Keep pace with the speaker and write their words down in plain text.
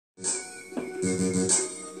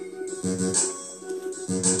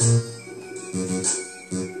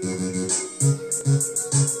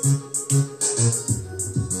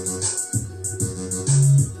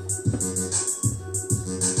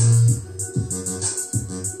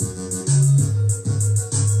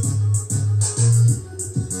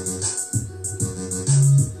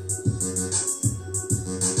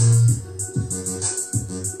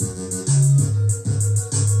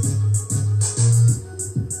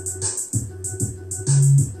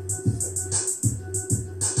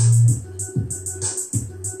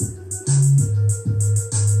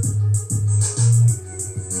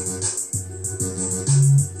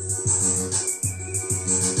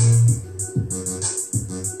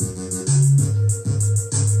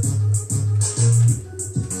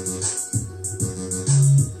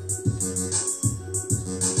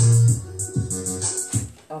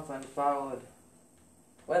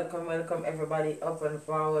welcome, welcome everybody up and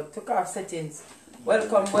forward. Took off settings.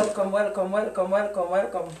 Welcome, welcome, welcome, welcome, welcome,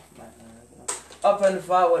 welcome. Up and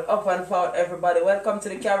forward everybody. Welcome to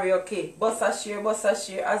the karaoke. Bossa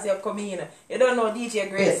share as you come in. You don't know DJ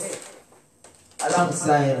Grace. Yes.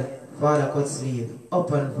 Alongside Father Cut Sleeve.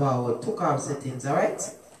 Up and forward. Took off settings, alright?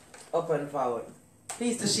 Up and forward.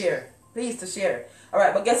 Please to share. Please to share.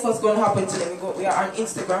 Alright, but guess what's going to happen today? We are on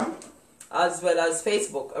Instagram as well as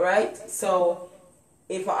Facebook, alright? So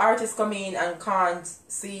if an artist come in and can't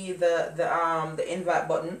see the invite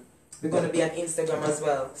button, we're going to be on Instagram as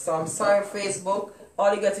well. So I'm sorry, Facebook.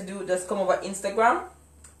 All you got to do, just come over Instagram,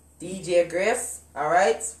 DJ Grace,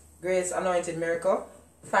 alright? Grace Anointed Miracle.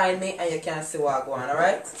 Find me and you can see what I go on,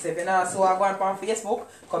 alright? So if you not see what I go on from Facebook,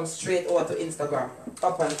 come straight over to Instagram.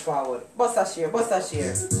 Up and forward. Bossa share.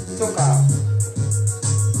 Took off.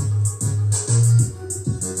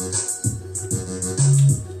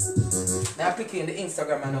 Now click in the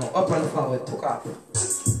Instagram and now. Up and forward. Took off.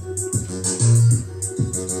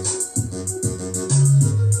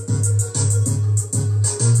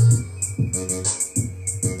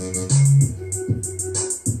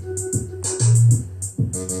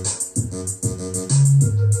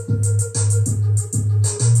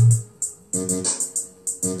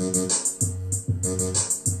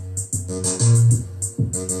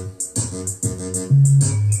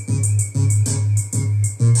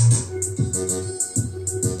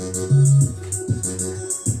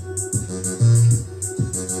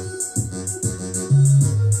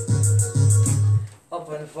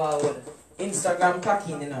 Forward. Instagram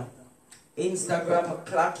clocking, you know. Instagram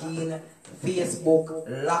clocking, Facebook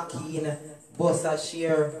locking, Bossa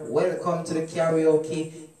share. Welcome to the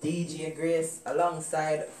karaoke. DJ Grace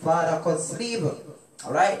alongside Father Cut Sleeve.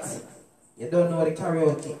 Alright? You don't know what the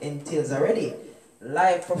karaoke entails already.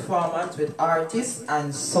 Live performance with artists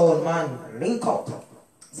and sound man link up.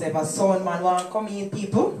 So if a sound man want to come in,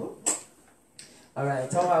 people.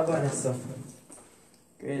 Alright, how are we going to stuff?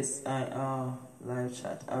 Grace, live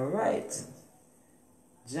chat. Alright.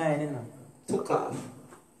 Join in. Took off.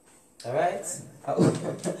 Alright.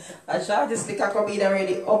 A shot is slick. I come in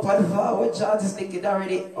already. Up and forward. Shot is slick. It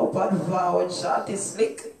already. Up and forward. Shot is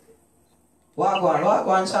slick. Walk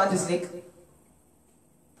on. Shot is slick.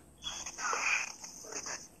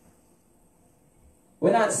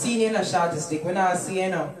 We're not seeing you in a shot is slick. We're not seeing you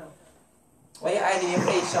now. Why you hiding your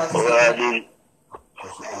face, shot is slick?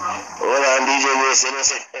 Hold on, DJ Wilson.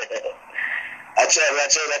 I try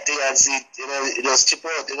that thing and see, it just chip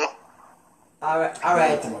out, Alright,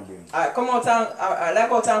 come out and, let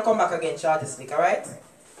go out and come back again, short stick, alright?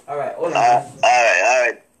 Alright, hold on.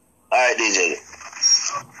 Alright, DJ.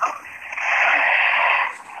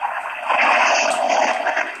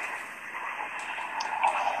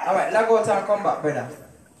 Alright, let go out and come back, brother.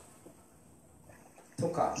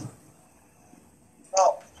 Took off.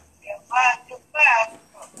 No.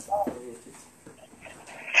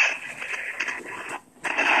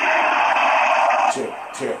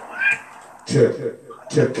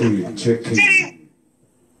 Check in.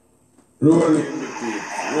 Rolling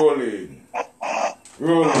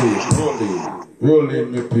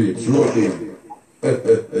the pitch, rolling.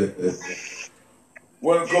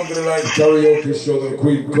 Welcome to the live karaoke show in the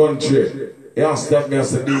Queen Country. Yeah, stop me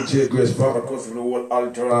as a DJ Grace, Father Cousin, the whole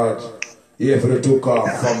entourage. Here for the two-car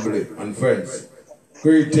family and friends.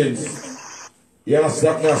 Greetings. Yeah,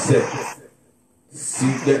 stop me as a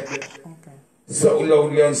see that. So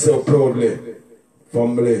loudly and so proudly.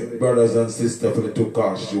 Family, brothers and sisters for the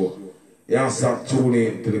two-car show. You start tuning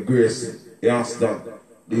in to the Grace. You start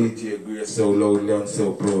DJ Grace so loudly and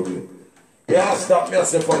so proudly. You start me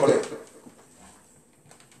as a family.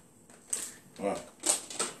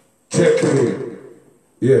 Check it.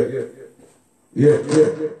 Yeah.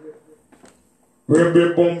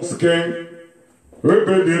 Ribby bump skin.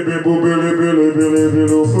 Ribby dibby boobily billy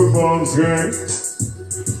bump skin.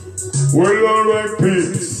 Well, alright,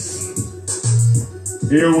 peeps.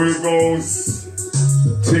 Here we goes.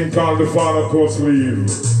 Think on the Father Cut Sleeve.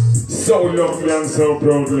 So lovely and so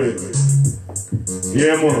proudly.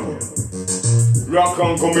 Yeah, man. Rock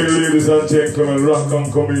and come in, ladies and gentlemen. Rock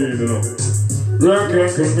and come in, you know. Rock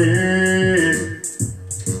and come in.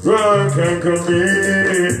 Rock and come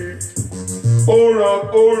in. Oh,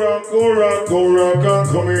 rock and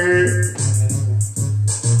come in.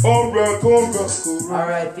 Oh, rock.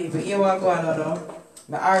 Alright, people, here we go on now.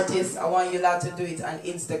 My artist, I want you lot to do it on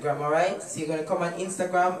Instagram, alright? So you're going to come on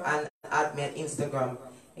Instagram and add me on Instagram.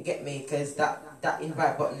 You get me? Because that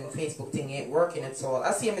invite button in Facebook thing ain't working at all.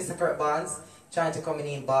 I see you, Mr. Kurt Barnes. trying to come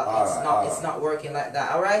in, but it's not working like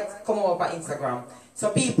that. Alright? Come over on Instagram. So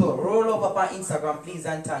people, roll over on Instagram, please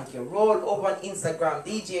and thank you. Roll over on Instagram.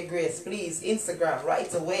 DJ Grace, please. Instagram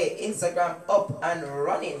right away. Instagram up and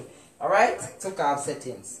running. Alright? Took off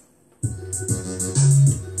settings.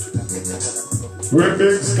 We're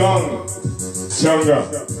big strong. Changa.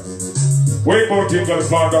 Wait more things on the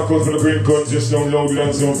father cause for the green cut just down loud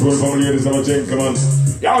and so from ladies and gentlemen.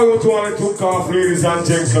 Y'all want to want to took off, ladies and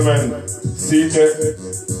gentlemen. See that?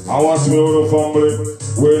 I want to know the family.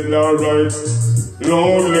 Well, alright.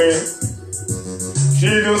 Lonely. She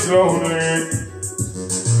just lonely.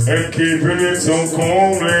 And keeping it so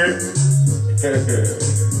calmly.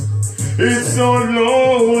 It's so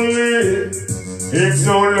lonely. It's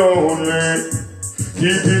so lonely.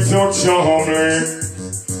 Keep it so charming.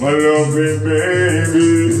 My loving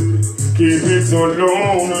baby, keep it so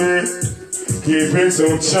lonely, keep it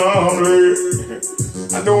so charming.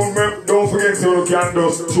 And don't forget to look at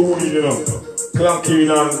those tune, you know, clock in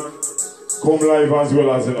and come live as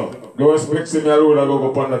well as, you know. Don't expect me alone to go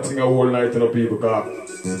up on that thing a whole night, you know, people, because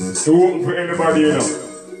it's open for anybody, you know.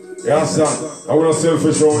 You understand? I want to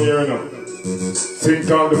selfish around here, you know. Sing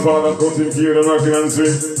down the Father, cut him here and rock and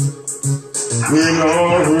sing. We're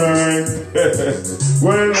alright.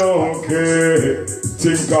 Well, okay.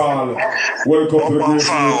 Tim Carl, welcome to the Grace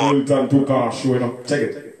Hilton 2-car show, you know. Check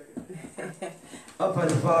it. Up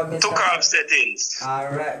and forward, Mr. 2-car settings.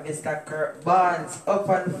 Alright, Mr. Kirk Barnes. Up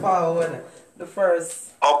and forward. The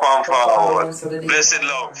first. Up and forward. Blessed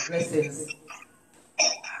love. Blessings.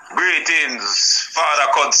 Greetings, Father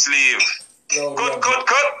Cut Sleeve.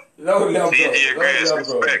 Cut. Low love, DJ Grace,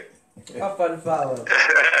 respect. Up and forward.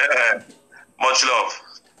 Much love.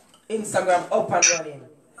 Instagram up and running.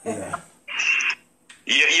 Yeah.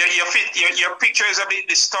 Your picture is a bit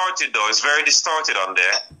distorted though. It's very distorted on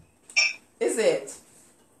there. Is it?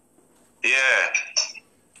 Yeah.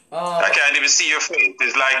 I can't even see your face.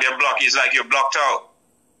 It's like they're blocked. It's like you're blocked out.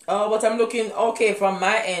 Oh, but I'm looking okay from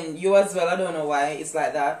my end. You as well. I don't know why it's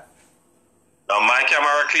like that. No, my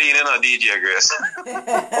camera clean, you know, DJ Grace.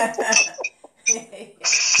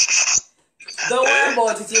 Don't worry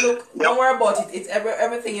about it. You look. Don't worry about it. It's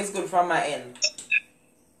everything is good from my end.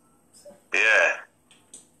 Yeah.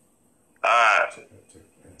 Alright.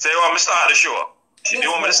 So you want me to start the show? Yes,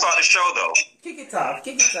 you want me to start the show though? Kick it off.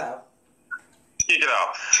 Kick it off. Kick it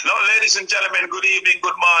off. Now, ladies and gentlemen, good evening,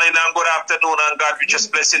 good morning, and good afternoon, and God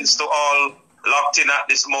richest blessings to all locked in at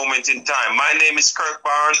this moment in time. My name is Kirk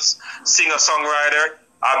Barnes, singer-songwriter.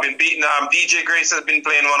 I've been beating. DJ Grace has been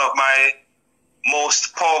playing one of my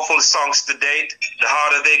most powerful songs to date, The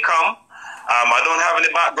Harder They Come. I don't have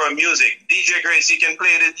any background music. DJ Grace, you can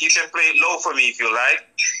play it low for me if you like,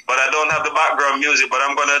 but I don't have the background music. But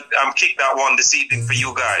I'm kick that one this evening for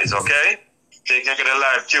you guys, okay? So you can get a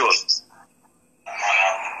live tune.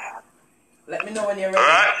 Let me know when you're ready. All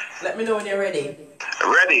right. Let me know when you're ready.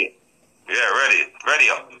 Ready? Yeah, ready. Ready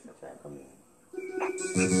up.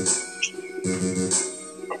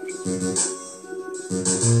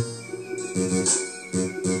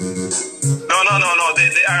 No.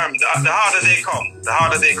 The arm. The harder they come. The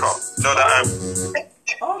harder they come. No, the arm.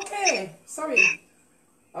 Okay. Sorry.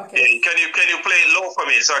 Okay. Yeah, can you play it low for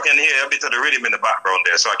me so I can hear a bit of the rhythm in the background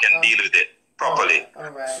there so I can deal with it properly? All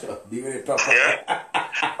right. Deal with it properly. Yeah.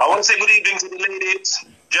 I want to say good evening to the ladies,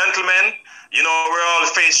 gentlemen. You know, we all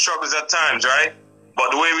face struggles at times, right? But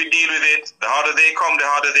the way we deal with it, the harder they come, the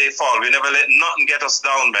harder they fall. We never let nothing get us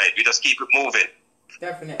down, mate. We just keep it moving.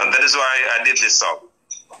 Definitely. And that is why I did this song.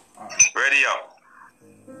 Ready up.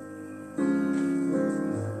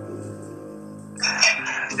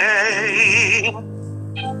 Hey.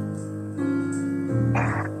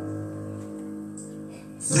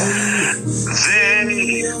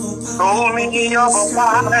 They told me of a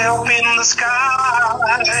fire up in the sky,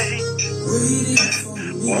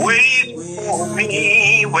 wait for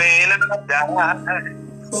me when I die.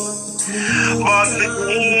 But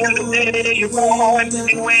in the day you born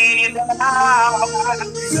and when you die,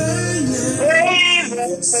 they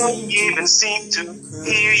don't even seem to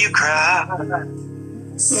hear you cry.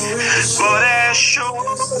 But as sure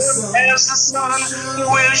as the sun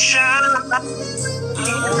will shine,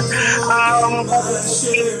 I'm gonna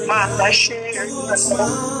keep my share of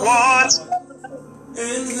what's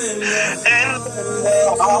and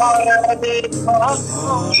the harder they fall,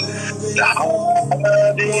 the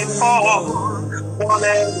harder they fall, one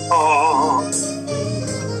and all.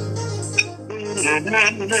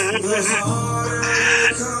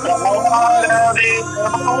 The harder they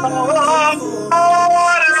fall, the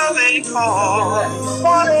harder they fall,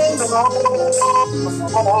 one and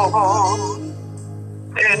all.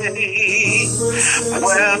 Hey,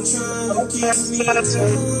 well,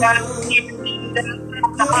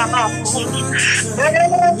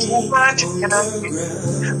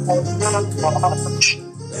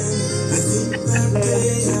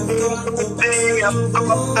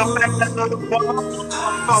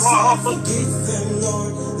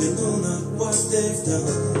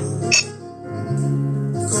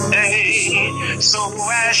 hey, so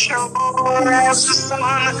as sure as the sun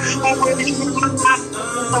will shine,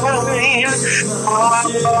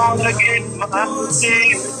 I'm gonna get my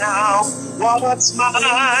day now. What's mine?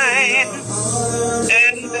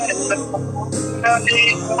 And then the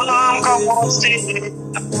come on, stay.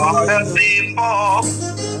 Part of the fall,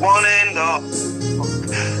 one and all.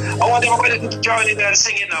 I want everybody to join in and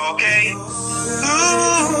sing it now, okay? Ooh,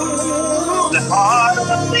 the heart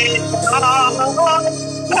of the fall,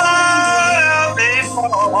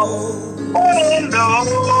 one and all.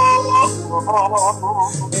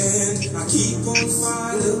 And I keep on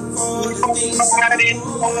fighting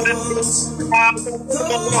for the things I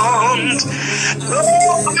want.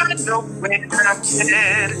 Oh, I know when I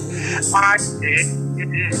did, I did.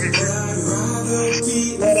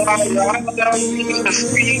 But I'd rather be the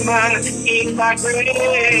free man in my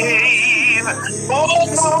grave. Oh,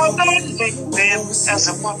 more than live as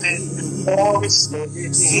a puppet or a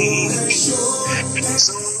slave.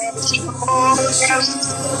 So much more as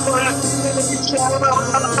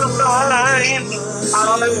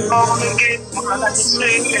I'm gonna get my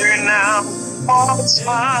Savior now. All's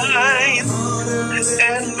fine.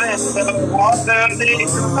 And then the water they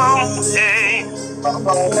come, hey,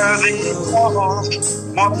 water they come,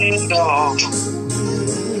 morning dog.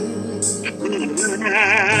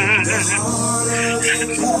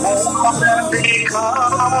 Water they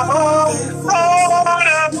come,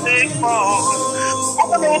 water they come,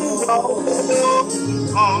 morning dog.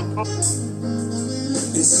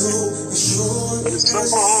 It's so sure It's so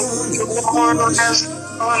sure as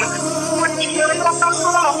on which you're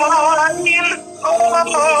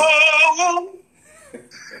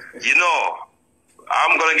You know,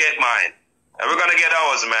 I'm gonna get mine. And we're gonna get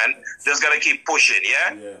ours, man. Just gotta keep pushing,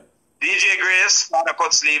 yeah? DJ Grace, Father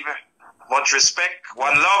Cutsleeve, much respect,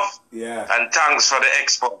 one love, and thanks for the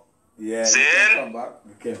expo. Yeah, See you you? can come back.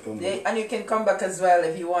 You can come back. Yeah, and you can come back as well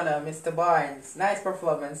if you wanna, Mr. Barnes. Nice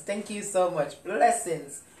performance. Thank you so much.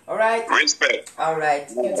 Blessings. Alright? Respect. Alright.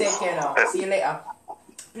 You take care now. See you later.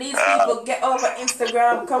 Please, people, get over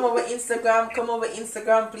Instagram. Come over Instagram. Come over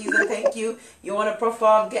Instagram, please, and thank you. You wanna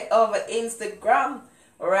perform? Get over Instagram.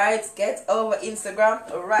 Alright? Get over Instagram.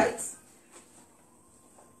 Alright?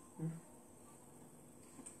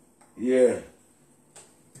 Yeah.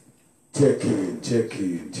 Check in, check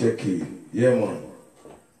in, check in. Yeah, man.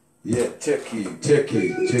 Yeah, check in, check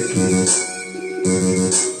in, check in.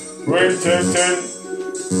 Wait, 10.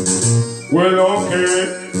 Well, okay.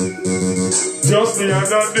 Just the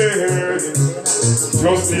other day.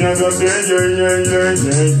 Just the other day,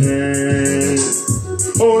 yeah.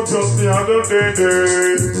 Oh, just the other day.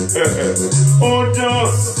 Oh,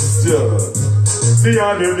 just the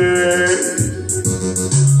other day.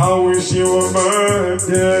 I wish you a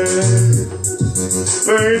birthday,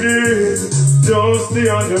 lady. Just the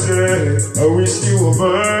other day, I wish you a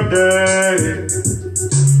birthday.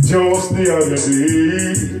 Just the other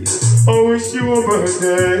day, I wish you a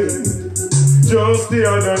birthday. Just the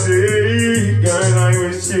other day, girl, I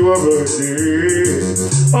wish you a birthday.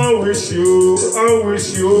 I wish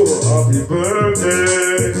you a happy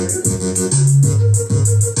birthday.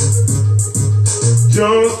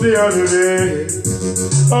 Just the other day,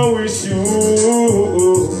 I wish you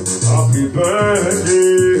happy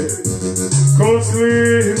birthday. Come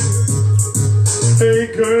sleep. Hey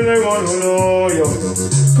girl, I wanna know you.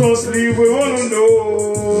 Come sleep, we wanna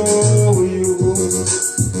know you.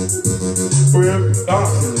 Well,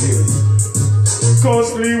 come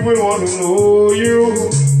sleep, we wanna know you.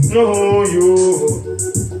 Know you.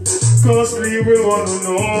 Come sleep, we wanna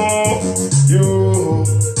know you.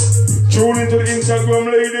 Tune into the Instagram,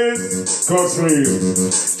 ladies. Cause sleep.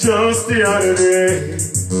 Just the other day.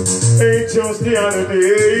 Hey, just the other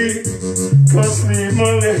day. Cause sleep,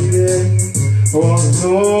 my lady. Wanna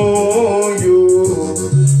know you.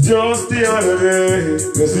 Just the other day.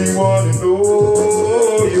 Cause he wanna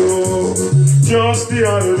know you. Just the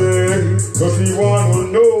other day. Cause he wanna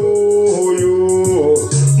know you.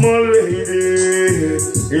 My lady.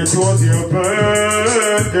 It was your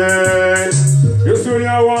birthday. You see when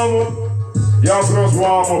you warm up, you have to just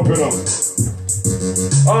warm up, you know.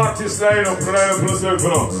 Artists line up, yourself, you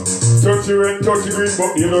know. Touch you in, touch you green,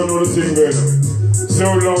 but you don't know the thing, you know. So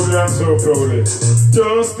loudly and so proudly.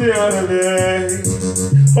 Just the other day,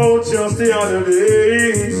 Oh, just the other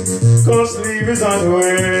day, 'cause sleep is on the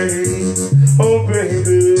way. Oh,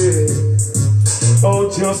 baby. Oh,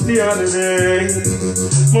 just the other day,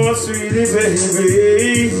 my sweetie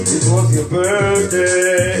baby, it was your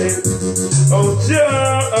birthday. Oh,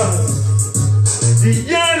 just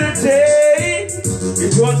the other day,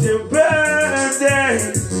 it was your birthday.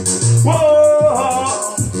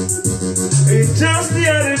 Whoa, it's just the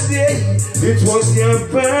other day, it was your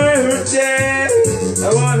birthday. I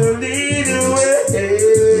wanna lead the way.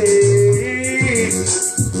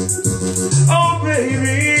 Oh,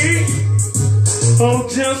 baby. Oh,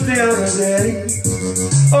 just the other day.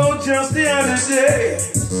 Oh, just the other day.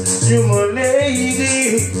 You're my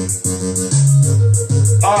lady.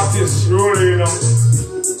 Artists, rolling up.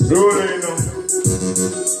 Rolling up.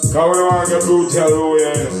 Cause we don't want to get brutal over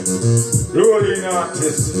here. Rolling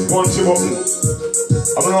artists. Punch him up.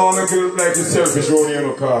 I'm not going to make it like a selfish roll here,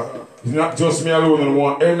 no car. It's not just me alone and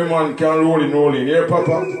one. Any man can roll in. Yeah,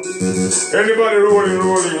 Papa? Anybody rolling.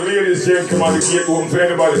 Ladies, gentlemen, the gate open for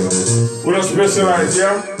anybody. We don't specialize,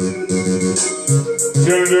 yeah?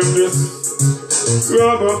 Tell them this.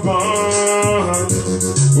 Rubber band.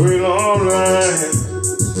 Well, alright.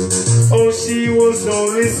 Oh, she was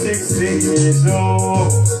only 16 years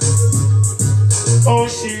old. Oh,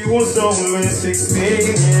 she was only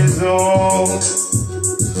 16 years old.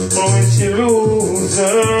 Oh, when she lose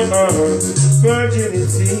her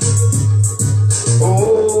virginity.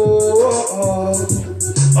 Oh,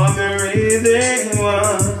 on the reading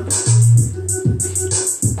one.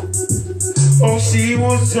 Oh, she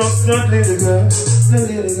was just that little girl, the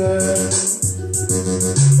little girl.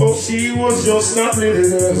 Oh, she was just that little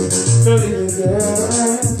girl, the little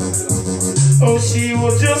girl. Oh, she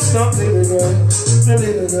was just that little girl, the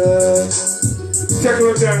little girl. Take a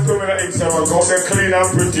look at coming at Instagram, go up there clean and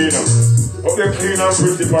pretty, you know. Up there clean and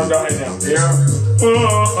pretty for that, yeah?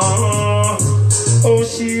 Oh,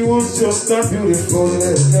 she was just a beautiful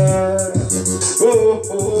little girl.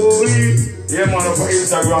 Oh, yeah, man, up on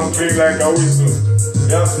Instagram, clean like a whistle.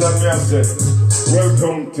 Yes, that me I said.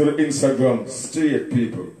 Welcome to the Instagram street,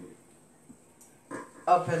 people.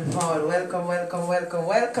 Up and forward, welcome.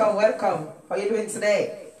 How you doing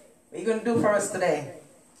today? What you gonna do for us today?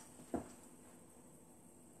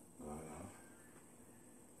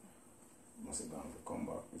 Come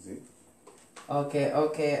back, is it? Okay,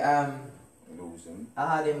 Lose him.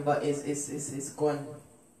 I had him, but it's gone.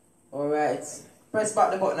 Alright. Press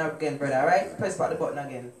back the button again, brother, alright? Press back the button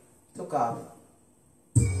again. Took off.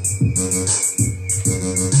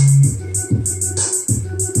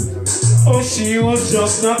 Oh, she was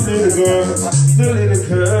just that little girl, the little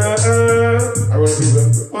girl. I want to be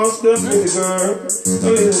that. Was that little girl, the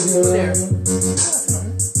little girl.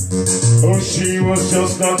 Oh, she was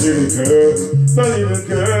just that little girl, the little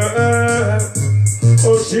girl.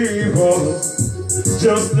 Oh, she was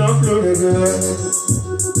just that little girl.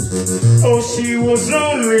 Oh, she was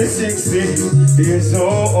only 16 years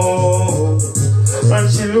old, and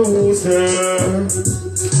she lost her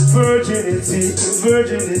virginity,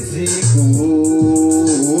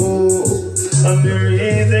 oh. And the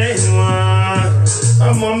reason why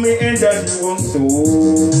her mommy and daddy was so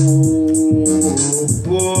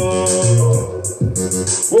poor.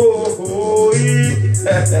 Oh, yeah.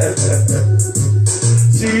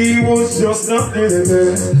 She was just that little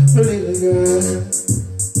girl, the little girl.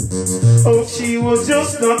 Oh, she was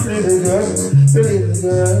just that little girl, the little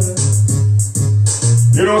girl.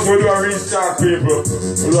 You know, so we do a restart, people.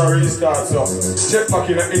 We do a restart, so check back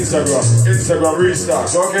in the Instagram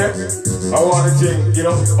restart, okay? I want to think, you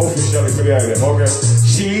know, officially to the island, okay?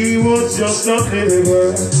 She was just that little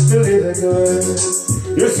girl, the little girl.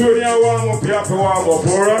 You see when you warm up, you have to warm up,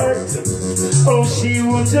 alright? Oh, she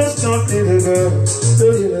was just that little girl,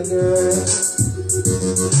 the little girl.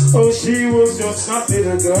 Oh, she was just that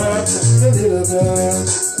little girl, the little girl.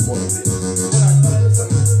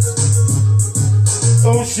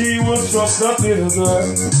 Oh, she was just that little girl,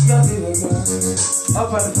 that little girl.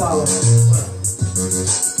 Up and forward.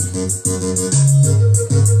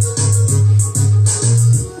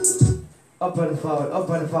 Up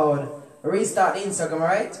and forward. Restart the Instagram,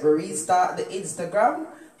 right? Restart the Instagram.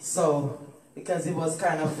 So, because it was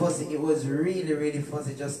kind of fuzzy, it was really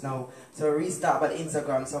fuzzy just now. So restart by the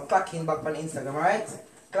Instagram. So clock in back on Instagram, right?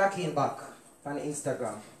 Clock in back on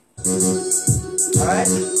Instagram. Alright?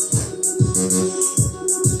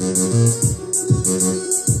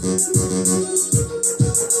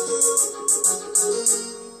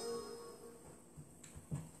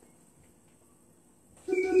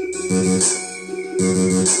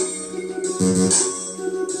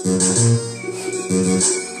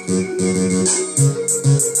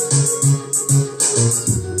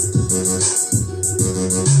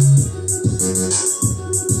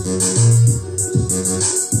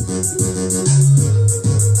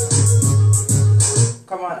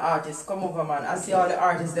 see all the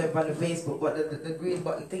artists there on the Facebook, but the green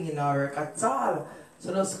button thing in our work at all.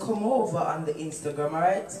 So just come over on the Instagram,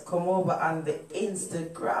 alright? Come over on the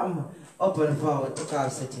Instagram. Up and forward to call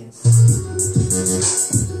settings.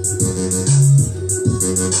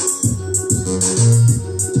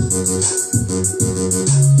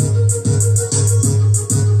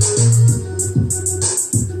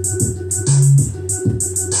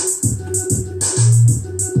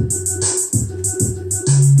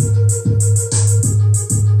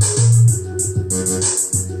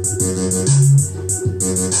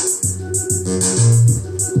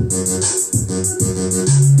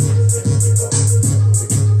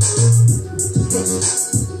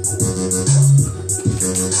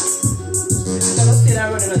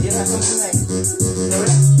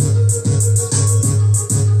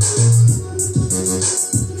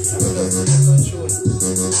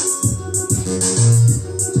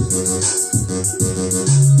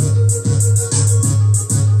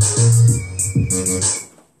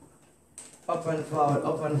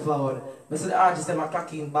 Up and forward. Mr. The artist them are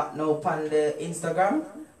clocking back now on the Instagram.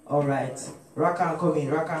 Alright. Rock and come in,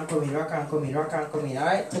 rock and come in, rock and come in, rock and come in.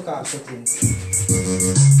 Alright, took off settings.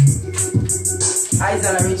 Eyes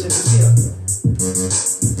on the reach to see you.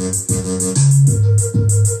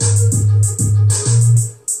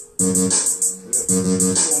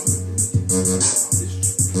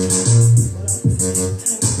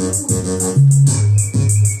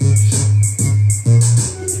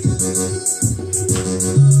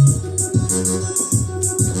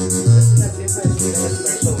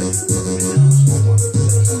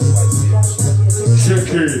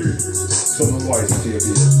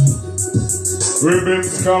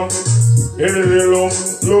 Ribbons come in the loom,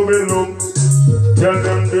 tell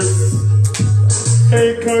them this.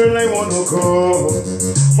 Hey girl, I wanna go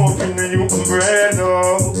up in the new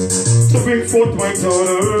umbrella to bring forth my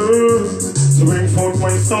daughter, to bring forth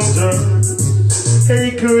my soldier.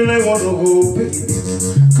 Hey girl, I wanna go, baby,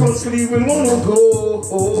 cause we will wanna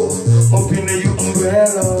go up in the new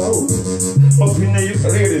umbrella, up in the new.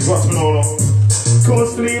 Ladies, watch me now.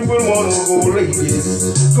 Cause we will wanna go,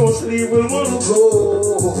 ladies. Cause we will wanna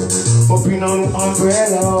go up in an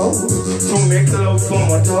umbrella to make love for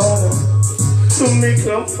my daughter, to make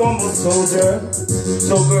love for my soldier.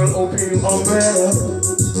 So girl, open your umbrella.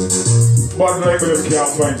 But like we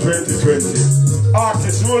can't find 2020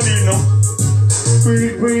 artists really know.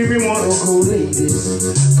 We wanna go,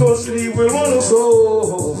 ladies. Cause we will wanna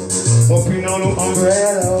go up in an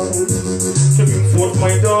umbrella to bring forth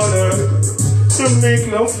my daughter, to make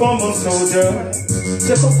love for my soldier.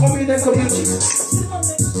 Just come in and come in.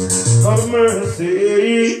 God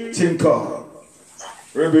mercy, Tinker.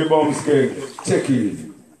 Rebbe Bombskeg, check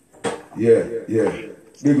in. Yeah.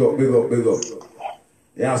 Big up.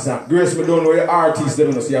 Yeah, sir. Grace, me don't know the artists,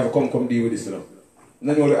 then, so you have to come deal with this, you know. I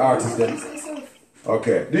know the artists, then.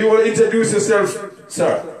 Okay. Do you want to introduce yourself,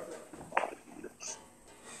 sir?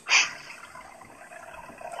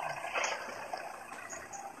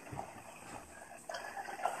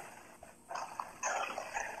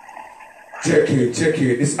 Check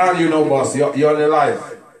it. It's all you know, boss. You're on the live.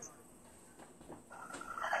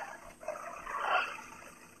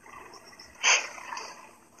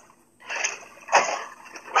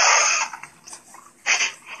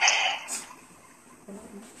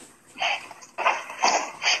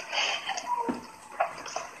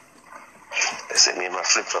 They say me and my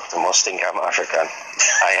flip-flop, the most think I'm African.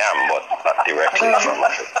 I am, but not directly from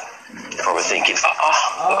Africa. You're probably thinking,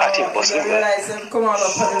 look at him busting there. Come on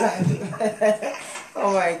up on the live.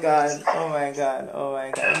 Oh my god.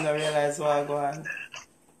 I didn't realize what I'm going.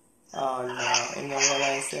 Oh no, I didn't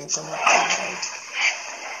realize him come up on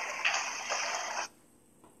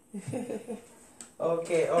the live.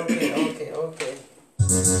 Okay.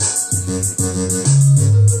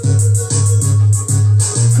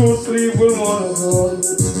 Cause we will wanna go,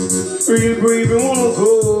 real brave we wanna go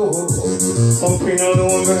up in an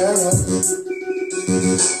umbrella.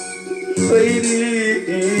 Lady,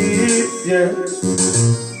 yeah.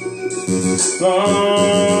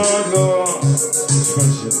 Lord,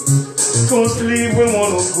 cause we will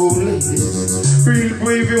wanna go, lady. Real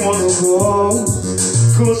brave we wanna go,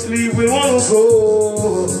 cause we will wanna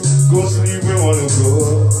go, cause we will wanna go.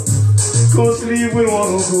 Cause we will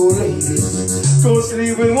wanna go, ladies. Cause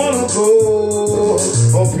we will wanna go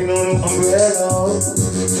up in an umbrella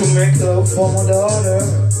to make love for my daughter.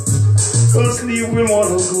 Cause we will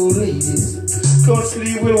wanna go, ladies. Cause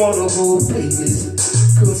we will wanna go, babies.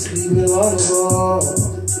 Cause we will wanna go.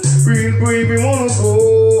 Real brave we wanna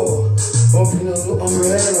go up in an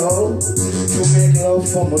umbrella to make love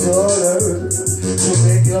love for my daughter, to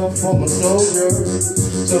make love for my soldier,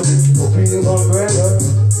 so open your umbrella.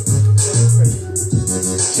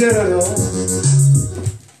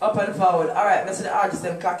 Up and forward. Alright, let's see the artists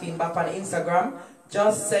them clocking back on Instagram.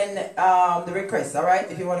 Just send the request, alright?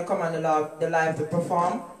 If you want to come on the live to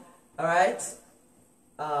perform. Alright?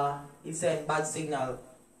 He's saying bad signal.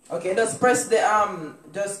 Okay, just press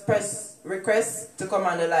request to come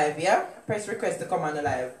on the live, yeah? Press request to come on the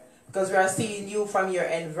live. Because we are seeing you from your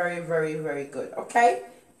end very, very, very good. Okay?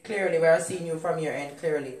 Clearly, we are seeing you from your end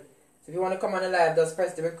clearly. So if you want to come on the live, just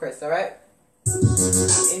press the request, alright?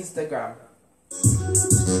 Instagram.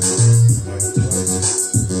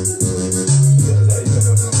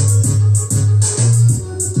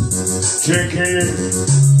 Checking.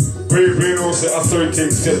 Baby, no, say a certain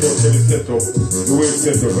thing set up, tell it set up. The way it's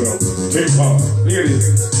set up, you know. Take off.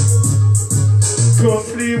 Ladies.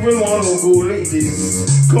 Cause leave will wanna go, ladies.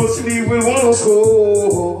 Cause leave will wanna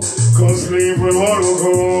go. Cause leave will wanna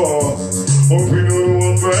go. Open your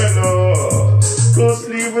umbrella. Cause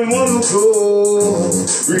leave will wanna go.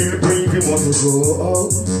 Real baby wanna go.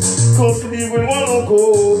 Cause leave will wanna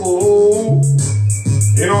go.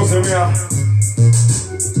 You know, say me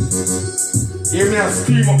yeah, me a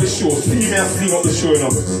steam up the show. Steam up the show, you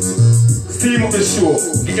know. Steam up the show.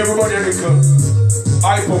 Give everybody a little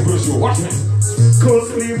hype up the show. Watch me.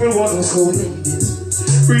 Cause leave will wanna go, ladies.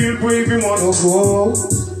 Real baby wanna go.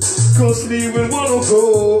 Cause leave will wanna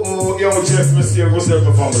go. Yo, Jeff, Monsieur, what's up,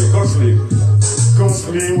 my family? Cause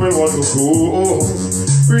leave will wanna go.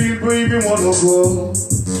 Real baby wanna go.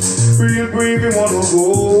 Real baby wanna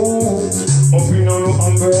go. Up in on the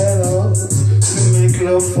umbrella. To make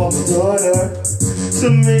love for my daughter. To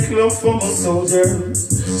make love for my soldier.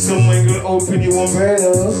 So make it open your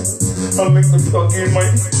umbrella. I'll make the plug in my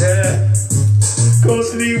head.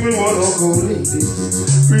 Cause leave will wanna go, lady.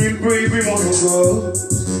 Real baby wanna go.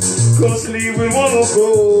 Cause leave will wanna go.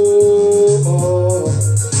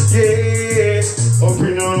 Yeah. Up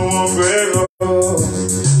in on umbrella.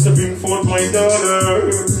 To bring forth my daughter.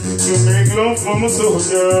 To make love for my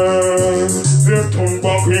soldier. They're tongue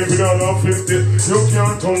back if you don't 50. You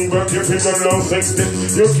can't turn back if you don't 60.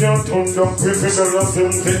 You can't turn back if you don't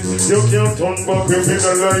 70. You can't turn back if you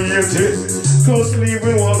don't 80. Cause leave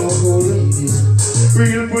will wanna go, lady.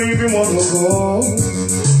 Real baby wanna go.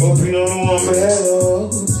 Up in on umbrella.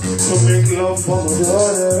 To make love for my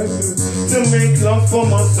daughter. To make love for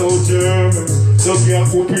my soldier. So can't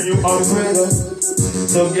open your umbrella.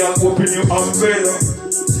 So can't open your umbrella.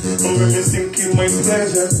 And when me sinking my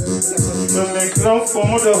pleasure. To make love for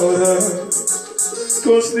my daughter.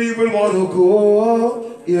 Cause leave will wanna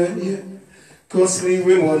go. Yeah, yeah. Cause leave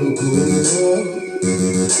will wanna go.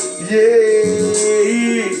 Yeah.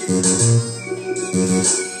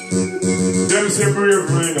 Them say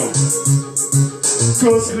bravery now.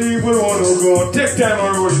 Cause leave will wanna go. Take time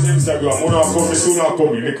on road in Instagram. When I come, soon I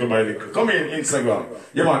come in little by little. Come in Instagram.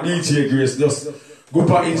 Yeah man, DJ Grace. Just go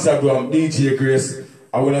to Instagram, DJ Grace.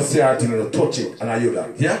 I wanna say our thing, touch it, and I hear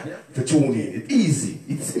that. Yeah? For tune in. It's easy,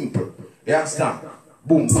 it's simple. You understand?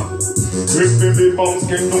 Boom, bam. Rip, baby, bounce,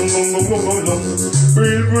 get dum.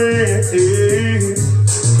 Real brave.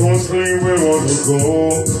 Cause leave will wanna go.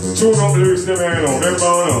 Tune up lyrics, them ain't on, them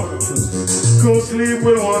down. Cause leave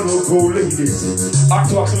will wanna go, ladies.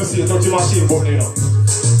 Act wax, let me see a dirty machine button, you know.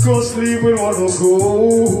 Cause leave will wanna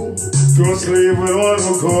go. Cause leave will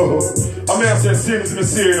wanna go. I may have said Sims, me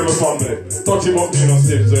see in my family. Touch him up, you know,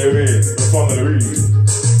 Sims, so you mean, the family really.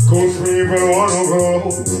 Cause leave will wanna go.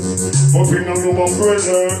 Up in on the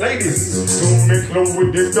umbrella. Ladies, to make love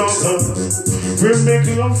with the daughter. We make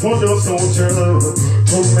love for the soldier.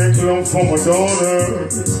 To make love for my daughter.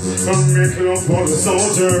 And make love for the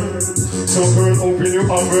soldier. So girl, open your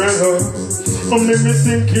umbrella. And make me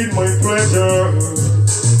sink in my pleasure.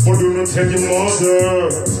 But do not tell your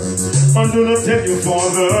mother. And do not tell your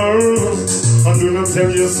father. And do not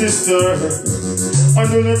tell your sister. And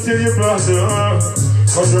do not tell your brother.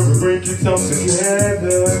 Cause we break it up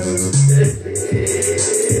together.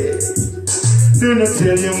 Do not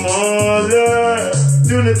tell your mother.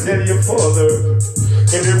 Do not tell your father.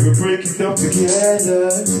 And then we break it up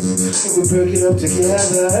together. We break it up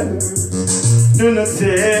together. Do not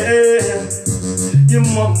tell your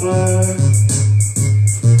mama.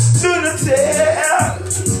 Do not tell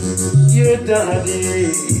your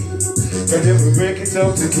daddy. And then we break it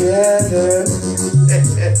up together.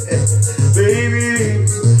 Baby,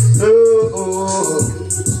 oh.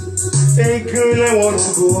 Hey girl, I wanna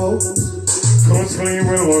go. Cause leave I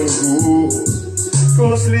wanna go.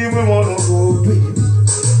 Cause leave I wanna go, baby.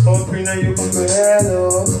 Up in your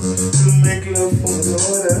umbrella. To make love for my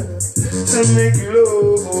daughter. To make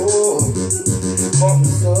love. Up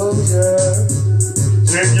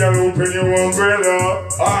Take your open your umbrella.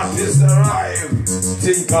 Artist arrive.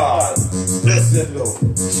 Think hard. Blessed love.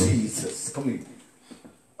 Jesus. Come here.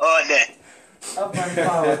 Oh, there. Up and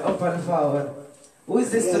forward, up and forward. Who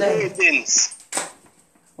is this today? Greetings.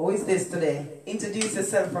 Who is this today? Introduce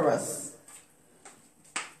yourself for us.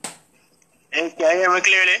 Can you hear me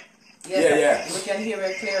clearly? Yes, Yeah. we can hear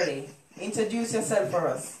it clearly. Introduce yourself for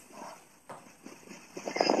us.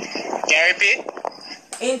 Can you repeat?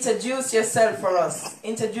 Introduce yourself for us.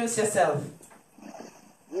 Introduce yourself.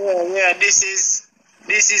 Yeah, this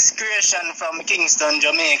is Creation from Kingston,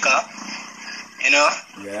 Jamaica. You know?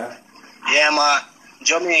 Yeah. Yeah, I'm a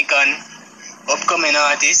Jamaican upcoming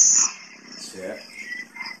artist. Yeah.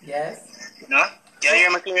 Yes. You know? Can you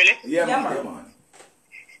hear me clearly? Yeah, Yeah, man. man. Yeah, man.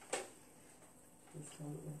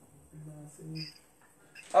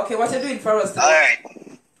 Okay, what you doing for us today? Alright.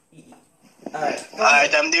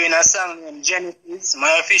 Alright. I'm doing a song named Genesis.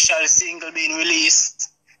 My official single being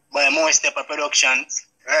released by More Stepper Productions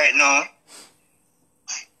right now.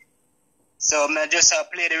 So I just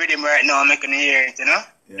play the rhythm right now, I'm making hear it, you know?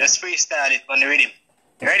 Yeah. Just freestyle it on the rhythm.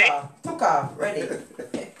 Ready? Took off. Ready.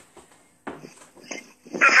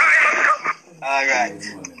 Alright.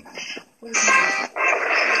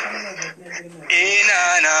 In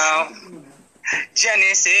and out.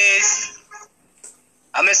 Genesis.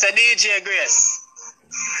 I'm Mr. DJ Grace.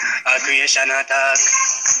 A creation attack.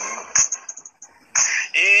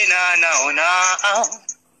 In and out now.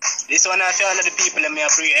 This one I feel all of the people in me a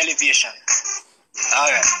pre-elevation.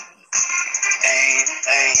 Alright.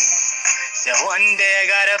 Hey. So one day I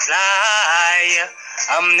gotta fly.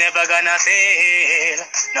 I'm never gonna fail.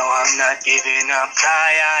 No, I'm not giving up.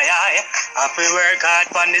 Try. I have to work hard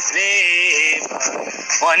for the slave.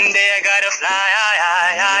 One day I gotta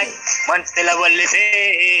fly. Man, still I will live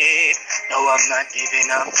it. No, I'm not giving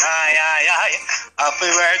up. Try. I have to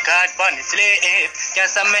work hard for the slave. Can't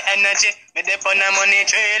send me energy. Me dip on a money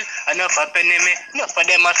trail. Enough a penny me. Enough of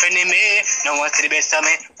them a friendly me. No one see the best of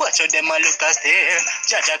me. Watch how them a look a stare.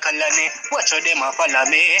 Jaja Kalani. Watch how them a follow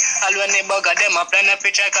me. All when they bugger them a plan a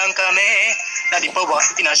picture conquer me. Now the power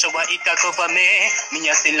in a shower it a cover me. Me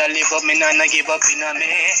a still a live up. Me nah give up in a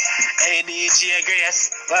me. Hey DJ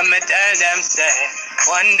Grace. When me tell them say.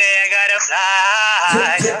 One day I gotta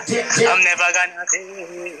fly. I'm never gonna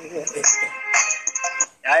fail.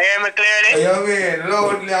 You hear me clearly? You mean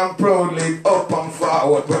loudly and proudly, up and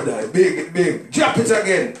forward, brother. Big. Drop it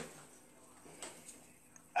again.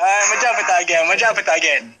 I drop it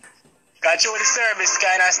again. Cause through the service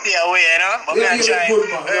kind of stay away, you know? But me I try.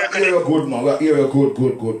 You're good, man. You're good.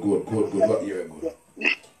 You're good.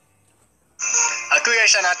 A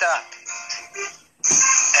creation attack.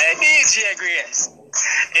 Hey, DJ Grace.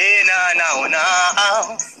 Hey, now.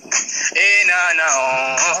 Hey,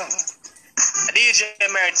 now. DJ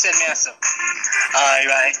Merit send me a song.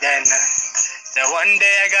 Alright then. So one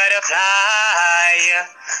day I gotta fly.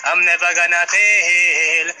 I'm never gonna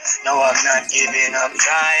fail. No, I'm not giving up.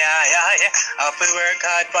 Try. I have to work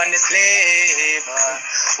hard for the slave.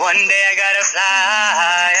 One day I gotta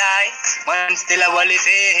fly. Man, still I will live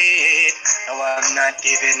it. No, I'm not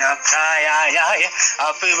giving up. Try. I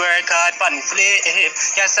have to work hard for the slave.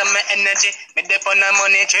 Can't send me energy. Me dip on a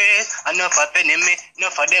money trail. Enough a penny me.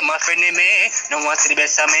 Enough of them a friendly me. No one see the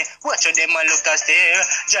best of me. Watch how them a look a stare.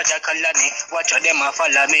 Jaja Kalani. Watch how them a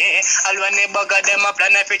follow me. All when they bugger them a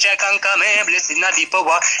plan a picture conquer me. Blessing a the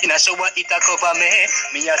power. In a shower it a cover me.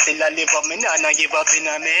 Me a still a live up. Me nah give up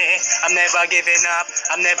in a me. I'm never giving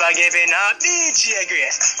up. DJ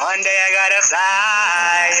Grace. One day I gotta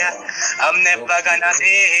fly. I'm never gonna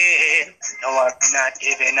fail. No, I'm not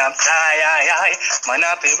giving up. Try. Man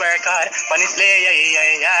up to work hard. Funny slay.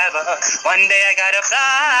 One day I gotta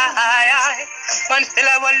fly. Man still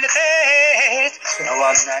I want the faith. No,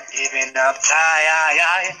 I'm not giving up. Try.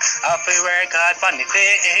 I have to work hard for the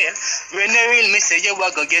fail. When the real me say you a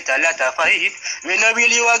go get a lot of fight. When the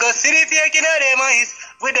real you a go see the fake in them eyes.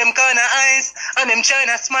 With them kind of eyes. And them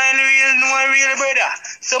China smile real, no a real brother.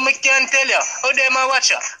 So me can tell you how them a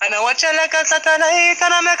watch you. And I watch you like a satellite.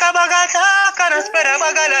 And I make a bag of talk. And I spread a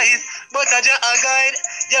bag of lies. But I just a guide.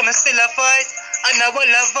 Yeah, me still a fight. And I will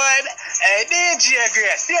a vibe. Hey, DJ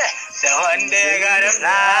Grace, yeah. So one day I gotta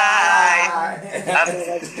fly.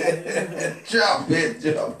 Drop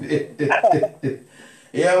it.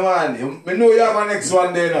 Yeah, man. Me know you have a next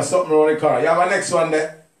one there, no, something around the car. You have a next one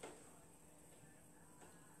there?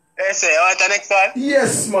 Hey, say, you want the next one?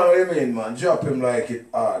 Yes, man. What you mean, man? Drop him like it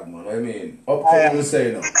hard, man. What you mean? Up to him,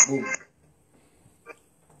 say no. Boom.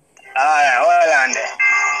 Alright, hold on there.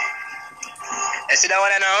 You see that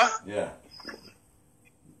one now? Yeah.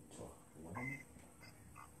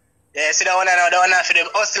 Yeah, see that one for the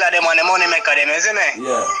hustler them and the money maker them, isn't it?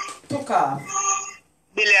 Yeah. Took off.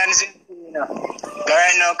 Billions, you know.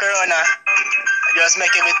 Right now, Corona just make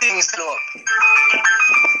everything slow up.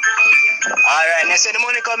 Alright, you see the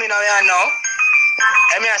money coming out here now.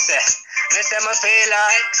 Let me say. Me say me feel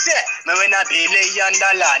like, say, me win $1 billion,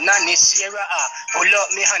 nanny Sierra, pull up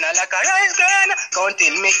me hand like a rice gun, count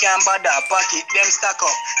till me can bother, pocket them stack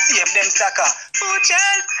up, save them stack up, food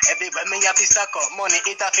shelf, everywhere me happy stack up, money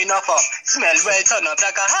it off enough up, smell well turn up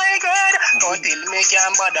like a high grade, count till me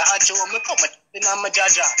can bother, I show me put my in my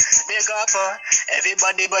jaja, big up,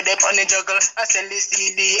 everybody but they on the juggle, I sell the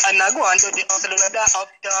CD and I go on to the hustle with the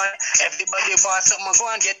uptown, everybody wants something, I go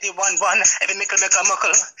and get the one, every make a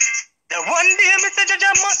muckle. The one day, Mr. Judge,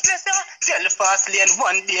 I must bless her. Tell fastly and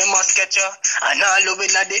one day must catch her. And all over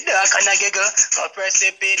in the dark and I giggle. Go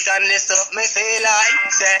precipitate and listen up. Me feel like,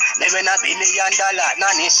 say, me win $1 billion.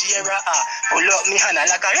 Nanny Sierra, pull up me hand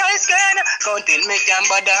like a rice can. Count till me can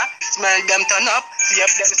bother. Smell them turn up. See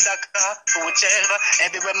if them stack up. Food shelf.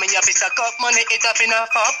 Everywhere me happy stack up. Money it up in a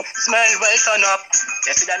cup. Smell well turn up.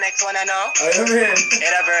 You see the next one now? I am here.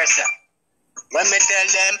 In a verse. When me tell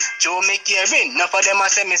them, show me caring, enough of them a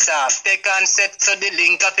say me soft. Take and set so the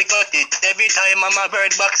link I fi cut it. Every time I'm a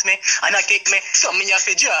bird box me and I kick me, so me have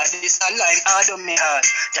to draw this a line out of me heart.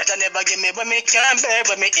 Judge never give me, but me can't bear,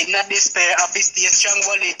 but me in a despair, I fi stay strong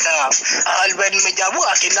while it up. All when me a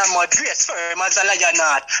walk in a mud race firm as a lion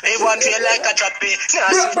not. Me want feel like a trappy,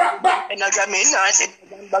 nah, and I grab me nice.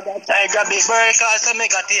 I grab me bird cause so me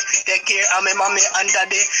got it. Take care of me mommy and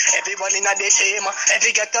daddy. Everyone in a the team,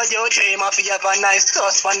 every get to your dream, I feel a nice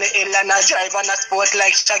sauce on the hill and I drive on a sport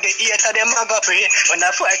like Shaggy. Eight of them I go pray. When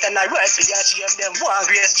I fight and I rise, we just shave them one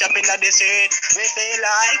grace chopping at the street. We feel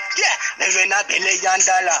like, yeah, they win $1 billion.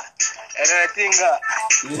 Everything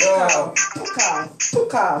Yeah.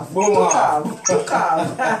 Took off.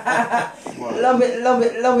 Love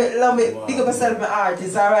it. Big up yourself, my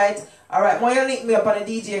artist, alright? Alright, when you link me up on the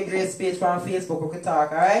DJ Grace page from Facebook, we can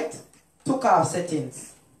talk, alright? Took off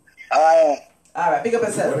settings. Alright, big up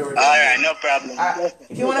yourself. Alright, no problem.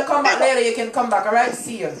 If you want to come back later, you can come back, alright?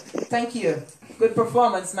 See you. Thank you. Good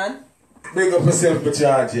performance, man. Big up yourself, my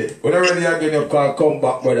charge. When you're ready again, you can come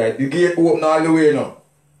back, brother. The gate open all the way now.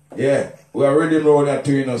 Yeah, we are ready around that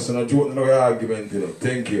to us, so no joke, no argument, you know.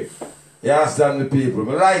 Thank you. You understand the people.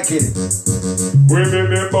 I like it. We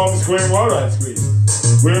be bomb scream, alright scream.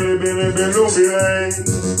 We be like. Oh, be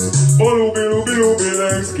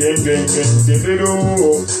like. Skin, do.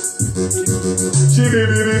 She be.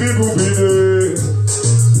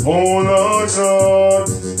 Oh, Lord.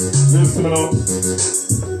 Listen up.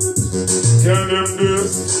 Tell them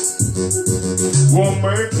this. One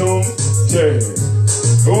more time. Yeah.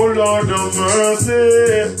 Oh, Lord of mercy.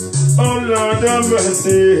 Oh, Lord of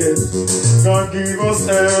mercy. God give us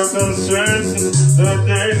health and strength that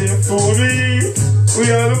daily fully we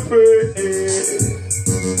are to pray.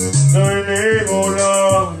 Thy name, oh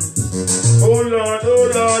Lord. Oh Lord, oh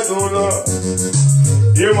Lord, oh Lord.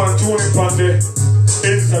 Yeah, man, tune it on the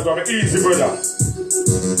Instagram. Easy, brother.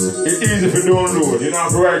 It's easy if you download. You don't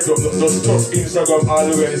have to write up. Just touch Instagram all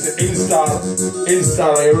the way. It's Insta,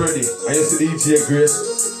 are you ready? And you see DJ Grace.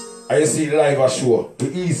 And you see live a show.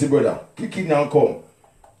 It's easy, brother. Click it and come.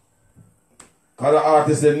 Because the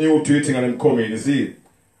artists are new to it and them coming, you see.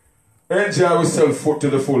 Enjoy yourself foot to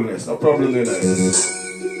the fullness. No problem in that.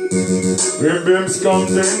 Ribbons come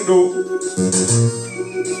then do.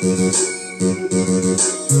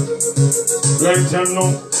 Right and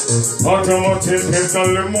now, automatic pistol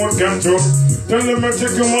remote control. Tell them I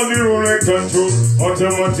check them on the roulette control.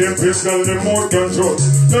 Automatic pistol remote control.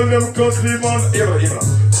 Tell them cause leave on.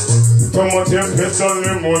 Automatic pistol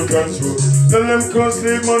remote control. Tell them cause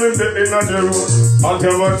leave on in the road.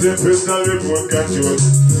 Automatic pistol remote control.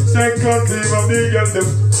 Second leave on the girl.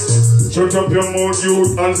 Shut up your mouth,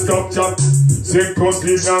 youth, and stop chat. Say cause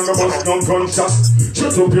leave now go bust no gunshot.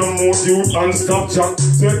 Shut up your mouth, youth, and stop chat.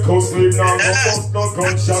 Say cause leave now go bust no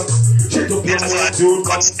gunshot. Shut up your mouth,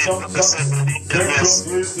 youth, and stop chat. Say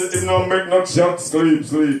cause leave, sitting now make no shot. Sleep,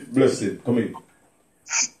 bless it, come in.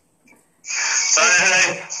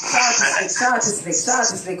 Shorty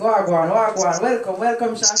Slick, Wagwan,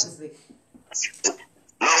 welcome, Shorty Slick.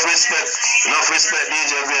 Enough respect,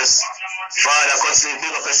 DJ Grace. Father, constantly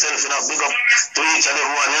big up yourself, you know, big up to each and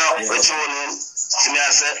every one, you know, we're tuning. See me, I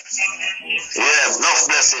say, yeah, enough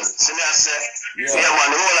blessing. See me, I say, yeah, man,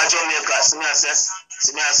 the whole of Jamaica, see me, I say,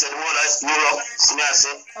 the whole of Europe, see me, I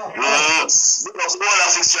say, big up the whole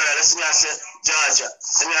of Fitzgerald, see me, I say, Georgia.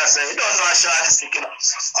 And I say, you don't know a shot is sticking up.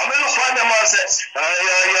 I'm going to look at them and say,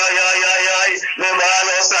 ay. Remember, I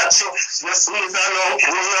know that you squeeze and no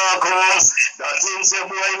cool come. That means the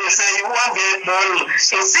boy, they say, you want get done.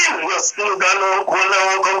 You see, you squeeze and no cool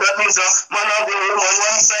come. That means man of the room on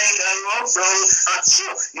one side and one side. And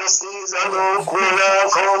you squeeze and no cool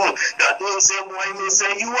come. That means the boy, they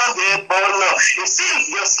say, you want get done. You see,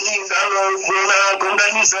 you squeeze and no cool come.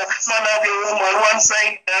 That means man of the room on one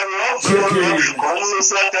side and one side. Come,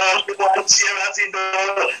 Mr. Tom, you want to cheer at the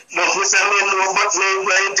door. No, Mr. No, but me,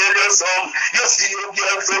 I tell you some. You see your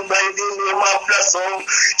girlfriend by the name of Blossom.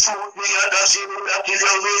 Shoot me at a shit with a kill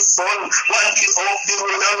your waist bun. One day up the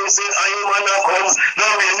road and me say, I am gonna come. No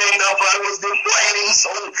remain up with the whining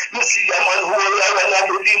son. You see a man who will have a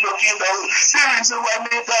good people kill down. The reason why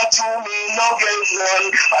me talk to me, no get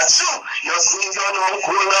none. I shoot, you see your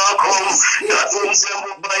uncle now come. That means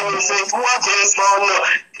you buy me say, you are just born.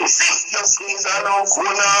 You see, you squeeze and uncle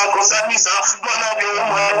now come. That means one of you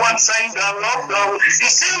one side and rub down. You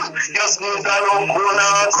see, you squeeze and uncle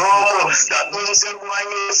now come. That means you buy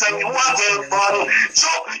me say, you are just born. So,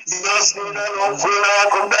 you squeeze and uncle now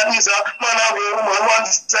come. That means man of you one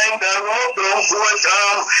side and rub down for a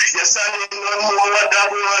time. Yes, I need no more what that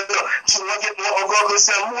was. You want get more of us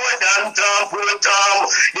more than time for a time.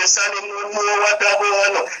 Yes, I need no more what that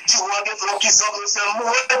was. You want get more kiss of us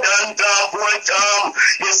more than time for a time.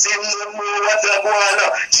 Yes, I need no more what that was.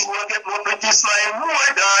 You want get more pretty smile more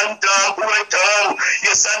than time for a time.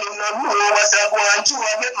 Yes, I need no more what that was. You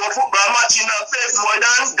want get more football match in a face more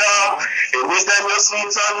than time. Every time you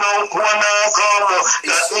sneeze and no corner come.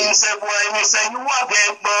 That means that boy me say you want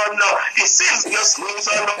get born. It seems you sneeze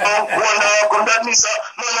and no corner come. That means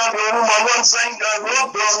man of the woman one side and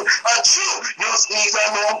rub down. And true, you sneeze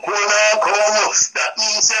and no corner come. That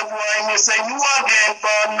means that boy me say you want get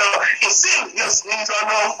born. It seems you sneeze and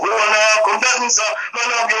no corner come. That means man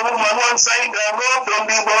of the woman one side and rub down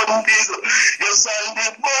the bun big. You send the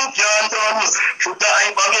bun can done. Foot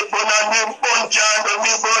I bag it bun and the bun can done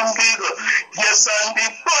the bun big. Yes, and the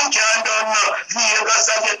bun can done. Vegas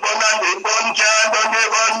I get bun and the bun can done the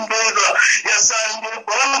bun big. Yes, and the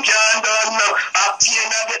bun can done.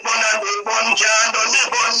 Acting I get bun and the bun can done the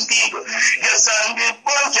bun big. Yes, and the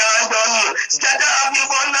bun can done. Scatter of the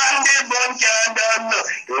bun and the bun can done.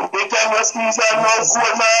 Every time you sneeze and no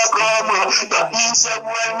corner come. That means that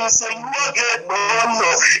when me say you will get bun.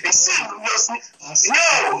 It seems you sneeze.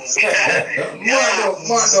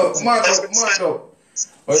 Mad up.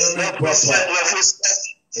 Oh, you mean proper?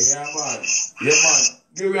 Yeah, man.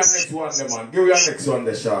 Give me your next one, man. Give me your next one,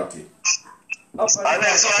 the shorty. Up on the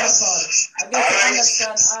next one. I guess I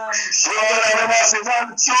understand.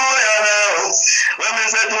 When we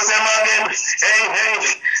say to them again, hey,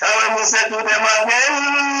 and when we say to them again,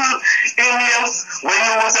 Indian, when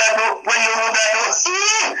you would that do, Indian,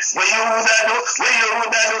 when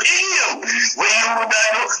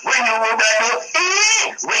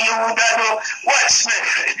you would that do, watch me.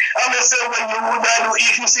 I'm going to say when you would that do,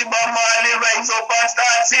 if you see Bob Marley rise up and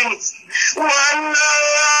start sing, one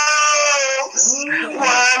love,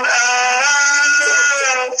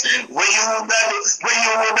 when you would that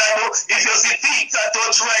do, if you see Peter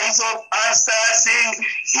touch rise up and start sing,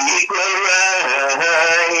 equal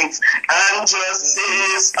rights and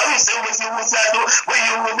justice. I will say when you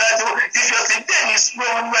would that do, if you see Dennis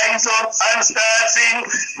Brown rise up and start sing,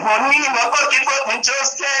 money in my pocket but me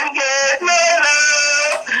just can't get no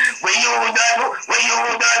love. When you would that do,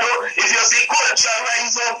 if you see culture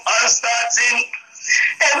rise up and start sing,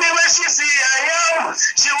 everywhere she see I am,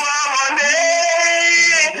 she want money.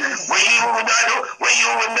 When you would do,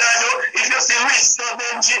 if you see Mr.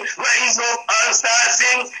 Benji rise up and start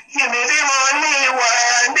sing, give me the money, why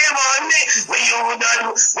and the money. When you would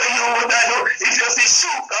do, if you see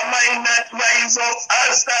Sugar Mine that rise up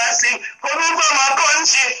and start sing, coming from a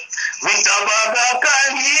country with a bag of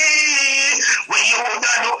candy. When you would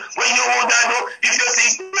do, if you see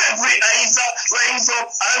Gregory Isaac rise up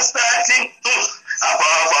and start sing,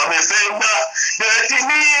 apart from me finger, dirty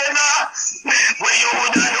nigga. When you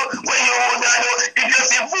would do, if you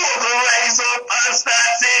see Vogel rise up and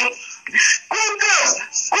start sing, cook them.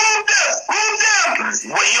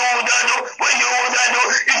 When you would do,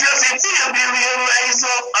 if you see Baby Ray rise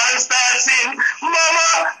up and start sing, Mama,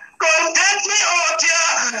 come take me out here.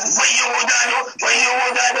 When you would do,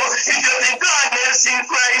 if you see Garden sing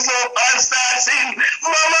rise up and start sing,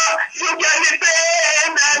 Mama, you get the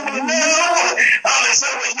pain and you know. I'm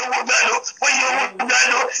say when you would do,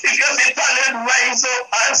 if you see Talent rise up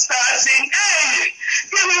and start sing, hey,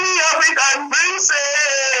 give me African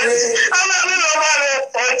princess. I'm a little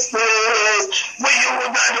express. When you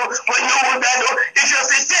would do, if you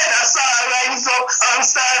see Tenor rise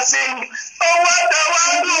sing. Oh, what the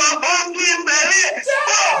one do a pumpkin belly.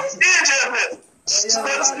 Oh, DJ.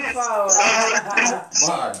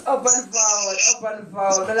 Up and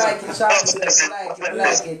forward. I like it, sharp. I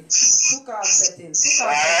like it. Took off settings.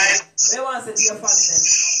 They want to see your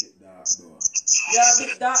fans. You're a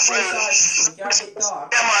bit dark, you're a bit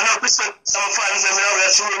dark. Yeah, man, I'm some fans of me over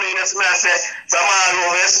there, tune in, it's me, I say, from all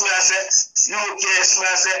over, it's me, I say, UK, it's me,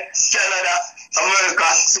 I say, Canada, America,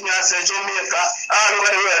 it's me, I say, Jamaica, all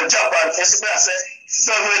over the world, Japan, it's me, I say,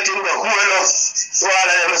 everything, the whole of, so all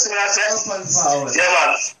of them, it's me, I say, yeah,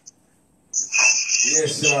 man.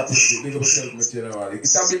 Yes, Sharpistic, big up yourself, my general.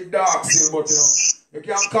 It's a bit dark still, but you know, you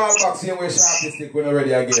can't call back same way Sharpistic when you're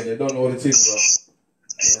ready again. You don't know the thing, bro.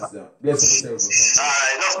 Yes, sir. Bless yourself.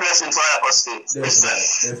 Alright, enough blessing for your posting.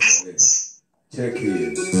 Definitely. Check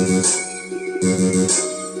it.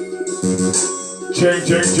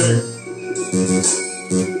 Check.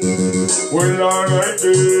 Well, alright,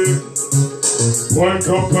 babe. One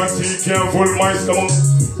cup of tea can't full my stomach.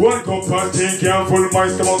 One cup of tea can't full my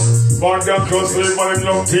stomach. But that cause live and him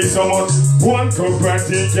love tea so much. One cup of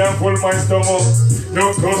tea can't full my stomach.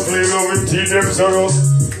 No cause live love him tea them sorrows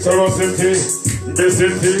in tea.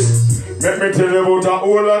 Let me tell you about a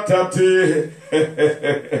whole lot of tea.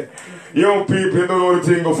 Young people don't know the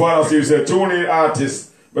thing of Father Steve said, tune in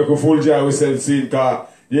artists, make a full job with self scene car.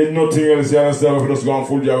 You ain't nothing else, you understand, if you just go and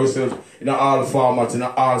full job with self in all format, in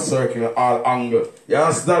all circle, in all angle. You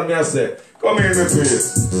understand me, I say? Come in the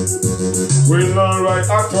place. We'll alright,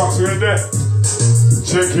 Actrox with there.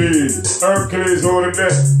 Check in, Hercules over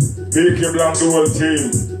there. BK Blanc, the whole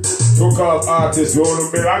team. Took off artists, you want to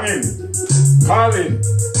belonging. Calling,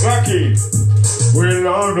 Rocky. Well,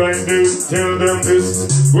 alright then, tell them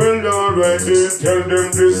this. Well, alright then, tell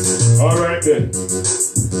them this. Alright then.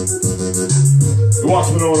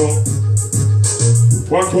 Watch me now.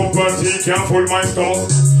 One cup of tea can't full my stomach.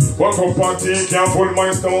 One cup of tea can't full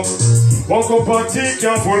my stomach. One cup of tea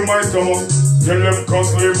can't full my stomach. Tell them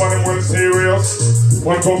cause live and them well serious.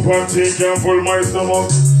 One cup of tea can't full my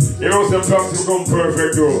stomach. You know, some practice become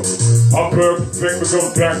perfect though. A perfect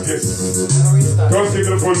become practice. Don't take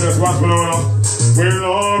the fullness, what's going on? We're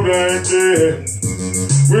alright there.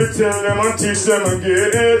 We tell them and teach them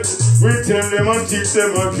again. We tell them and teach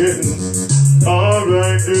them again.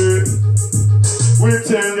 Alright there. We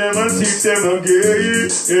tell them and teach them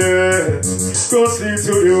again. Yeah. Go sleep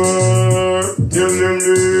to the world. Tell them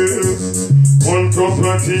this. One cup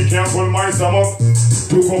of tea can't full my stomach.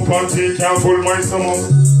 Two cup of tea can't full my stomach.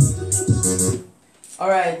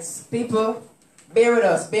 Alright, people, bear with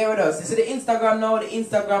us. You see the Instagram now, the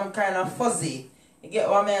Instagram kind of fuzzy. You get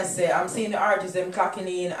what I say? I'm seeing the artists them clocking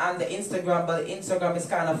in and the Instagram, but the Instagram is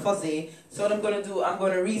kind of fuzzy. So what I'm going to do, I'm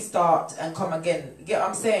going to restart and come again. You get what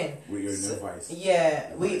I'm saying? We're hearing their voice.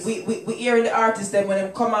 Yeah, we hearing the artists them when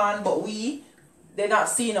they come on, but they're not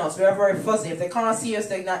seeing us. We're very fuzzy. If they can't see us,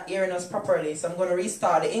 they're not hearing us properly. So I'm going to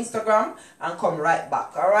restart the Instagram and come right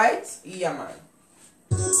back. Alright? Yeah, man.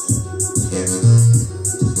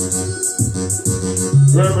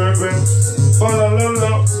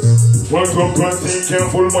 One cup of tea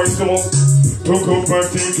can't full my stomach. Two cup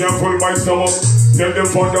of tea can't full my stomach. Tell them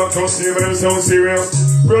for that don't see them so serious.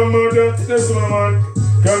 Grandmother, this one man.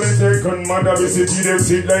 Can we say grandmother visit them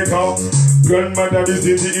sit like how? Grandmother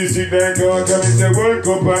visit is sit like how? Can we say one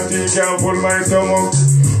cup of tea can't full my stomach?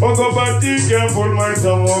 One cup of tea can't full my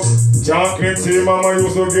stomach. Chocolate tea mama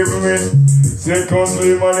used to give me. Say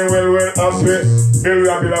costly money well happy. Bill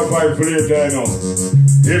will be a 5 later now.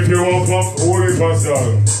 If you want pump, hold it for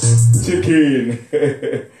song. Chicken.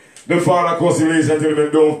 The father costly, ladies and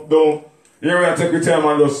gentlemen, don't. You really take your time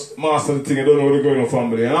and just master the thing. You don't know what's going on in the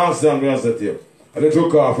family. And I understand the answer to you. And they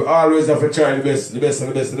took off. We always have to try the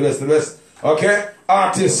best. Okay?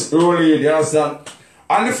 Artists, roll lead, you understand?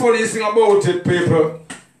 And the funniest thing about it, people,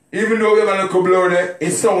 even though we have a little blur there,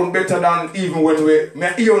 it sounds better than even when me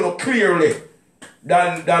hear no clearly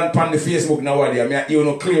than on the Facebook nowadays. Me hear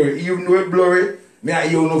no clearly. Even though it's blurry, me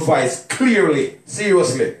hear no voice clearly.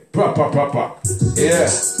 Seriously. Proper. Yeah.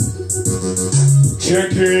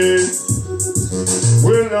 Check it.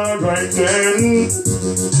 Well, alright then.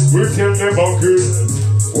 We tell them about it.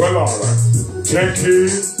 Well, alright. Check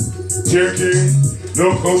it. No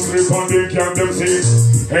costly on the camp them see.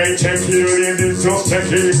 Hey, check it, ladies, just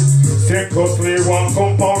check it. Say costly one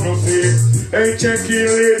compound you see. Hey, check it,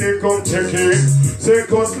 lady, come check it. Say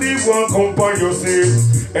costly one compound you see.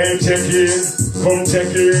 Hey, check it, come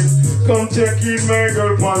check it. Come check it, my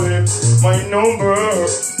girl, palette. My number.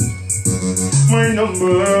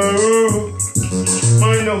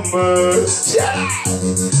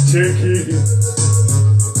 Check it.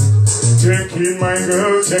 Check it, my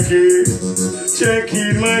girl, check it. Check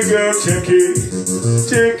it, my girl, check it.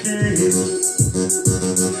 Check it.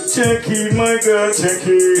 Check it, my girl, check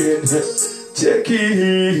it. Check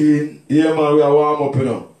it. Yeah, man, we are warm up, you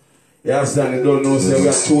know. You understand? You don't know, so we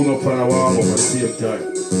are tune up and warm up at the same time.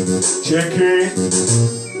 Check it.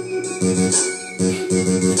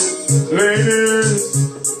 Ladies,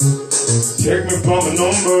 check me for my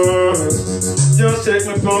number. Just check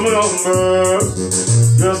me for my number.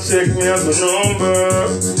 Just check me as my number.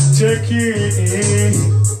 Check it.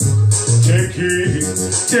 Check it.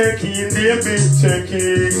 Check it, baby. Check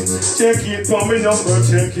it. Check it for my number.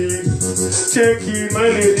 Check it. Check it, my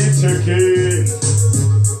lady. Check it.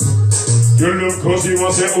 You look cause you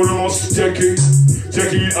want to say almost check it.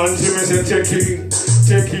 Check it, auntie me say check it.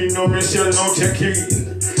 Check it, no Michelle, no check it.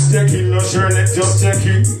 Check it, no Shirley, just check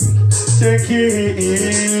it. Check it.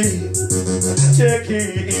 Check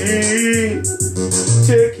it.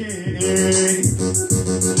 Check it.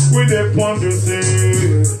 With that one to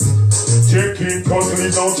say. Check it, Constantly,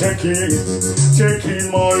 don't check it. Check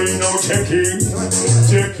it, Molly, no check it.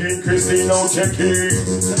 Check it, Christine, no check it.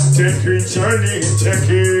 Check it, Shirley, check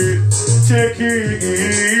it. Check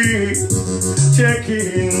it. Check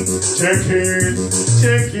it. Check it.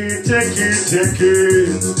 Check it, check it, check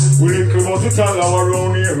it. We little about to tell our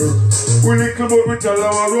around here. We little about we tell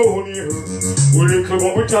our around here. We little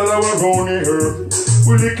about we tell our around here.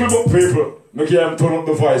 We little about people. I can't turn up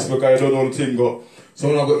the voice because I don't know the thing go. So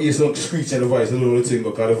I'm not going to hear some screech in the voice. I don't know the thing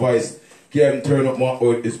go because the voice can't turn up more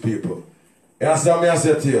with these people. You understand me? I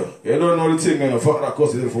said to you. You don't know the thing, you know. Fuck that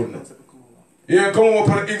cuss is the phone. You come up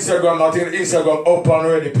on Instagram. I think Instagram up and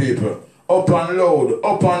ready, people. Up and loud,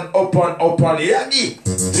 up and yeah, me.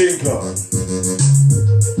 Tinker.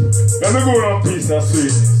 Let me go around peace and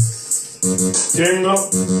sweetness.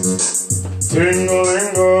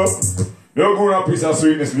 Tingle. Don't go around peace and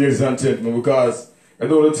sweetness, ladies and gentlemen, because I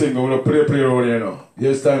know the thing, I'm going to play around here now.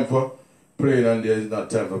 There's time for praying and there's not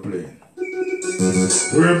time for playing.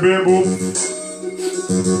 Remember.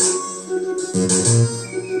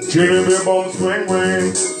 Chilly be bum swing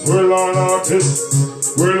wing. We're an artist.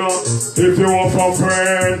 We're not, if you want for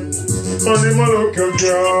friend, only my look at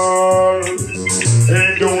girl.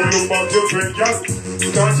 Hey, don't look back your friend, girl.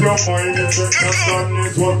 Cause your mind is the done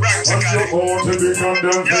is what. And you want to be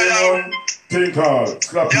condemned for one. Think hard,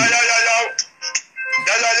 clap it. Yo.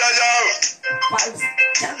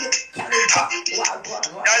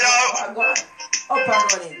 Up and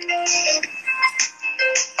running.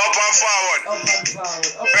 Up and forward.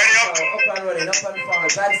 Ready up? Up and running, up and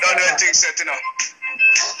forward. Don't do that thing set, you know.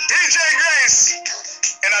 DJ Grace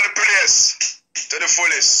in the place to the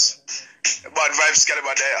fullest. The bad vibes get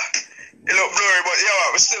about there. It look blurry, but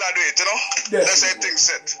yeah, we still do it, you know? Yes. That's how things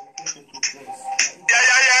set.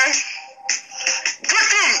 Yeah. Click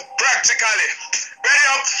them practically. Ready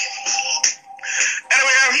up?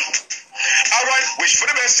 Anyway, alright, wish for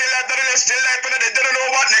the best in life, that the less in life, and they don't know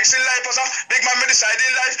what next in life was. Big man me decide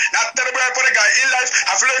in life, not tell the boy for the guy in life.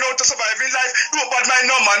 I've learned how to survive in life. No bad mind,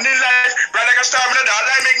 no man in life. Right like a star in the dark,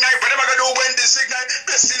 I make night. Whatever I gotta do when this ignite.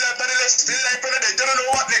 Best in life, that the less in life, and they don't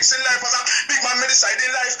know what next in life was. Big man me decide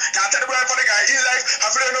in life, not tell the boy for the guy in life.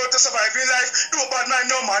 I've learned how to survive in life. No bad mind,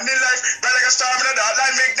 no man in life. Right like a star in the dark,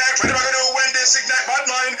 I make night. Whatever I gotta do when this ignite. Bad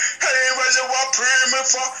mind, hey, where you want pray me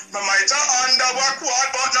for? My might under backward,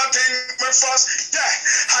 but nothing me first. Yeah,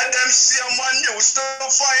 had them see a man used to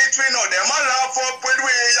fight. We know them a laugh up with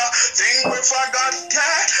we. Think we forgot,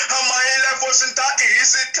 yeah. And my life wasn't an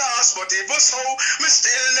easy task, but even so, me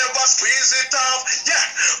still never squeeze it off. Yeah,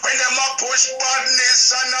 when them a push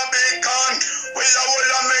badness and a bacon, we a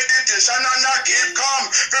whole of meditation and a keep calm.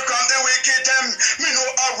 Because the wicked them, me know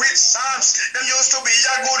a witch psalms. Them used to be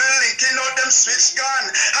a good linking out them switch gun.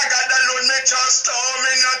 I got the load me just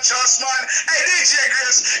me not just man. Hey DJ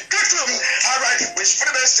Grace, click to me. Alright, wish for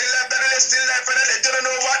the best in life, that the less in life, and they don't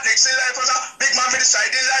know what next in life was. Big man me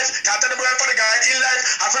decide in life, can't tell the boy for the guy in life.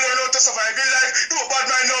 I feel learn how to survive in life. No bad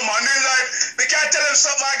man, no man in life. We can't tell him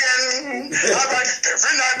something again. Alright,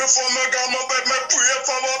 every night before me go my bed, me pray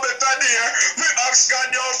for my better day. Me ask God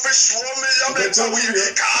you for show me a better way.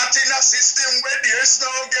 Caught in a system where there's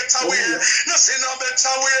no get away. Nothing no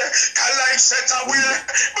better way. Cause life set away.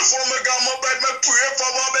 Before me go my bed, me pray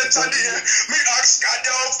for my better day. Me ask God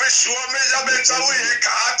you for show me a better way.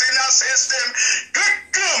 Caught in a system. Click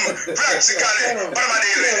practically. What am I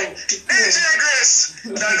doing? DJ Grace.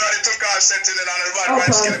 Don't know they took off setting it on the bad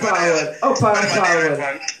vibes. Up and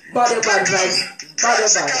forward. Body bad vibes. Body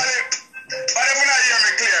bad. But if you not hear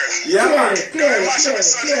me clear. Yeah. Clear. Yeah.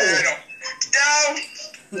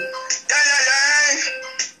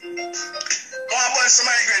 Come on, boys, some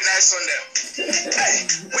great nice Sunday. Hey,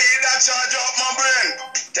 we that charge up my brain.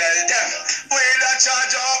 Tell them, we that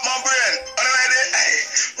charge up my brain. Already, hey,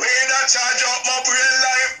 we that charge up my brain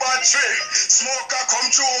like battery. Smoker come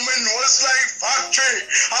through me nose like factory.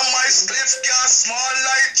 And my spliff gas small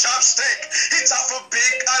like chopstick. It have a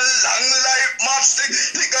big and long like mopstick.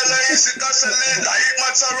 Legalize it and sell it like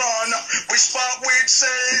Matarana. Which part we'd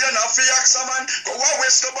say, you know, for Yaxaman. Go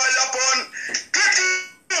away, to buy up on. Click,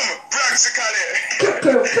 practically.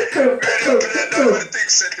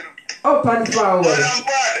 Up and forward.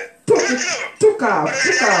 Took out.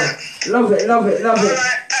 Love it.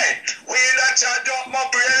 Hey, we that charge up my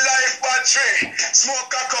brain like battery.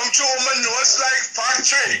 Smoker come through my nose like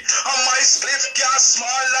factory. And my spliff gas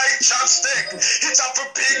small like chopstick. It up a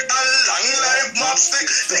big and long like mopstick.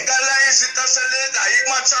 Legalize it and sell it like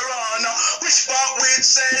Matarana. Which part we'd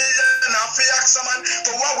say, and I feel Yaxaman.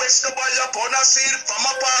 For what waste to buy up on a seed from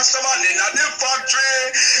a pastor man in a the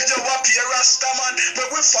factory. You appear Rasta man, but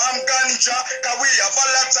we farm ganja. Cause we have a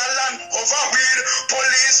lot of land over weed.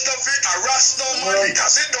 Police no fit harass no man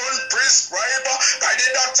because it don't prescribe by the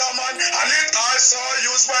doctor man. And it also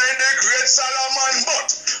used by the great Solomon. But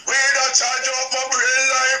we don't charge up my brain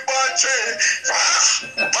like battery.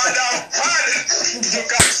 Madam, pardon. You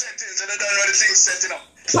got settings and I don't know the things setting up.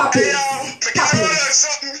 Pop it. Hey, I can't roll out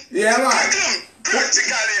something. Yeah, man.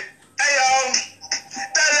 Practically. Hey,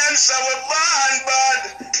 tell them so we're bad.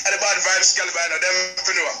 And the bad vibes, Calvino, them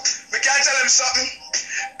for know. We can't tell them something.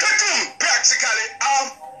 Practically.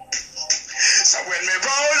 So when me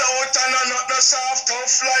roll out and I'm not no soft,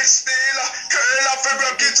 tough like steel, curl up and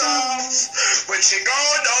broke it off. When she go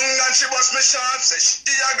down and she bust me sharp, say she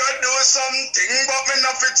a gotta do something, but me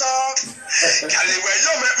not fit off. Cali, when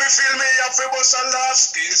you make me feel me have to bust a laugh,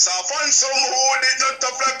 skin soft and some hood, it not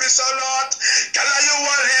tough like this a lot. Cali, you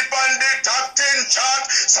a hit on the top 10 chart.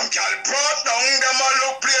 Some cal brought down, them a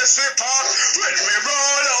look place we park. When me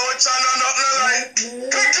roll out and I'm not no light,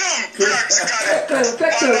 practically.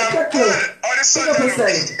 Pick up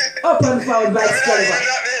yourself. Up and forward by Excalibur.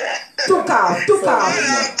 Took off.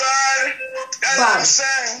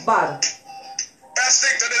 Bad. Let's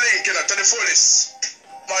stick to the link, you know, to the fullest.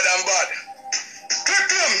 Madam bad. Click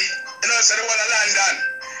them. You know, say the one of London.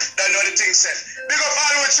 Don't know the thing said. Big up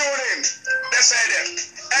all who tune in. They say them.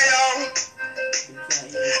 Hey, yo.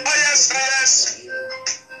 Oh, yes.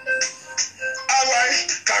 Alright,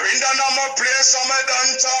 carrying down on my place, so I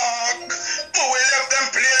don't talk. But we left them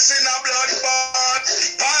place in a bloodbath.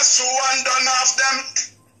 Pass through and done off them.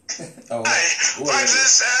 Hey, what you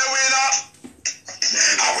say we not?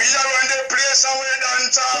 And we are on the place and we don't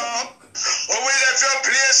talk. But we left your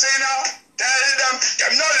place in a. Tell them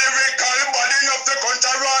no lyrical, but enough to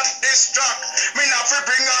counteract this track. Me not fi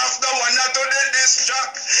bring off the one that to the diss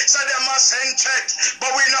track. So them a send check, but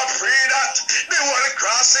we not free that. The whole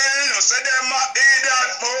crossing, no say them a idiot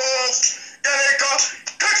move. There they go.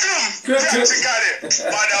 Practically.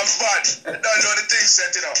 Madam bad. Don't know the thing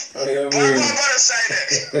set it up. Oh, yeah, But go on the side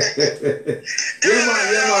there.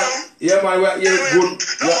 Yeah, man, you're good.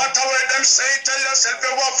 No matter what them say, tell yourself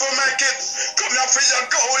you want to make it. Come here for your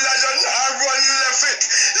goal and you not run left it.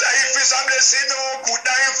 Life is a blessing, no good,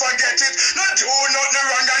 I forget it. Not do nothing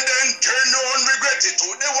wrong and then turn on regret it. To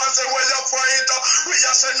the ones that will you fight, we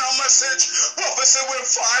just send a message. Prophecy will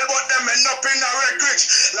fall, but them end up in a wreck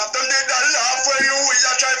rich. Let them did a laugh when you will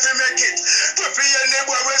try to make it. Prepare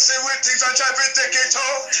anywhere we see with things and try to take it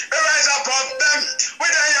out. We rise above them, we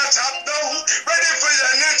then you top down. Ready for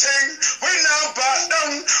anything, we now back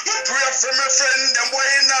down. We pray for my friend, them way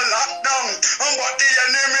in a lockdown. And but the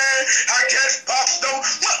enemy, I get popped down.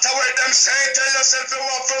 Matter what them say, tell yourself you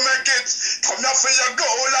want to make it. Come now for your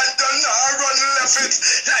goal and don't run left it.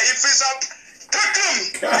 Life is up.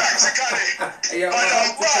 Practically. Yeah, up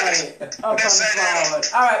and forward.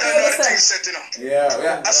 Alright,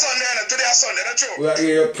 Yeah. A Sunday, today a Sunday, that's true. We are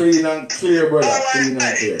here clean and clear, brother. Alright, Clean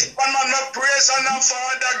and clear. one man no praise and no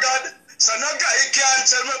Father God. So no guy can't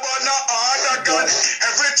tell me about no other God.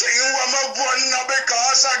 Everything what me want now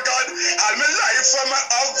because of God. All my life for me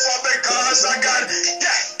up for because of God.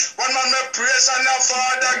 Yeah. One man me praise and no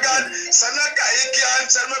Father God. So no guy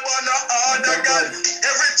can't tell me about no other God.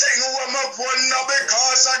 Everything what me want now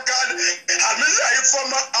because of God. All my life for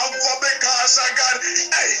me up for because of God.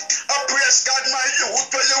 Hey, I praise God my youth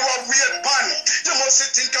where you are weird pan. You must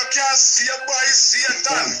think you can't see it by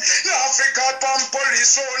Satan. Now Africa pan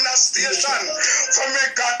police on a station. For me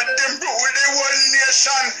God them rule the whole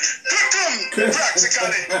nation. Click them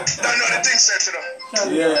practically. Don't know the thing said to them.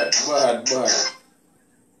 Yeah, bad.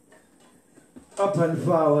 Up and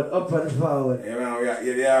forward. Yeah, man, we are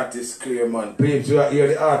the artist clear, man. Babes, we are here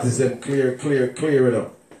the artist them clear, you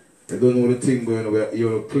know. You don't know the thing going on.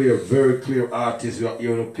 You're clear, very clear artist.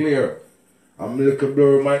 You're clear. I'm a little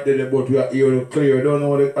blurry minded, but you're clear. You don't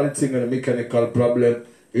know the thing and the mechanical problem,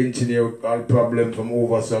 engineering problem from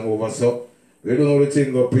over so. We don't know the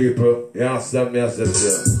thing of people. You understand me? I said,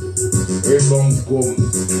 yeah. Rebounds come.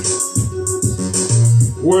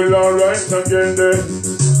 Well, alright again then.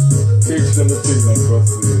 Teach them the thing that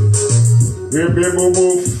costs you. Baby boo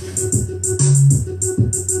boo.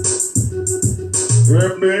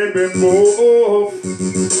 Baby move.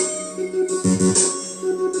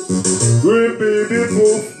 Baby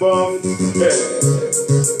move, mom.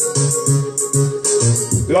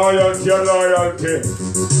 Loyalty.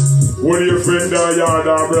 Will you friend a yard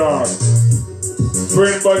abroad?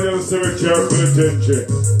 Friend by your cemetery penitentiary.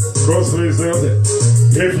 Cross reason.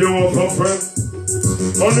 If you want a friend,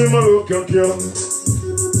 only my look your kill.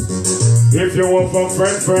 If you want a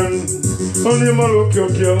friend, only my look your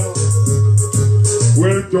kill.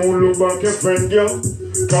 Well, don't look back your friend, girl.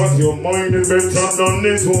 Cause your mind is better than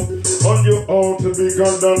this one. And you ought to be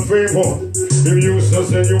God than favor. If you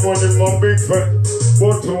say you want him a big friend,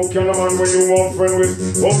 but who can a man when you want friend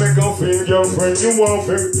with? Or make a feel girlfriend you want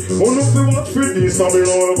him. Oh, look we watch for this, I'll be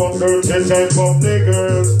all about 30 type of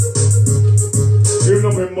niggas. You know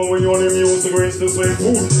remember when you only music race the same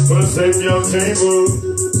food for the same young table.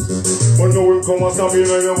 But no one come and stop you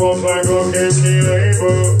like you walk like a cake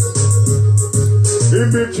label. In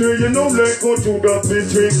between, you know, like what you got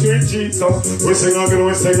between Jesus. We sing again,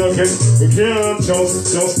 we sing again. We can't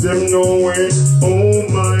just them no way. Oh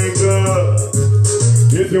my God.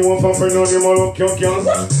 If you want a friend on him, look your girl.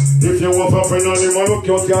 If you want a friend on him, look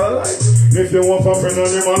your girl. If you want a friend on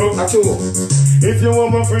him, look at you. If you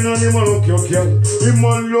want a friend on him, look your girl. Him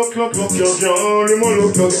look your girl. Him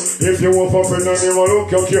look your. If you want a friend on him, look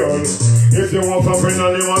your girl. If you want a friend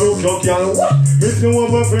on him, look your girl. If you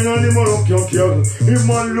want a friend on him, look your girl. Him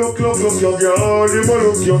look your girl. Him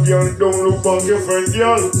look your girl. Don't look back your friend,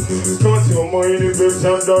 girl. Cause your mind is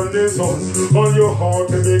better than this one. On your heart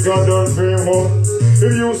to be God and favor.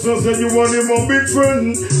 If you say you want him a big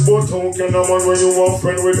friend, but how can a man when you want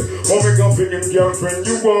friend with? How make a him girlfriend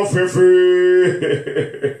you want for free?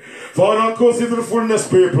 For that cause into the fullness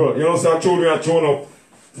people. You know, so I told me I tune up.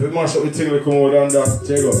 So mash up the thing will come out and that.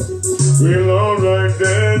 Check out. Well, alright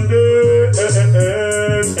then.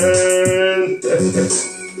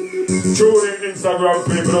 Through the Instagram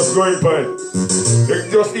people, just go in by. It's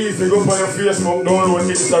just easy, go by your Facebook, download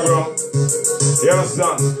Instagram. You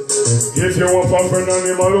understand? If you want a friend on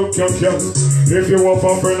him, look your girl. If you want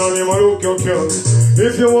a friend on him, look your girl.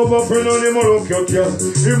 If you want a friend on him, look your girl.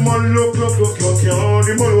 Him look your girl.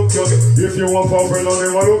 Him look your girl. If you want a friend on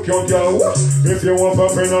him, look your girl. If you want a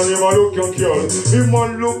friend on him, look your girl. Him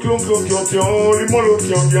look your girl. Him look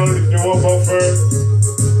your girl. If you want a friend.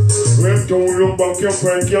 Well, don't look back your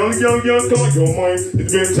friend, girl, touch your mind. It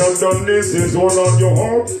better than this is one on your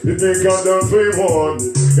heart. It make God than favor.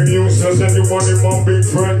 If you say you want him a big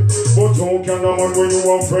friend, but how can a man when you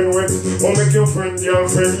want friend with? Or make your friend,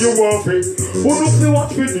 girlfriend, you want it. Who look the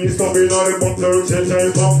watch with this, not be not about 30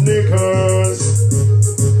 type of knickers.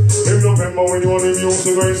 If November when you want him used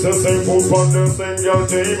to raise the same food on the same girl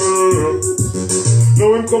table.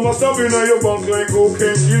 Now him come and stab in your back like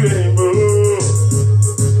cocaine label.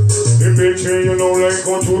 In between, you know, like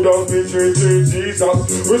what you does between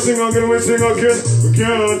Jesus. We sing again. We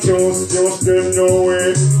can't just them no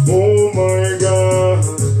way. Oh my God.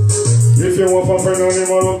 If you want a friend on him,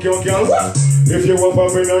 look your girl. If you want a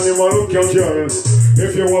friend on him, look your girl.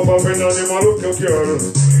 If you want a friend on him, look your girl.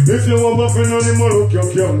 If you want a friend on him, look your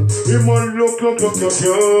girl. Him look your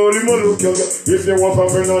girl. Him look your girl. If you want a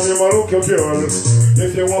friend on him, look your girl.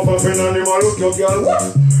 If you want a friend on him, look your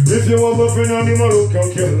girl. If you want a friend on him, look your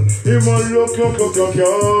girl. Him look your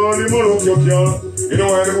girl. Him look your girl. You know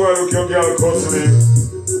why the world look your girl costly?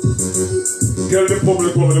 Tell the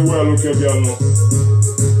public over the world look your girl now.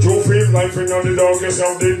 You feel life in the darkest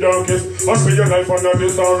of the darkest. And feel your life under the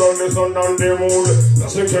sun, on the sun, and the moon.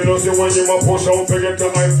 That's the jealousy when you might push out, forget the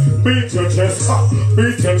life. Beat your chest,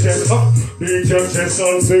 beat your chest, beat your chest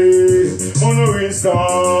and say, on a real star.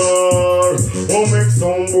 Oh, make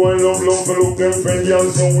some boy love, look them friend, y'all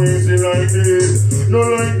so easy like this. No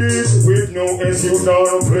like this, with no S you down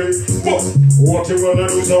and play. But what you gonna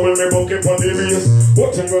do so when me bucket on the base?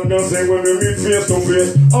 What you gonna say when we meet face to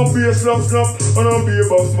face? I'll be a slap, and I'll be a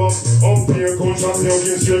boss. I'll be a conscious, you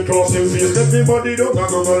get straight cross your face. Everybody don't go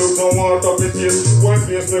look some water with this. One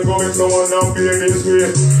face me come in someone now be in this way.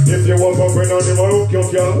 If you want a friend on him, look your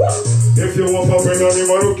girl. If you want a friend and him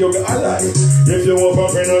a look you alive. If you want a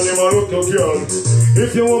friend and him a look you girl.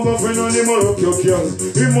 If you want a friend and him a look you girl.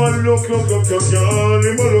 Him a look you girl.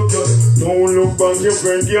 Him a look you. Don't look back your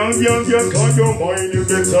friend girl. Cause your mind is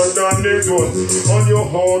better than this one. On your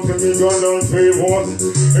heart to be God and favor.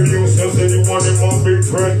 If you say you want him a big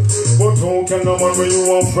friend. But how can a man when you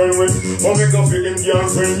want friend with? Or make a feeling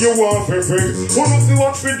girlfriend you want for free. Who don't see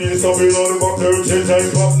what for this? I've been all about 30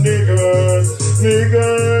 type of niggas.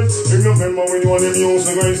 You remember when you want the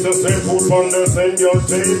music, it's the same food on the same girl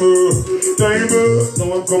table.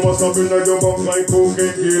 Now I come and stop in like your box like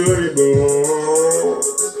cocaine label.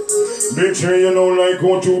 Betray you know like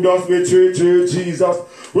go to that betray Jesus.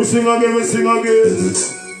 We sing again.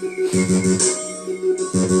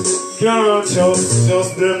 Can't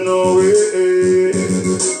just them no way.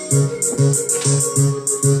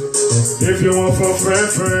 If you want for friend,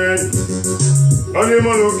 and you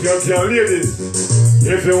want look at your ladies.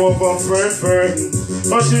 If you want for friend,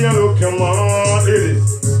 and she a look your man, ladies.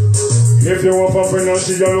 If you want for friend, and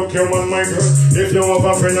she a look your man, my girl. If you want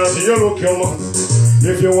for friend, and she a look your man.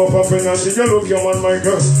 If you want a friend and she a look your man, my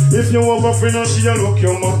girl. If you want a friend and she a look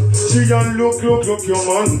your man. She a look your man.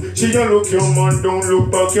 She a look your man. Don't look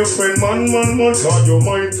back your friend, man. Cause your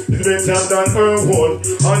mind is better than her one.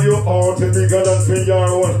 And your heart is bigger than for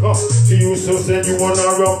your one. She used to say you wanna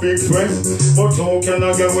have a big friend. But how can I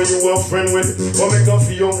get when you a friend with? Or make her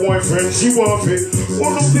for your boyfriend, she want it. Oh,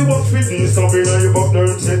 don't see what fit this. I've been on your back there,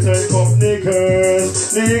 type of niggas.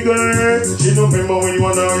 She don't remember when you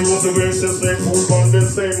wanna use the grace to say food on the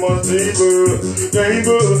same on table.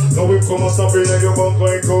 Now we come and stop in your back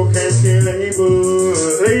like cocaine label.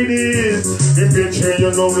 Ladies, in between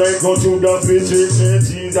you know like go to that bitch,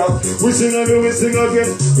 Jesus. We sing again.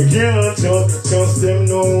 We can't just them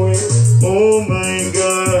no way. Oh my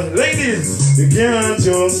God. Ladies, you can't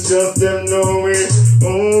just them no way.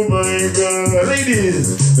 Oh my God.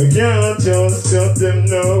 Ladies, you can't just them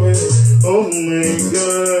no way. Oh my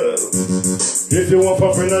God. If you want a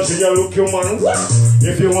friend and she a look your man.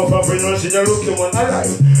 If you want a friend and she a look your man alive.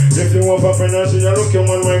 If you want a friend and she a look your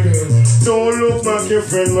man, my girl. Don't look back your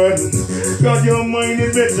friend, man. Cause your mind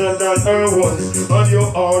is better than her one. And your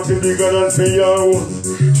heart is bigger than for your own.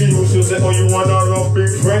 She used to say, oh, you want a love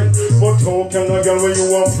big friend. But how can a girl when you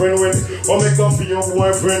want friend with? Or make her for your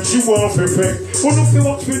boyfriend, she want for pay. Who don't feel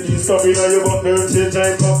what for this? Stop in your back dirty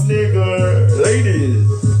type of nigga. Ladies,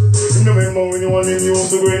 remember when you want to use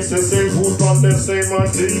the grace, the same food on the same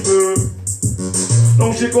table.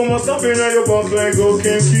 Now she come and stop in your back like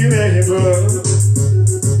cocaine label.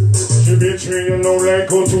 She betray you now like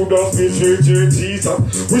go to the betray Jesus.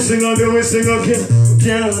 We sing again.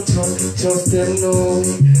 Can't just them know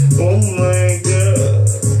me. Oh my God.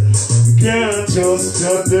 Can't just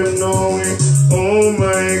them know me. Oh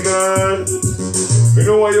my God. You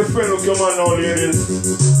know why your friend look your man now, ladies?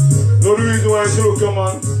 No the reason why she look your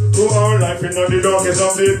man. To our life in the darkest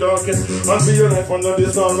of the darkest. And be your life under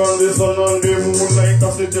the sun, on the sun, on the moonlight.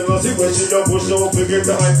 That's the jealousy when she just push up to get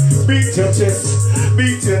the hype. Beat your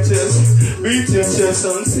chest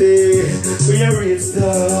and say, we are real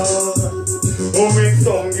star. Oh, make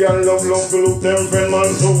some girl love to look them friend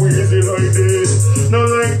man so easy like this. Not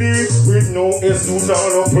like this, with no S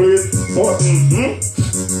down a place. But,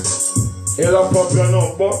 hell a pop you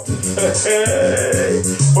know, but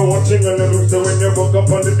but one thing I look say when you buck up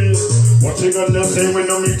on the beat. One thing I say when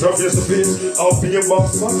you meet up face to face. I'll be a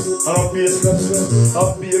box man, I'll be a slap slap,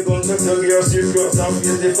 I'll be a gun to tell you shit girls and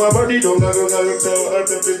face. If my body don't go look so hard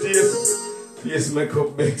to the taste. Face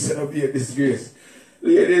makeup makes and I'll be a disgrace.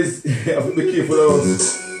 Ladies, be careful of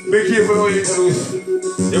be careful how you introduce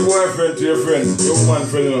your boyfriend to your friend, your woman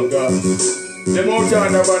friend, you know, God. Them out there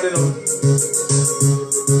about it, you know.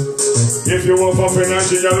 If you want a friend and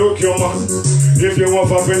she a look your man. If you want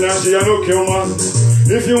a friend and she a look your man.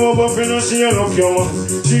 If you want a friend and she a look your man.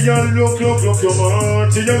 She a look your man.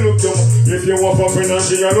 She a look your man. If you want a friend and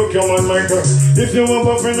she a look your man, my girl. If you want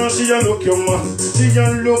a friend and she a look your man. She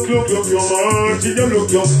a look your man. She a look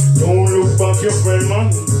your. Don't look back your friend,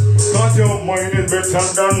 man. Cause your mind is better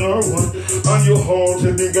than her one. And your heart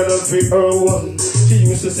is bigger than for her one. She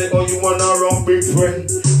used to say, oh, you want a wrong big friend.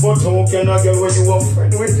 But how can a girl when you a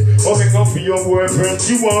friend with? Or make her for your boyfriend,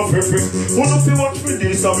 she want for free. Wanna feel much for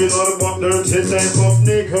this, I've been all about dirty type of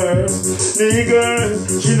nigga.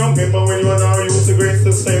 She don't remember when you and I used to grace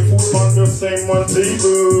the same food on the same one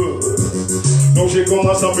table. Now she come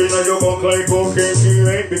and stop in your back like cocaine, she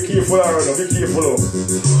ain't. Be careful, Arana, be careful.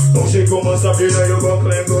 Now she come and stop in your back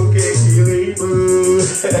like cocaine, she label.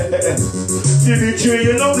 She betray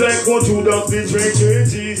you now like go to that betray say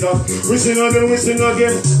Jesus. We sing again, we sing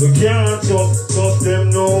again. We can't trust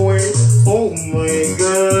them no way. Oh my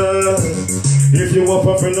God. If you want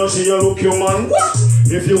for financial, you look your man.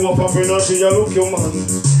 If you want for financial, you look your man.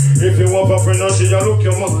 If you want for financial, you look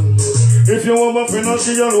your man. If you want for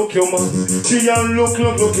financial, you look your man. She just look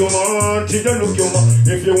your man. She just look your man.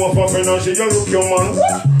 If you want for financial, you look your man.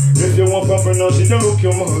 If you want for financial, you look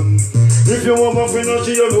your man. If you want for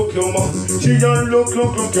financial, you look your man. She just look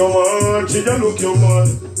your man. She just look your man.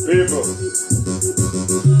 People,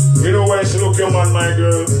 you know why she look your man, my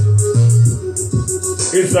girl?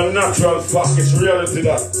 It's a natural fact. It's reality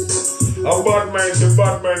that a bad mind, she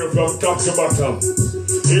bad mind from top to bottom.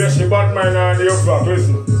 Yes, she bad mind on the fact.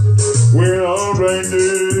 Listen. We're alright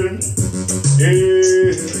then.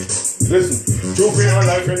 Yeah. Listen, to be your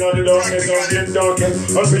life in the darkness of the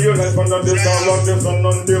darkness, and be your life under the sun, on the sun,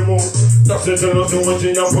 on the moon. That's it, tell us too much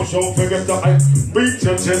in your push on, forget the hype. Beat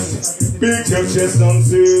your chest, and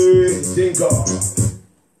say, think of.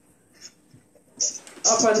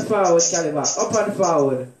 Up and forward, Caliber. Up and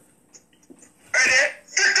forward. Ready?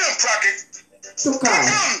 Took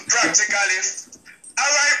off. Practically.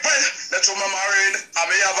 Alright, well, that's what I'm married. I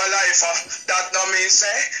may have a life. That no mean say,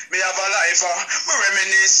 me have a life. Me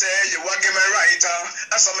reminisce say, you want give me right.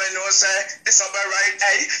 That's what I know say, this will be right.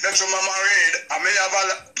 Hey, that's what I'm married. I may have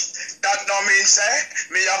a that no mean say,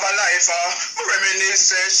 me have a life. Me reminisce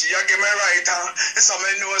say, she a give me right. This what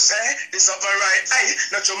I know say, this will be right. Hey,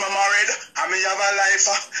 that's what I'm married. I may have a life.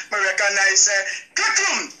 Me recognize say, click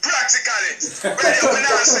practically. Ready, we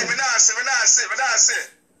not see.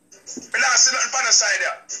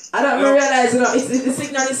 I don't realize, you know, the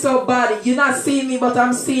signal is so bad. You're not seeing me, but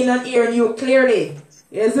I'm seeing and hearing you clearly.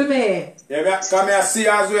 You see me? Yeah, come here, see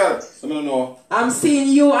as well. So I don't know. I'm seeing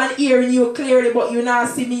you and hearing you clearly, but you not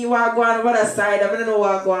see me. You are going on the other side. I don't know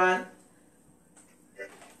what going on.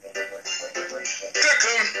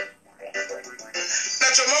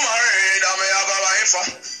 Let your mama read, I may have a life.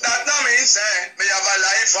 That no mean say, me have a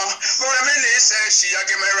life. Me reminisce say, she a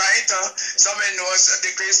give me right. So me know say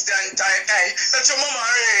the Christian type. Hey, let your mama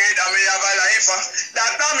read, I may have a life.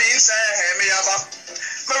 That no mean say, me have a.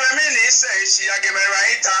 Me reminisce say, she a give me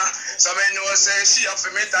right. So me know say, she a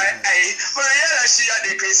for me type. Hey, me realize she a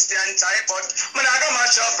the Christian type. But me not gonna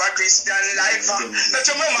match up a Christian life. Let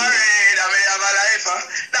your mama read, I may have a life.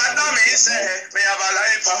 That no mean say, me have a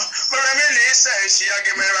life. Me reminisce say, she a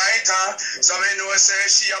give me right. So me know say,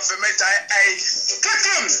 she a for me type. Hey, click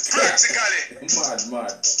him practically.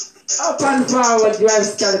 Mad. Up and forward,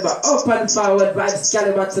 Vibes Caliber. Up and forward, Vibes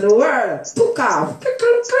Caliber to the world. Took off.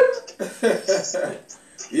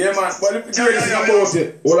 Yeah, man, but if you listen about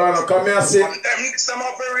it, hold on, come here, say. Them some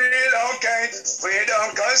of the real okay. We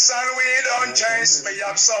don't cuss and we don't chase. We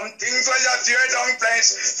have some things where you tear down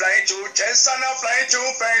place. Fly to chest and a fly to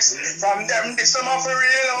face. From them, this some of the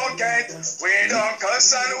real okay. We don't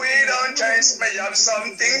cuss and we don't chase. We have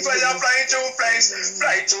some things where you fly to place.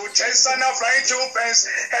 Fly to chest and a fly to face.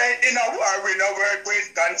 Hey, in a war we no work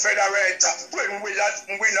with Confederate. When we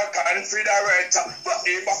no Confederate. But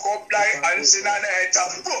if I go like hands in a net.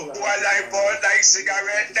 Like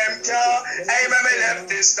cigarette, them car. Hey, me left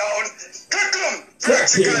this down. Click them,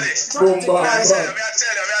 practically. Boom, bam, I bam.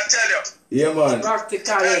 tell you. Yeah, man.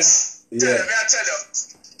 Practically. Yes. Yeah. I tell you.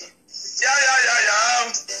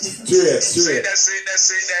 Yeah. Straight.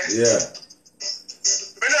 See there. Yeah.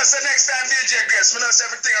 We don't say next time DJ Grace, we don't say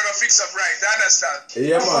everything I don't fix up right. You understand?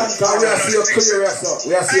 Yeah, man. Because we are still clear, so.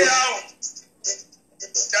 We are still. Yeah.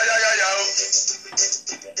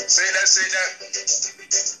 See there.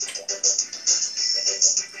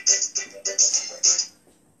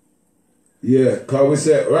 Yeah, because we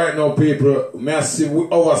say right now, people, may I see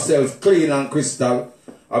ourselves clean and crystal.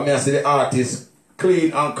 And may I see the artist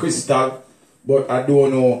clean and crystal. But I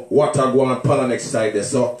don't know what I go on pan next side there.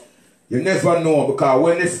 So you never know, because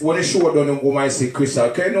when the show done, you might see crystal.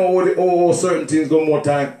 Can you know how certain things go more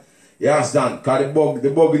time? You understand? Because the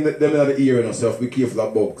bug in them in the ear, you know, so be careful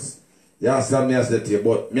of bugs. You understand me as that here?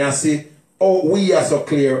 But may I see how we are so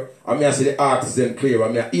clear, and may I see the artist then clear,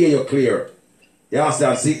 and may I hear you clear. You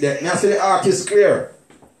understand? See that? May I see the artist clear?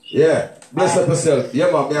 Yeah. Bless up yourself.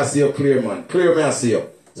 Yeah, man, may I see you clear, man. Clear, may I see you.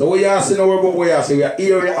 So we are seeing over what we are seeing. We are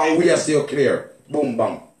hearing and we are see you clear. Boom,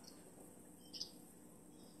 bang.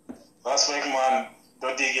 That's my man,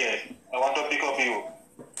 don't dig it. I want to pick up you.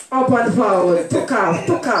 Up and forward. Took off.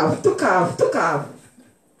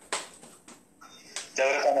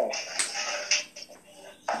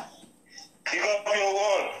 Pick up your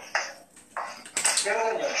wall.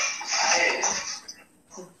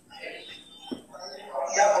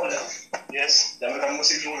 Yes, jangan kamu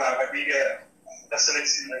musik dulu lah, tapi dia dah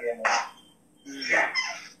seleksi lagi.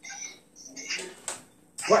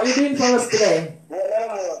 What you doing for us today?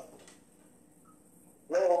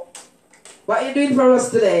 What you doing for us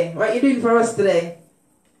today? What you doing for us today?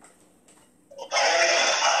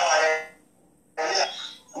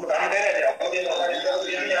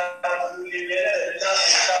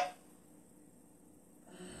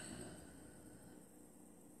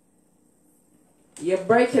 You're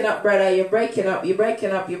breaking up, brother. You're breaking up. You're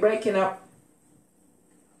breaking up. You're breaking up.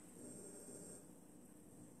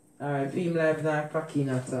 Alright, film live now, cocky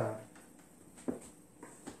not all.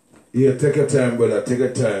 Yeah, take your time, brother. Take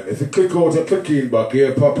your time. If you click out, you click in back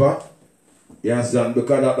here, Papa. You understand?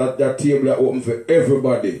 Because that table is open for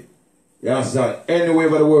everybody. You understand? Anywhere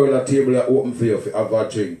in the world, that table is open for you to have a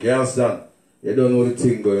drink. You understand? You don't know the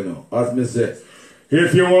thing going on. As me say,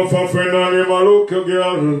 if you want a friend and him a look your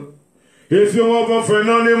girl. If you want a friend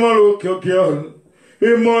and him a look your girl.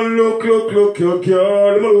 Him a look your girl.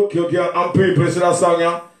 Him a look your girl. And people see that song,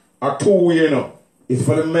 yeah? A two-way, you know. It's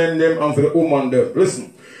for the men them and for the woman them.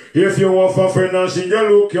 Listen. If you want a friend and she just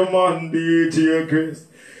look your man, DJ Chris.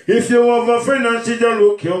 If you want a friend and she just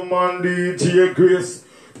look your man, DJ Chris.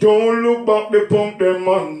 Don't look back the pump them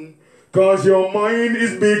man. Cause your mind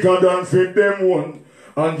is bigger than fit them one.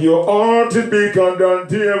 And your heart is bigger than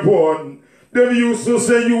their one. Them used to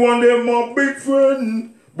say you and them a big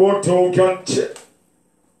friend. But how can check?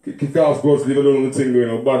 kick off, go leave alone the thing going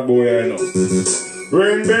on. Bad boy, I know.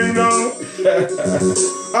 Ring bang now.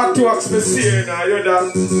 I talk me see now, you that.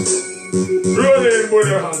 Roll in with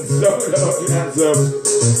your hands up. Hands up.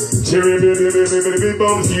 Cherry baby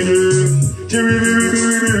bouncy. Cherry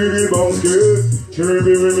baby bouncy. Cherry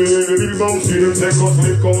baby bouncy. Take us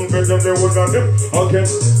with comfort and they will not them again.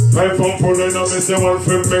 I found for them and say one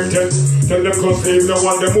friend make it. Tell them cause leave no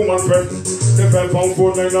one them woman friend. If I found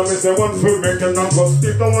for them and say one friend make it. And cause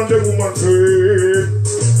leave no one them woman friend.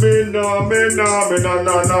 Me nah,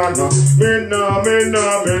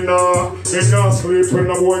 sleep when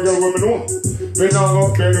the boy get women home. Me nah go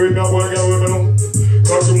bed when the boy get women home.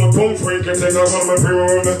 Cause you my tongue freak and take off my free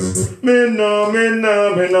woman. Me nah.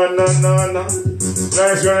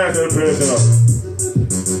 Nice guy to the place, you know.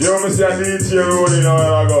 You me see a DJ rolling now,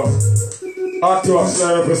 I go. I talk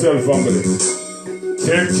slide up yourself, family.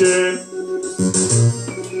 Chain.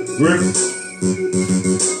 Rip.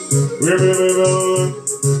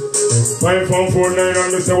 5149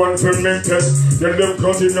 and Mr. One for make it. Then them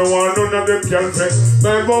cause if no one, none of them can take.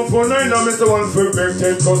 5149 and Mr. One for make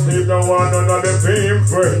it. Cause if no one, none of them pay him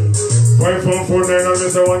friend. 5149 and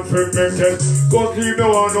Mr. One for make it. Cause if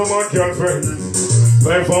no one, no man can friend.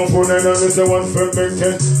 5149 and Mr. One for make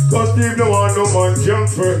it. Cause if no one, no man can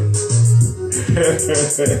friend.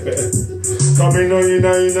 Come in,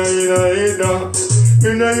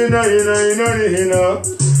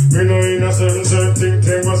 me know in a certain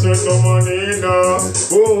thing, but certain money now.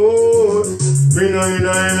 Oh, me know in a.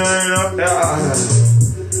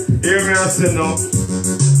 Hear me I say now.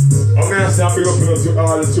 I'm going to say I'm big up to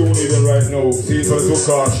all the tunes even right now. See for the 2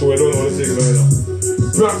 car show, I don't know the thing going on.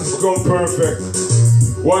 Practice become perfect.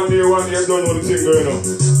 One day you don't know the thing going on.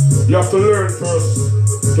 You have to learn first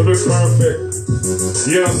to be perfect.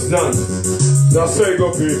 You understand? That's how you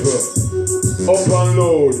go, people. Up and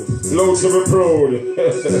load to be proud.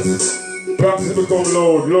 Practice become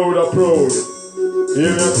loud are proud. You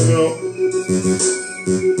have to know.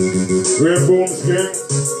 We're boom skin.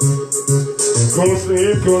 Come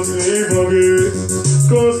sleep again.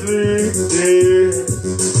 Go sleep again.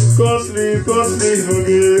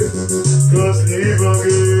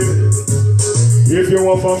 If you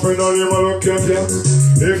want a friend on him, I'll look at you.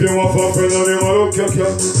 If you want a friend on him, I'll look at you.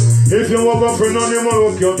 If you want a friend on him,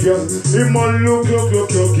 I'll look at you. He might look you.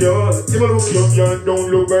 He might look you. Don't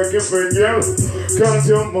look like your friend, yeah. Cause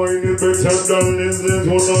your mind is better than this.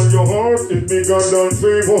 What's on your heart is bigger than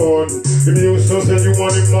favor. If you so say you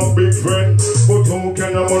want him a big friend, but who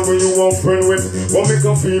can a man when you want friend with? What make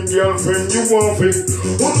a female friend you want it?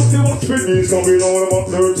 What if you want friend is coming all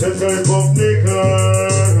about 30 type of nigga?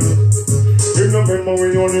 If no remember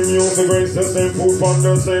when you on the music, it's the same food on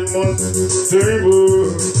the same month.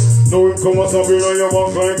 Table. No him come as a bill and you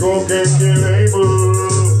walk like okay, kill label.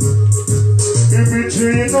 If we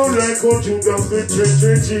treat don't like what you got, we treat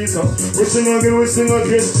Jesus. We sing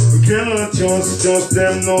again. We cannot just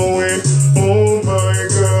them no way. Oh my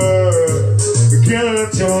God. We cannot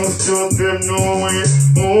just them no way.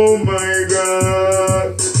 Oh my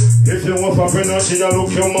God. If you want a friend, she a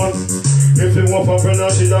look your man. If you want a friend,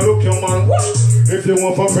 she a look your man. If you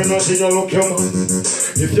want a friend, she a look your man.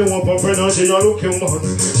 If you want a friend and she a look your man,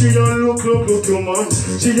 she a look your man,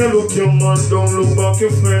 she a look your man, don't look back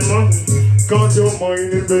your friend man. Cause your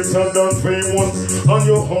mind is better than fame one, and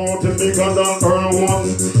your heart is bigger than her one.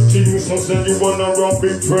 She used to say you wanna rob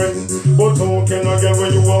big friend, but how can I get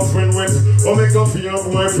when you are friend with? Or make a feel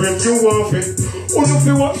of my friend, you want it. Oh, you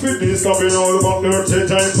feel what fit this, I've been all about dirty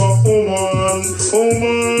type of woman.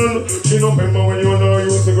 She don't remember when you know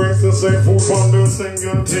you used to grace the same food on the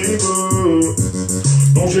single table.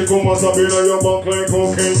 Now she come as a bill on your back like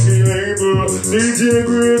cocaine key label. DJ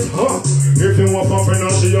Grace, huh? If you want a friend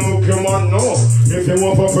and she a look your man, no. If you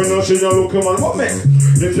want a friend and she a look your man, what make?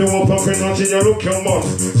 If you want a friend and she a look your man,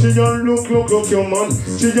 she a look your man,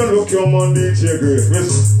 she a look your man, DJ Grace.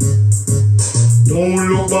 Listen. Don't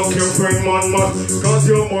look back your friend man, cause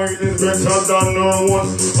your mind is better than her one,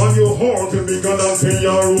 and your heart is bigger than for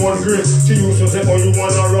your own grace. She used to say, oh, you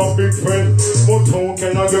wanna rob big friend, but how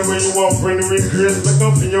can I get when you are friend with grace? Make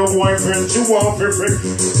up for your boyfriend, she want for friend.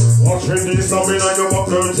 Watching this, I've been on your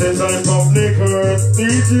back, dirty type of naked.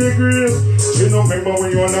 DJ Grace, she don't remember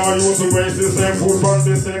when you and I used to grace the same food on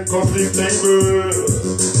the same coffee table.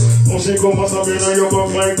 Oh, she come as a been on your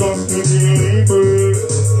back like a label.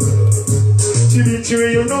 She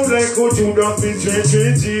betray you know like how Judas betray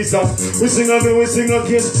Jesus. We sing again, we sing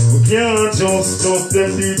again. We can't just stop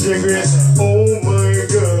them, DJ Grace. Oh my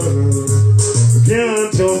God. We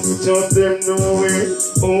can't just stop them no way.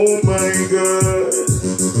 Oh my God.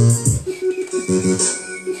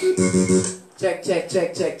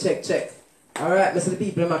 Check. Alright, listen to the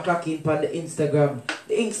people in my clocking on the Instagram.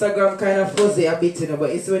 The Instagram kind of fuzzy a bit, you know,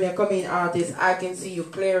 but it's when you come in artist, I can see you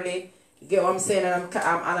clearly. You get what I'm saying, and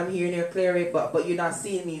I'm hearing you clearly, but you're not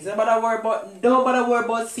seeing me. So don't bother worry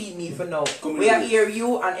about seeing me for now. We are hear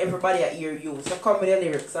you and everybody are hear you. So come with the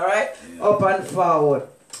lyrics, alright? Yeah. Up and forward.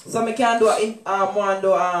 So me can do a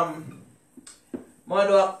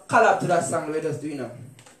collab to that song we just do, you know.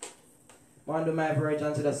 Want to do my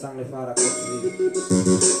version to the song the Father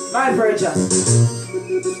comes. My version.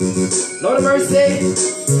 Lord of mercy.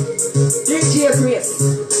 DJ Grace.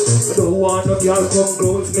 I don't want no girl come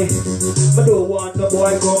close me. I don't want no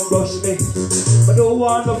boy come brush me. I don't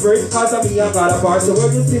want no friend cause of me I got a bar. So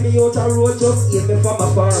when you see me out the road just hear me from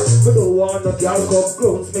afar. I don't want no girl come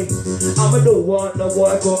close me. I don't want no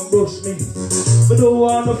boy come brush me. I don't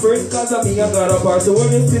want no friend cause of me I got a bar. So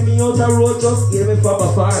when you see me out the road just hear me from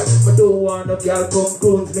afar. I don't want no girl come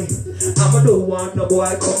close me. I don't want no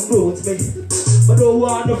boy come close me. I don't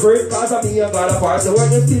want no friend cause of me I got a bar. So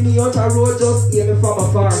when you see me out the road just hear me from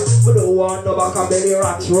afar. I don't want no back and belly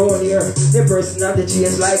rocks round here. The person at the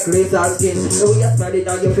change like laser skin. The way you smile it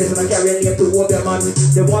on your face and I carry a name to walk your man.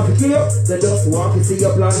 They want to kill you, they just want to see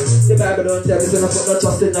your plan. The Bible don't tell me so I put no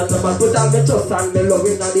trust in that man. Put all my trust and me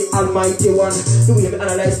loving on the Almighty One. The way me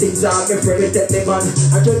analyze things and me friend me take me man.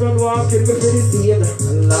 I just don't want to kill me for the same.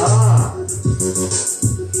 Allah.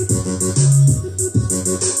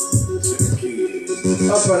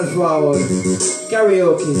 Up and forward.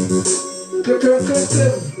 Karaoke. Clip.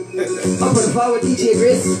 Up and forward DJ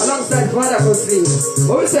Grace alongside Father Cut Sleeve.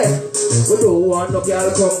 What we say? We don't want no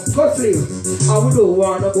girl come cut sleeve. And we don't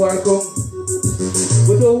want no boy come.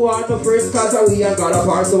 We don't want no friend cause we ain't got a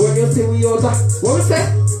part. So when you see we out, what we say?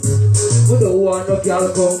 We don't want no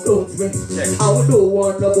girl come close me. And we don't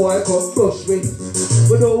want no boy come brush me.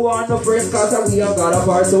 We don't want no friend cause we ain't got a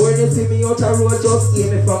part. So when you see me out the road just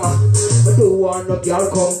hear me from her. We don't want no girl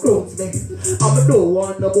come close me. And we don't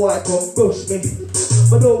want no boy come brush me.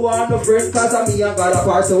 We don't want no friend cause me ain't got a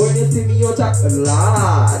part. So when you see me out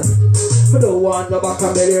Lord, we don't want no back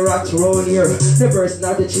and belly rocks round here. The person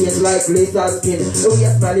at the change like laser skin. The way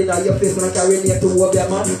you smiling on your face and carrying you to walk your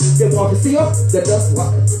man. They want to see you, they just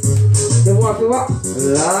what? They want to what?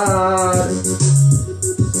 Lord.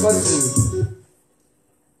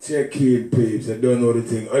 Check it, peeps. I don't know the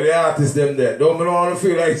thing. All the artists them there. Don't want to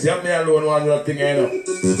feel like see me alone one that thing, you know.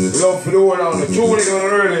 Love for the whole on the tuning on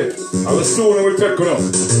early. I was tuning with tech, you know.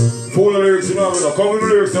 Full of lyrics, you know. Come with the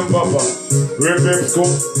lyrics, them papa. Red babes come.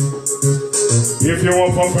 If you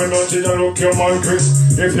want a friend, don't you look your man,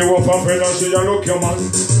 Chris. If you want a friend, don't you look your man.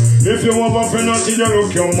 If you want a friend, don't you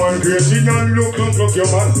look your man, Chris. She don't look your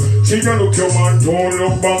man. She don't look your man. Don't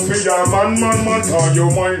look back for your man. Cause your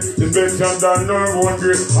mind is better than her own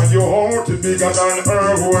grace. And your heart is bigger than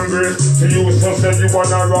her own grace. So you so said you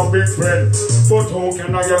wanna rob big friend. But how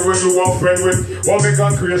can I get when you want friend with? What make a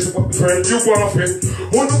crazy friend you wanna fit?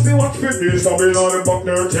 What if you want fit this? I'll be on the back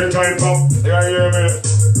there, 10 times up. Yeah, hear me?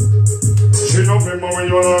 She don't remember when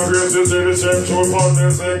you're not crazy, say the same truth on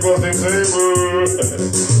the same gossip table.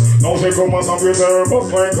 Now she come as a with her,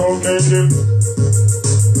 but like cocaine chip.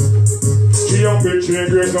 She see a bitch in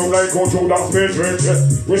grace, don't like go through that matrix.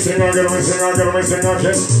 We sing again, we sing again, we sing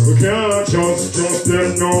again. We can't trust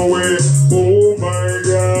them no way. Oh my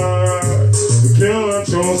God. We can't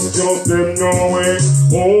trust them no way.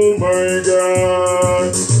 Oh my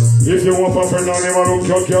God. If you want a friend, I'll never look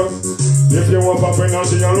your cat. If you want a friend, I'll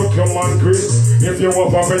see you look your man Chris. If you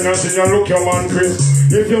want a friend, I'll see you look your man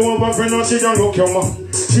Chris. If you want a friend, I'll see you look your man.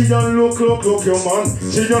 She don't look your man.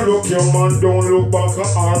 She don't look your man. Don't look back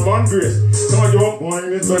at our man Grace. Cause your wine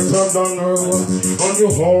is better than her one. And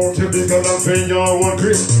your heart is bigger than paying your one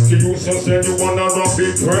Grace. She used to say you want a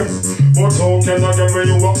big friend. But how can I get where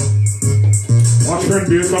you are? My friend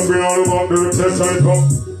this and bring all about the test I come.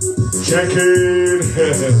 Check it.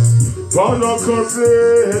 Father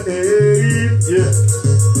Cousin. Yeah.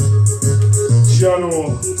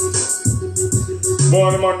 Channel. Boy,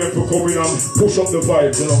 the man them to come in and push up the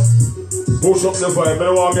vibe, you know. Push up the vibe. I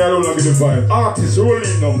don't want me alone and get the vibe. Artists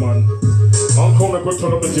rolling now, man. I'm coming to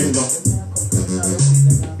turn up the thing now.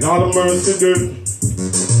 Now the mercy dude.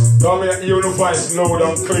 Come here, you the voice loud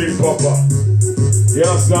and clean, Papa. You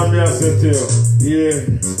understand me, I said to you? Yeah.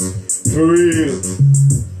 For real.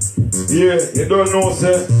 Yeah, you don't know,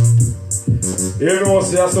 sir. You know,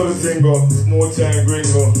 sir, I saw the thing go. More time,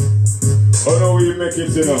 gringo. Oh no, we make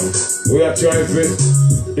it, you know. We are trying to,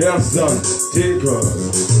 you understand? Tinker.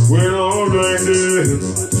 We're all ready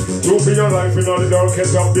to be your life in all the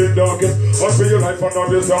darkest of the darkest. And be your life under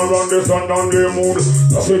the sun, on the sun, on the moon.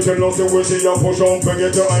 That's what you know, so we see you push on,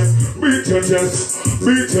 forget your eyes. Beat your chest,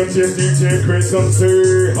 DJ Chris and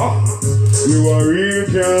say, ha, you are real,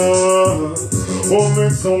 girl. Oh,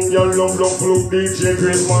 make some your love flow DJ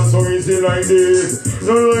Chris, man, so easy like this.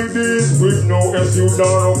 Not like this, with no SU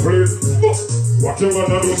down on place. What you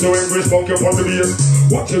gonna do so when Chris funk up on the bass?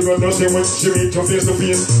 What you gonna say when she meet you face to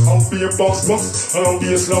face? I'll be a box, and I'll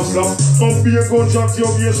be a slap. I'll be a gunshot,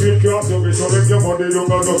 you'll be a straight cross. You'll be sure if your body don't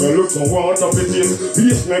go look so what up it is.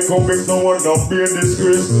 Peace make come make no one not be in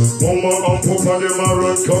disgrace. Mama and Papa them a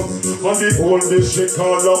run come. And the whole district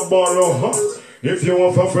call up ball, huh? If you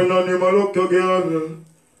want a friend and him a look again.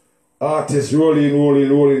 Artists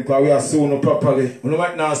rolling, because we are soon properly. We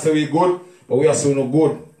might not say we good, but we are soon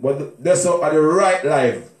good. But that's at the right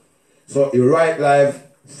live. So the right live,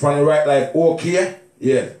 from the right live, okay,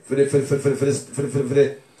 yeah. For the Facebook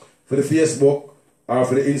or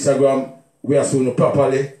for the Instagram, we are soon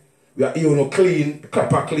properly. We are even clean,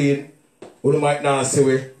 proper clean. We might not say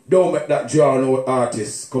we don't make that draw no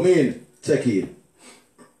artists. Come in, check in.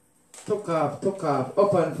 Took off,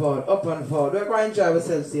 up and forward. We're going to enjoy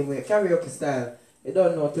ourselves the same way, karaoke style. You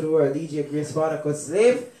don't know to the world, DJ Grace Father could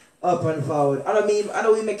slave, up and forward. I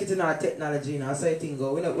know we make it in our technology now, so I think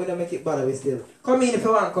go. We don't make it bother we still. Come in if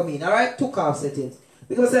you want to come in, alright? Took off settings.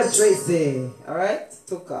 Because I'm Tracy, alright?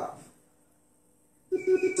 Took off.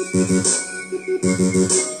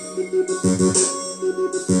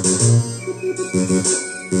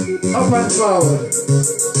 Up and forward.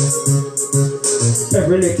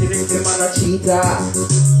 Every licky man a cheater.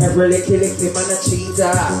 Every licky man a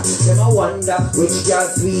cheater. Them a wonder which girl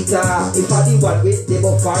sweeter. If I the one with the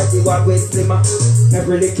buff or the one with slimmer.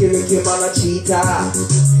 Every licky man a cheater.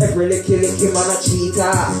 Every licky man a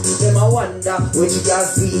cheater. Them a wonder which girl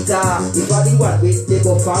sweeter. If I the one with the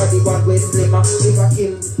buff or the one with slimmer. If I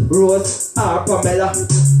Kim, Rose or Pamela.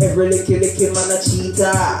 Every licky man a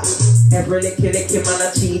cheater. Every licky man a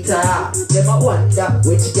cheater. Them a wonder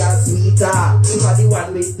which girl sweeter. If I the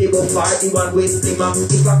one with the buff or the one with slimmer.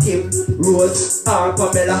 If I Kim, Rose or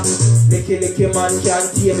Pamela. Licky man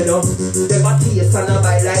can't tame me no. Them a taste and a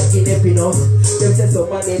buy like guinea pig no. Them say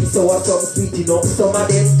some of them sour, some sweet you know. Some of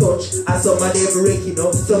them touch and some of them rake you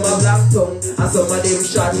know. Some of black tongue and some of them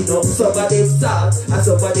short you know. Some of them salt and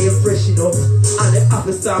some of them fresh you know. And them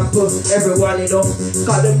apple sample everyone you know.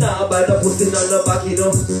 Cause them now buy the pussy on the back you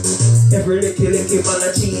know. Every licky man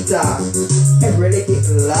a cheater. Every licky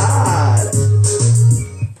lad.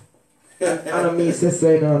 And me say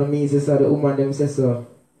so, you know, and me say so, the woman them say so.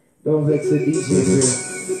 Don't vex the DJ Chris.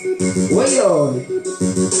 Way on.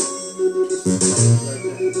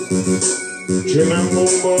 Chillin'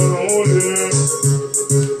 boom rolling.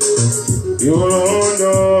 You don't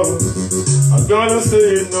know. I gotta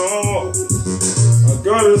say no. I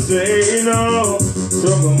gotta say no to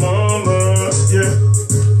my mama, yeah.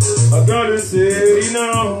 I gotta say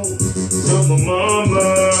no to my mama.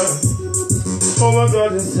 Oh, I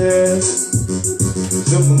gotta say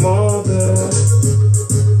to my mother.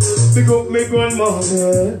 Big up my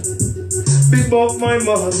grandmother. Big up my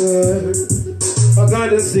mother. I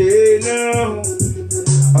gotta say now.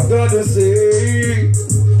 I gotta say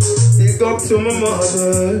big up to my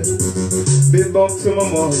mother. Big up to my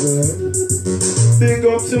mother. Big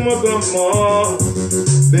up to my grandma.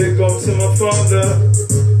 Big up to my father.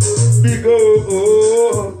 Big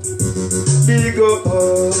up. Big up.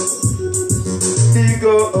 Big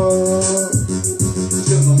up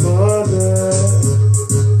to my mother.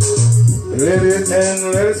 Let it end,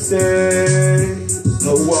 let it stay.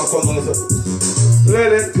 No walk on the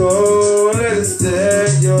let it go, let it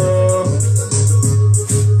stay, yo.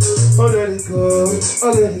 Oh, let it go,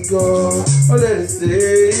 oh, let it go, oh, let it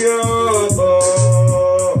stay, yo.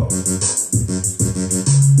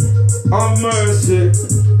 Have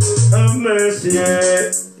mercy,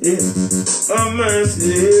 yeah, have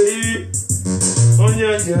mercy, oh,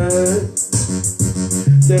 yeah, yeah.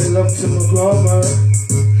 Say love to my grandma,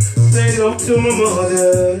 say love to my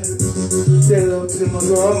mother, say love to my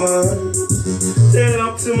grandma. Say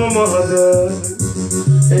love to my mother,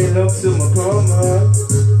 say love to my grandma,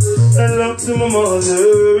 say love to my mother,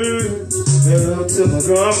 say love to my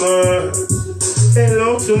grandma, say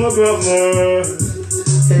love to my grandma,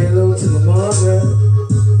 say hello to my mother,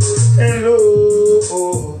 hello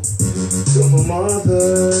to my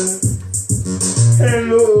mother,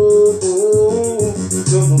 hello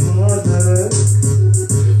to my mother,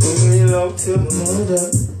 say love to my mother,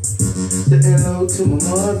 say hello to my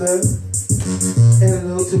mother.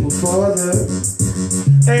 Hello to my father.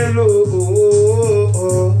 Hello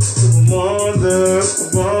to my mother,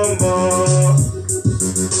 mama.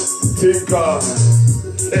 Tinker.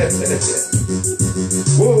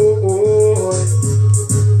 Oh,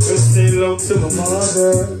 let's say love to my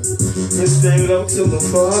mother. Let's say love to my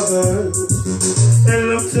father. And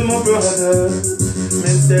love to my brother.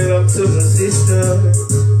 Let's say love to my sister.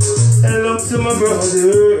 And love to my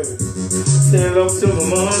brother. Say love to my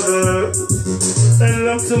mother. And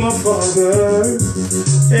love to my father.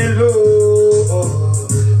 Hello.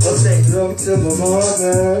 I say love to my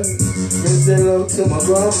mother. I say love to my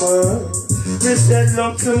grandma. I say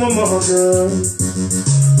love to my mother.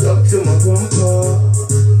 Love to my grandpa.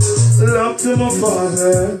 Love to my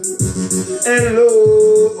father. Hello.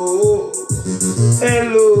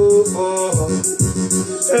 Hello.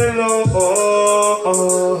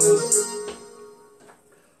 Hello.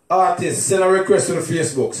 Artists, send a request to the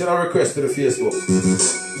Facebook. Send a request to the Facebook.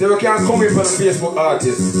 Say we can't come in for the Facebook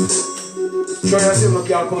artists. Try and see if we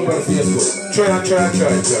can't come in for the Facebook. Try.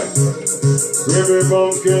 Baby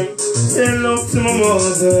Bumpkin, say love to my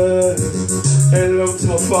mother. And love to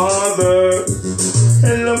my father.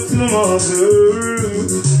 And love to my mother.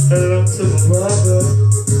 And love to my brother.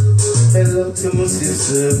 And love to my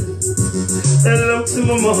sister. And love to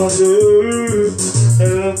my mother.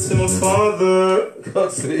 And love to my father.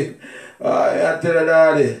 God sleep. I tell her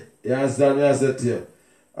daddy. You understand me? I said to you.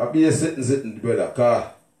 I'll be sitting, brother.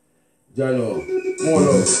 Car. Jano. More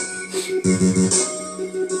love.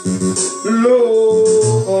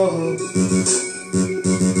 Lord.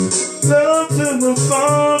 Love to my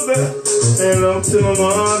father. And love to my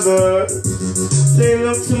mother. Say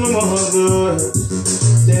love to my mother.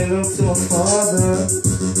 Say love to my father.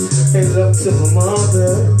 Say love to my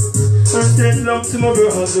mother. I said love to my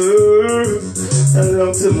brother. I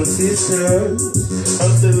love to my sister. I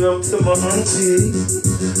said love to my auntie.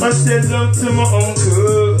 I said love to my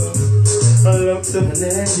uncle. I love to my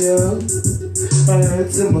nephew. I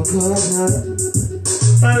love to my cousin.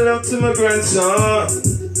 I love to my grandson.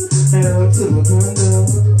 I love to my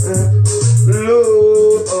granddaughter.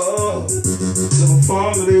 Lord, to my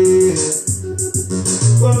family.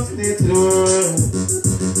 Mostly to the world.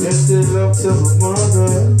 I said love to my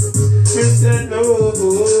mother. I said no.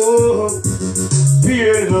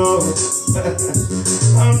 Pure love.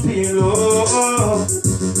 I'm pure love.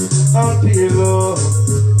 I'm pure love.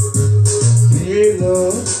 Pure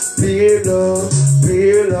love. Pure love.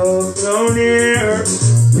 Pure love. Round here.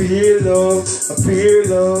 Pure love. Pure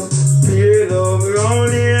love. Pure love.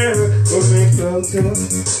 Round here. We'll make love to my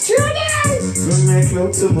children. We'll make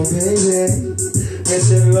love to my baby. Me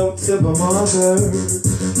said love to my mother.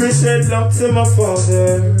 Me said love to my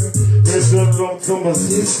father. Me said love to my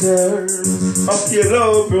sister. I feel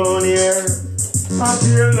love round here. I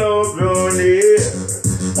feel love round here.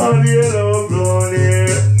 I feel love round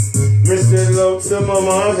here. Me said love to my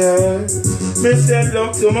mother. Me said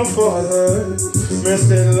love to my father. Me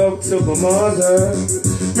said love to my mother.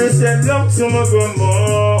 Me said love to my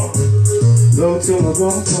grandma. Love to my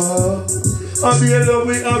grandpa. I feel love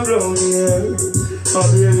we have round here. I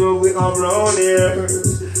feel love we have round here.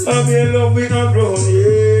 I feel love we have round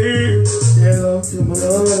here. Say love to my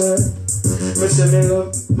daughter. Me say me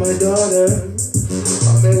love my daughter. I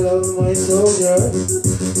me love my soldier.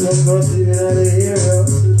 Some girls living out of here.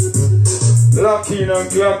 Locking and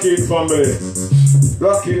clacking family.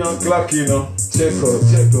 Locking and clacking. Check out.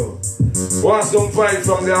 Want some fight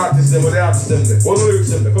from the artist them, what the artist them there? What the lyrics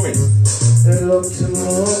them there? Come in. Love to my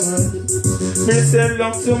mother. Me say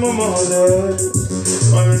love to my mother.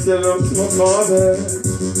 I say love to my father.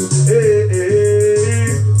 Hey,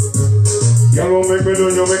 hey. Girl won't make me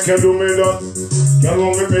do, you make you do me that. Girl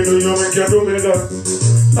won't make me do, you make you do me that.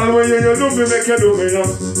 And when you do me, make you do me that.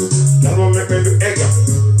 Girl won't make me do, hey girl.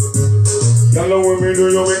 Girl when me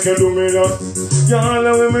do, you make you do me that. Girl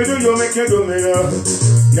when me do, you make you do me that.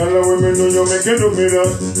 Girl when me do, you make you do me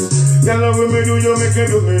that. Girl when me do, you make you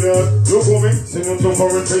do me that. Look for me, singing to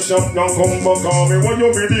forestry shop, now come back on me. When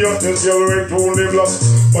you be the artist, you're right to the block.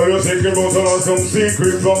 Or you take him out on some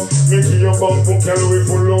secret block. Make your bank book, tell we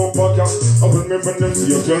full of pocket. I will remember them,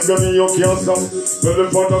 see you tell them you can't stop. Well, the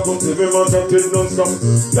father comes to them and it don't stop.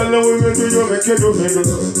 Girl when me do, you make you do me that.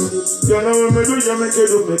 Girl when me do, you make you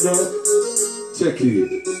do me that. Check it.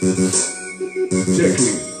 Check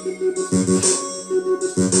it.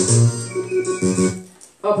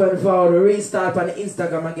 Up and forward, we restart on the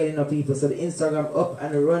Instagram again, people. So the Instagram up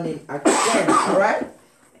and running again, alright?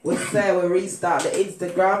 We say we restart the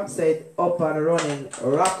Instagram, say it up and running.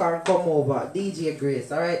 Rock and come over. DJ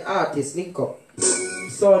Grace, alright? Artist, link up.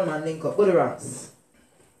 Soundman, link up. Put the ranks.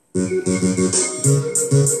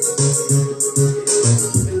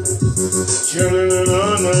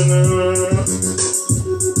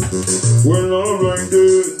 Well, alright,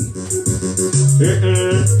 dude.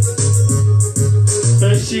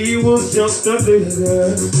 And she was just a little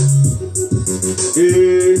girl.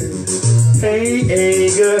 Hey, hey,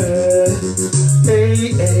 girl. Hey,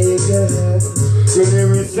 hey, girl. Girl,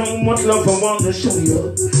 there is so much love I want to show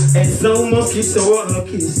you, and so much kiss I want to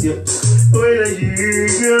kiss you. Well, you,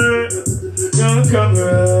 girl, young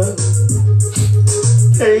girl.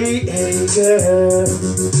 Hey, hey, girl.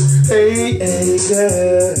 Hey, hey,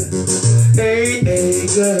 girl. Hey, hey,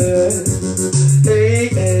 girl. Hey,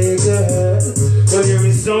 hey, girl. Well, there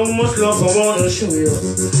is so much love I wanna show you,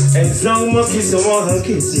 and so much kiss I wanna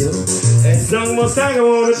kiss you, and so much I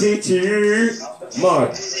wanna teach you.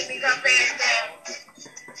 Mark.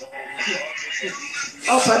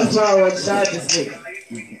 Up and forward, start this thing.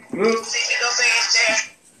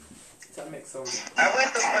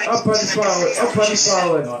 Up and forward, up and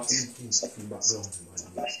forward.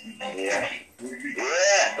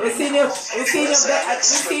 We've seen you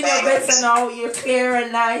better now. You're clear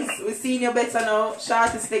and nice. We've seen you better now.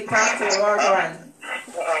 Short is like party or run.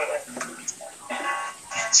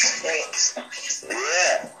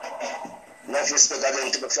 Yeah. Enough respect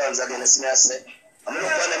again to the fans again, as I say. I'm going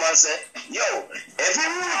to look on them and say, yo, every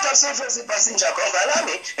route of some first passenger come follow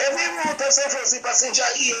me. Every route of some first passenger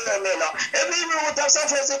hear me now. Every route of some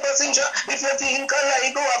first passenger, if you think I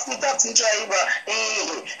like go off the taxi driver.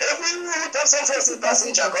 Every route of some first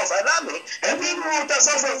passenger come follow me. Every route of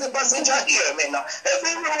some first passenger hear me now.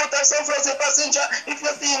 Every route of some first passenger, if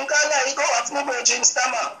you think I like go off the virgin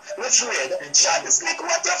stomach. Me afraid. Shot the slick,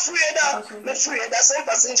 what you afraid of? Me afraid that some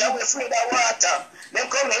passenger we afraid of water. Them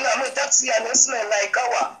come in and my taxi and they smell like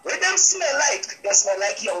our. What them smell like? They smell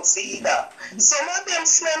like young feeder. Some of them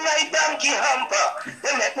smell like donkey hamper.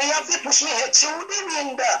 They make me have to push me head through the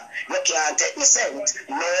window. You can't take the scent.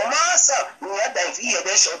 No master. Me a dive here,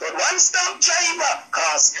 they shout out one stop driver.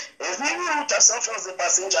 Cause every route of suffers the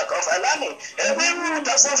passenger come follow me. Every route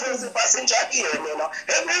of suffers the passenger hear me now.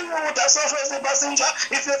 Every route of suffers the passenger.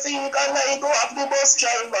 If you think I like go off the bus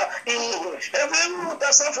driver. Every route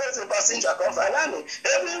of suffers the passenger come follow me.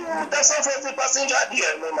 Every route of suffers the passenger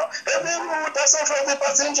hear me now. Every route of suffers the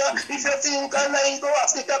passenger. If you think I like go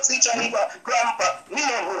off the taxi driver. Grandpa, me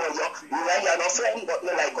no know you. You and you no friend, but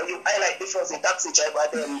me like you. I like the first the taxi driver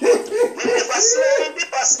them. You never smell the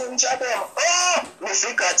passenger them. Oh, me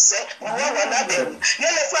forgot say you are one of them. You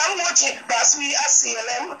never watch it, pass we assail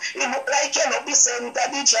them. You look like you no be center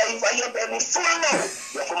the driver. Your belly full now.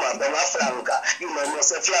 You come up on a flanker. You know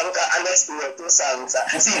say flanker and let's do it to Santa.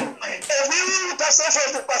 See, every route of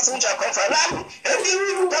suffers the passenger come follow me. Every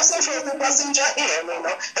route of suffers the passenger hear me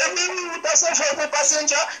now. Every route of suffers the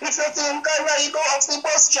passenger. If you think I like go off the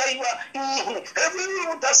bus driver. Every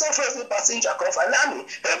route of suffers the passenger come follow me.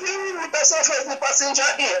 Every route of suffers the passenger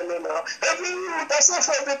hear me now. Every route of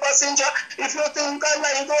suffers the passenger. If you think I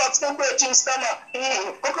like go off the virgin stomach.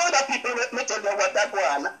 Cook other people let me tell you what that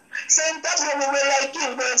one. Center from me like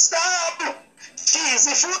you don't stop.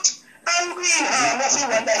 Cheesy foot. And green arm, if you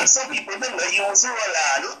wonder if some people don't know use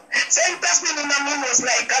roll-on. Center spinning on me nose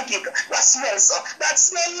like a kick. What smells so? That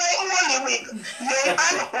smell like holy wig. Young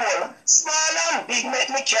and old, small and big, make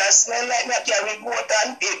me car smell like me carry goat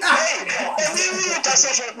and pig. Hey, every route of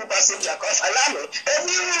some for the passenger come follow me.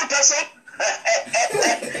 Every route of some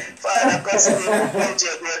Father, cause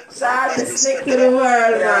Shout the stick to the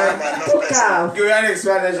world, man. Hook up. Give me a next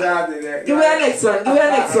one, Shadi. Give me a next one. Give me a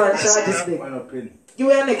next one, shout the stick. Give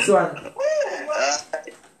me a next one.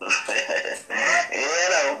 You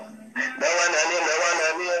know, the one and him, the one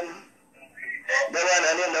and him. The one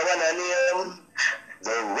and him, the one and him.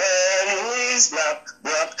 The world is black,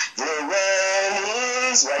 black. The world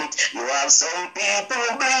is white. You have some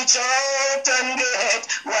people bleach out and get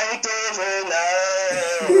white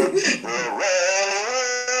overnight. The world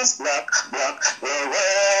is black, black. The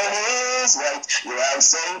world is white. You have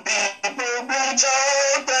some people bleach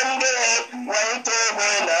out and get white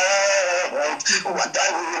overnight. What I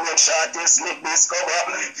mean, shot is make this cover.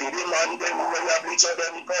 For the man, them when you bleach out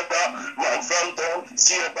them cover. Man from town,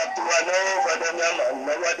 straight back to an over them, your man.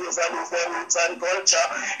 Nowadays I lose their roots and culture.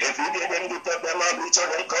 Every day them get up them a bleach out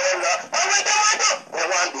them color. And what they want to? They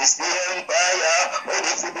want this the empire. Oh,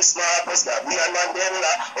 they fit the smartest that we and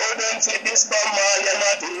Mandela. Oh, them fit this bomber, you're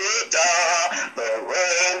not the later. The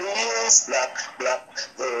world is black, black.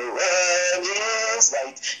 The world is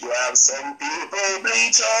white. You have some people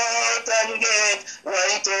bleach out and get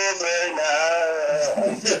white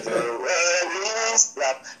overnight. The world is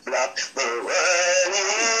black, black. The world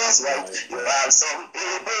is white. You have some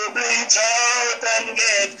people bleach out and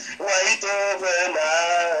get white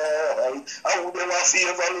overnight. How they want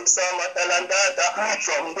favor me some metal and data.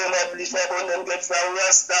 From them I bleach for them get from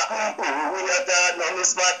Rasta. Oh, we are dad, no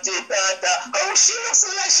miss my data. Oh, she looks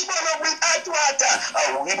like she wanna with hot water.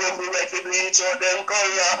 Oh, we don't be right to bleach out them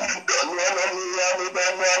color. Don't run on me and we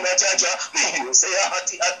don't run a chacha. Me you say a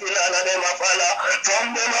hotty hotty land and them a follow.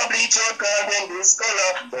 From them I bleach out call them this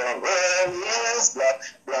color. The world is black,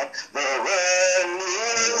 black. The world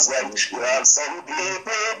is white. You have some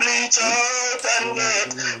people bleach out and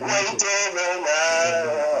get white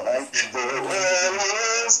overnight. The world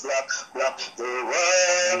is black, black. The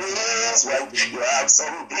world is white. You have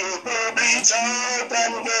some people bleach out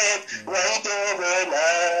and get white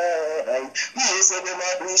overnight. We say them a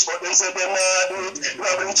bleach, but they say them not do it. We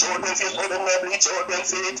a bleach out them feet, but them not bleach out them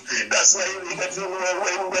feet. That's why we get to know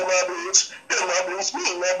when them a bleach. Them a bleach, me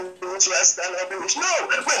not bleach, Rasta not bleach. No,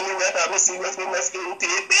 when you get a missing with me, my skin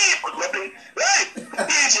tape, but not bleach. Right?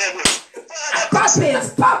 DJ me. Poppins,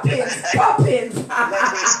 poppins, poppins.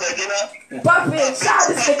 Poppins, shout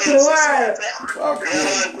the stick to the world.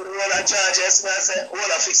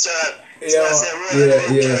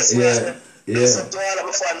 Listen to all of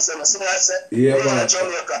my fans, man.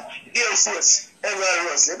 Jamaica, Game Force, everyone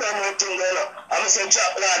knows. They don't know thing going on. I'm saying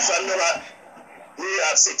Jack Lad from New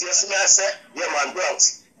York City. You see me, I say, yeah, man,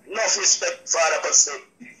 Bronx. Enough respect, Father, could say.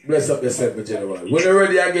 Bless up yourself, my general. When you're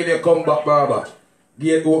ready again, you come back, Baba.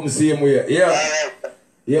 Gate open same way. Yeah.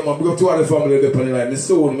 Yeah, man, big up to all the family up on the line. My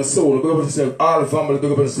soul, big up on yourself. All the family,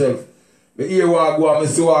 big up on yourself. Me hear what I go on, me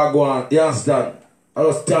see what I go on. You understand? I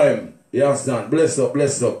lost time. You understand? Bless up,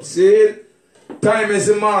 bless up. See? Time is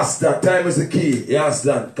the master, time is the key. You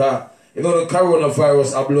understand? Because, you know, the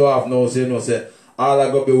coronavirus I blow off now, so you know, say, all I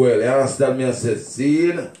got be well. You understand me? I say,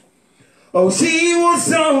 see? Oh, she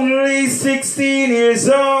was only 16 years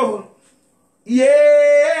old.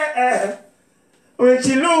 Yeah. When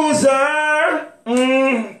she lose her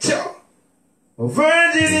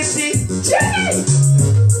virginity.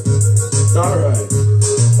 Alright.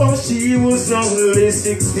 Oh, she was only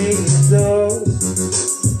 16 years old.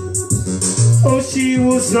 Oh, she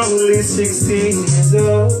was only 16 years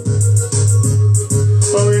old.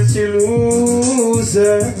 Oh, when she lose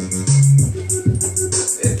her.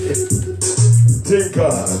 Thank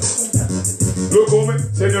God. Look at me,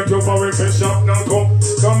 send your job away for shop now come.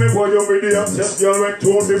 Come me boy, you with the obsessed girl right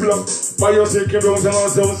to the block. Buy your secret blouse and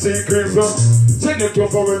some secret from. Send your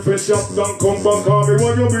job away for shop now come back. Come me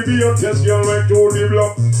boy, you with the obsessed girl right to the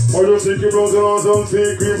block. Buy your secret blouse and some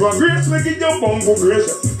secret from. Grace, make it your bumbo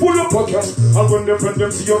grace. Pull up a cash, and when they friend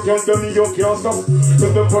them see you can't tell me you can't stop.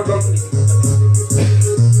 Let them put up.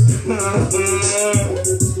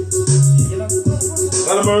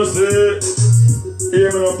 God mercy.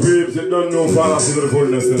 Even up peeps, you don't know fantasy to the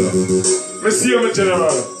fullness enough. Me see you, my general,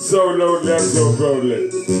 so loudly and so proudly.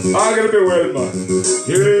 I'm gonna be well, man.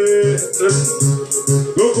 Yeah,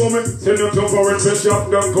 look at me, send you to for it, shop,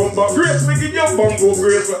 don't come back. Grace, make it your bumbo,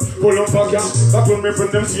 Grace. Pull up a cap, that's when me friend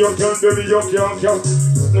them see you can't tell me you can't count.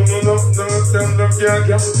 No,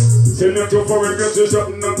 can't. Send you to for it, shop,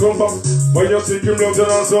 don't come back. Buy your secret blouse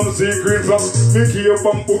and some secret from. Make your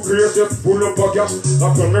bamboo Grace, pull up a cap,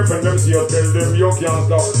 that's when me friend them see you tell them you can't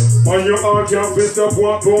stop. And you all can't fist up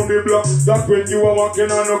walk on the block. That's when you are walking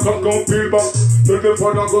and you can't come peel back. Tell the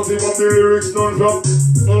father cause him of the lyrics non-stop.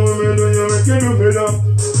 Oh man, you make it up.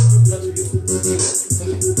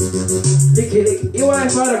 Licky, licky. You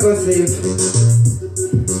want father go sleep?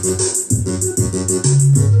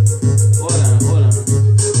 Hold on.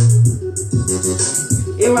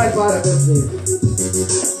 You want father go sleep?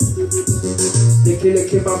 Licky,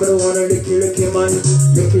 licky, mama don't wanna licky, licky, man.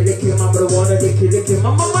 Licky, licky, mama don't wanna licky, licky,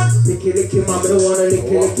 mama, man. Licky, licky, mama don't wanna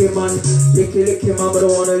licky, licky, man. Licky, licky, mama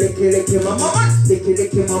don't wanna licky, licky, mama, man. Licky,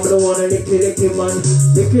 licky, mama don't wanna licky, licky, man.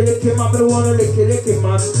 Licky, licky, mama don't wanna licky, licky,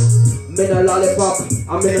 man. Me no lollipop,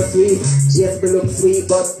 I'm in a sweet. Yes, me look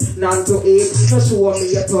sweet, but not to eat. No show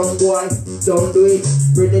me your tongue, boy. Don't do it.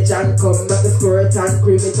 Bring the jam, come make the squirt and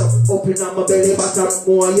cream it up. Open on my belly button,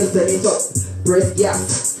 more you send it up. Press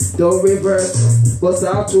gas, don't reverse. Bust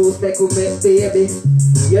out choose, make you make baby.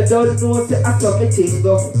 You don't know say I saw me thing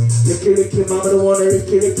go. Licky, licky, mama don't wanna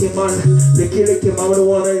licky, licky, man. Licky, licky, mama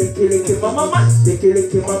don't wanna licky, licky, mama, man. Licky,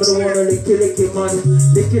 licky, mama don't wanna licky, licky, man.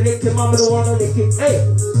 Licky, licky, mama don't wanna licky, hey.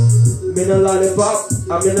 Me no lollipop,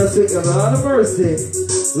 I'm in a sweet, Lord of mercy.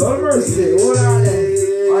 Lord of mercy, hold on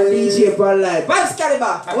there. On DJ for life. Vibes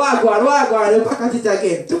Caliber, walk on, look back at it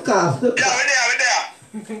again. Took off. Yeah, we're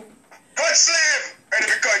there. Cut slave, ready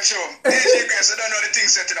to cut you. DJ Grace, I don't know the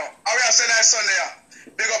thing set, you know. I will say nice Sunday, yeah.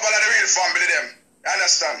 Big up all of the real family, them. You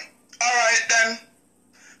understand? Alright then.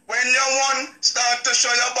 When you want, start to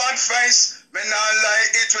show your bad face. Me not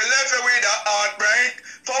like it will leave you with a heartbreak.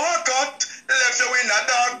 For a cut, left you in a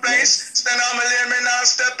dark place. Stand on my lane, me not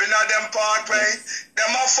step in a them parkway.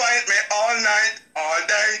 Them a fight me all night, all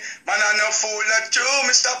day. Man, I no fool like you,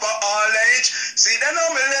 me stop at all age. See, they know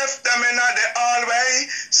me left them in the hallway.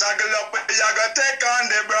 Saggle up with the yaga take on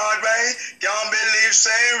the Broadway. Can't believe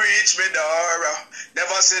say reach me door.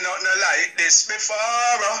 Never seen nothing like this before.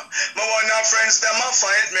 My one of friends, them a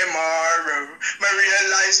fight me more. Me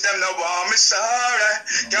realize them no want me sorry.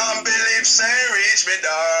 Can't believe say reach me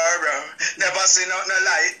door. Never seen nothing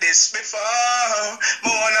like this before.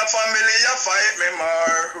 My one of family a fight me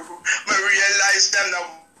more. Me realize them no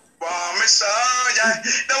want me so, yeah.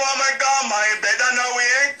 They want me go my bed and no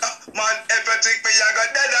wake. Man, if you think me I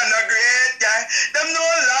got dead and no great, yeah. Them no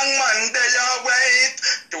long man, they are wait.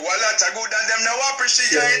 Do a lot of good and them no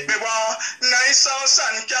appreciate me. Want nice house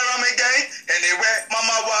and carry me gate. Anyway,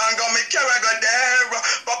 mama want go me carry go there.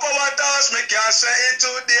 Papa want house, me can't say it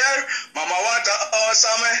to there. Mama want a house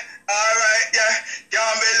on me. Alright, yeah.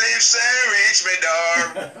 Can't believe say reach me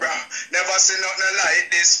door, bro. Never seen nothing like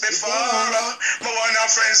this before. My one of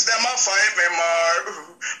friends, them a fight me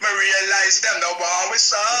more. Me realize them no want we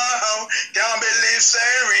saw. Can't believe say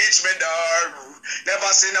reach me door. Never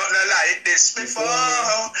seen nothing like this before.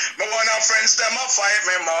 My one of friends, them a fight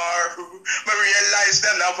me more. Me realize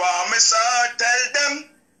them no want me saw. Tell them,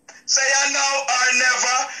 say I know or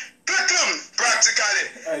never. Click them, practically.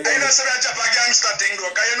 I know so that Japa gangster thing go.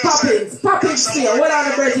 You know, Poppins here. Hold on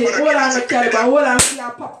the British, hold on the Caliber, hold on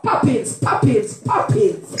here. Poppins.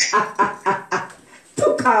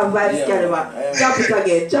 Took off Vibes Caliber. Jump it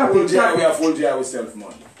again, jump it. We are full jar with self,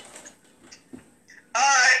 man.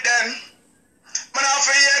 Alright then. Man, I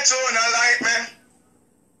feel yet to not like me.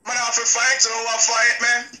 Man, I feel fight to fight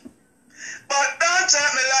me. But don't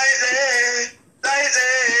take me lightly.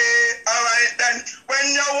 Alright then, when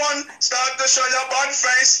you want, start to show your bad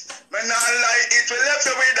face. When I like it, will left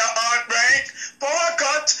you with a heartbreak. Power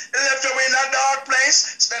cut, it left you in a dark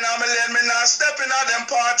place. Stand on me lane, me not stepping on them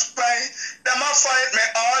pathway. Them a fight me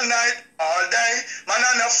all night, all day. Man,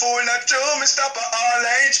 I'm no fool, not true, me stop at all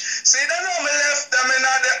age. See, they know me left them in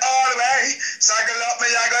the hallway. Saggle up me,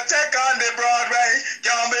 I go take on the Broadway.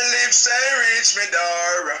 Can't believe say reach me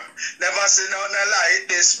door. Never seen nothing like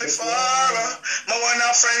this before. My one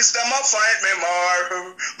of friends, them a fight me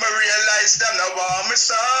more. Me realize them no want me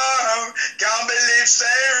so. Can't believe say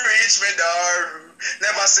reach me door.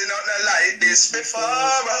 Never seen nothing like this before.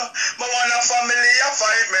 My one of family a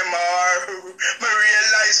fight me more. Me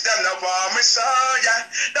realize them no want me so, yeah.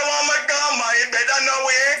 They want me go my bed and no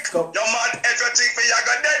wake. You mad if you think me I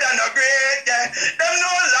got dead and no great, yeah. Them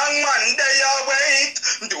no long man, they are wait.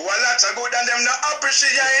 Do a lot of good and them no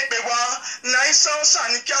appreciate me. Want nice house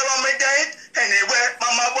and carry me gate. Anyway,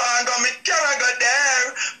 mama want go me carry go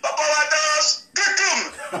there. Papa want house, click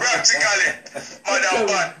them, practically. Mother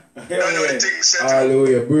one.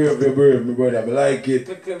 Hallelujah, brave, my brother. I like it.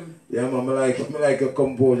 Yeah, man, I like a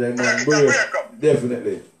composer, man. Brave,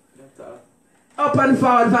 definitely. Up and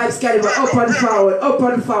forward, Vibes Caliber. Up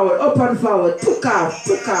and forward. Took off.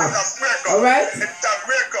 Alright?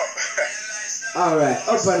 Alright,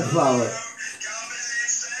 up and forward.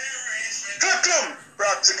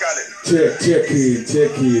 Practically.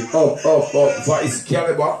 Check it. Up. Vibes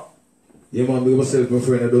Caliber. Yeah, man, big myself, my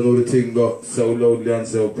friend. I don't know the thing got so loudly and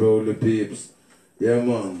so proudly, peeps. Yeah,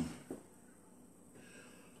 man.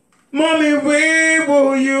 Mommy, where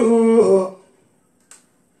were you?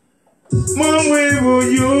 Mom, where were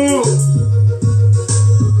you?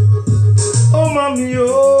 Oh, mommy,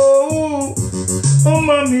 oh. Oh,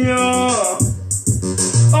 mommy, oh.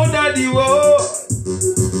 Oh, daddy, oh.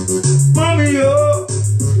 Mommy, oh.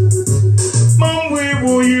 Mom, where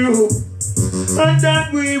were you? And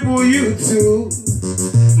dad, where were you too?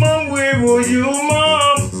 Mom, where were you,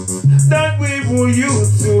 mom? Dad, where were you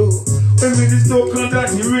too? When we just talk on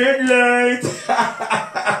that red light.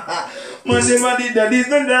 Man, never did that, is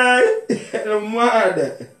not die. I'm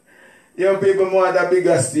mad. Young people want a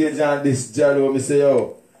bigger stage on this jello. Me say,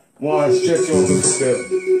 yo, want to stretch out the step.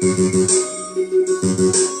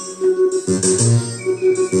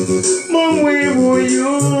 Mom, where were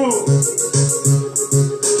you?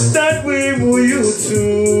 That way were you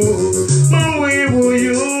too. Mom, where were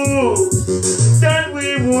you? That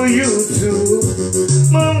way were you too.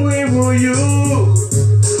 Mom, where were you?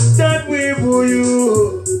 That way were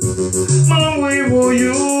you. Mom, where were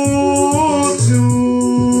you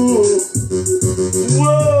too?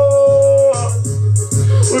 Whoa!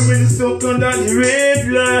 We've been stuck on that red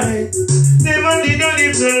light. Never did I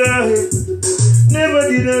live no life. Never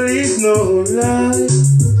did I live no life.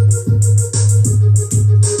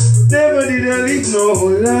 Never did I live no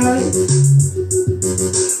life.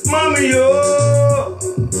 Mommy, oh,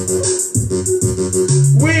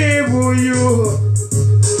 where were you?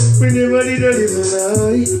 We never did I live a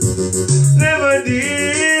life. Never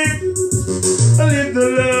did I live the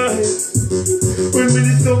life. When we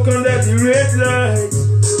stuck on that red light.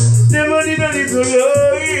 Never did I live the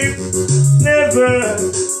life. Never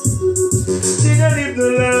did I live the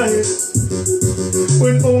life.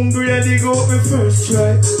 When hungry I dig out my first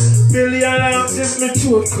try. Belly alarms if my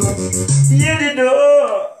throat cut. Hear the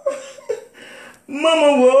door. Mama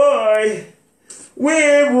boy,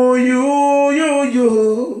 where were you?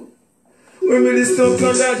 When we stuck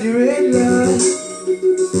on that red light.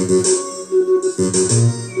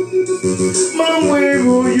 Mom, where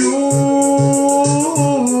were you?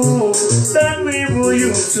 That where were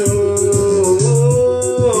you too?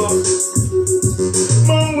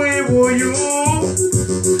 Mom, where were you?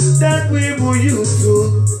 That way were you too.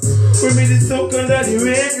 When we did stuck on that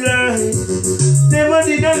red light. Never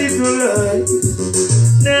did I live no life.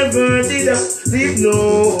 Never did I live no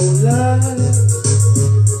life.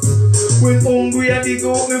 When hungry I dig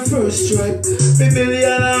out my first stripe. My belly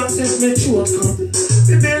alarms if my throat cut.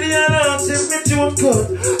 My belly alarms if my throat cut.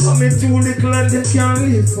 I'm too little and them can't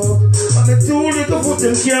live up. I'm too little for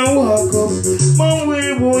them can't walk up. Mom,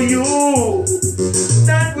 where were you?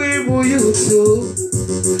 That way were you too.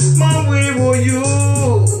 Mom, where were you?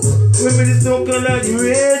 When we just talk on that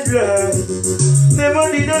red light. Never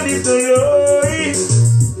did I live the life.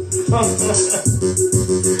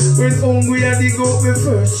 When hungry I dig out my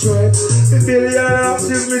first stripe. My belly alarms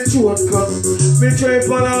if my throat cut. My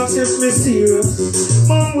tripod alarms if me serious.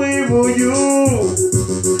 Mom, where were you?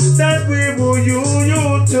 That way were you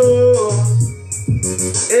too.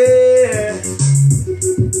 Yeah.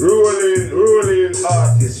 Rolling,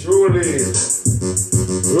 artist, rolling.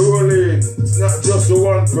 It's not just the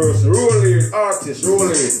one person. Rolling, artist,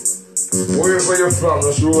 rolling. Wherever you're from,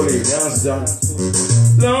 just rolling. You understand?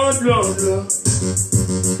 Lord.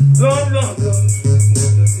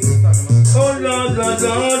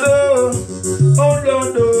 Oh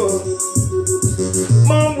Lord.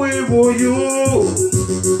 Mom, where were you?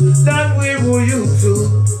 That way were you too.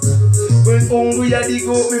 When hungry I dig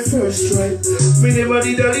out my first stripe. Me never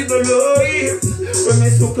did a little life. When me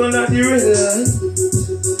stuck on that the red light.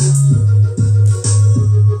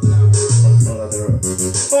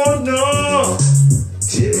 Oh no!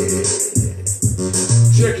 Yeah.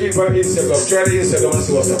 Check in for Instagram. Try the Instagram and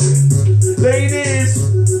see what's happening. Ladies,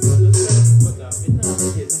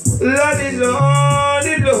 Lordy,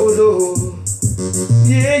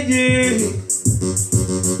 yeah.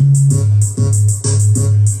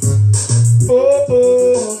 Oh.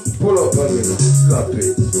 Pull up on me now. Slap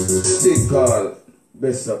it. Take call.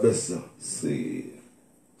 Bessa. See.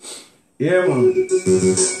 Yeah, man.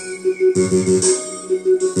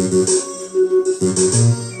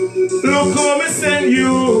 Look how me send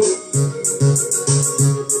you.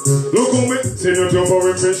 Look how me send you to for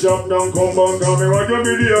a fish up down, come back and me want you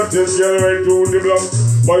be the artist, girl, right to the block.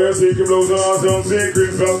 Buy a secret blouse and some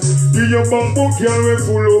secret flap. Give your bank book, girl, we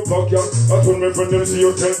full up back, yeah. That's when my friend them see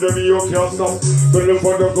you, tell them you can't stop. Tell them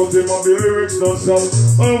for the cause them and the lyrics don't stop.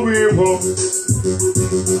 And wave up,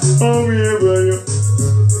 and wave up.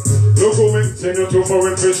 Look how me send you to for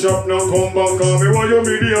a fish up now, come back and me want you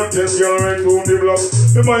be the artist, girl, right to the block.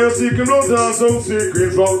 Me buy a secret blouse and some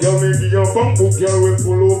secret flap, girl, me give your bank book, girl, we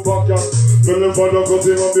full up back, yeah. Tell them the father cut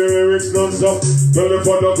him up the lyrics non-stop. Tell the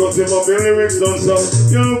father cut him up the lyrics non-stop.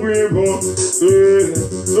 Young people,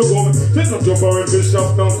 look on me. Take a jump around the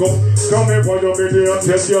shop and come. Come here for your video and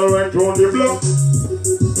test your right round the block.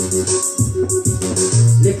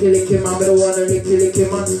 Licky man, I don't wanna licky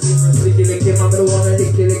man. Licky man, I don't wanna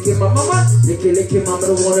licky man, mama. Licky man, I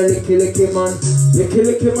don't wanna licky man. Licky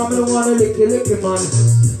man, I don't wanna licky man.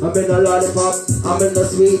 I'm in a lollipop, I'm in a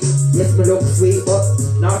sweet. Yes, me look sweet, but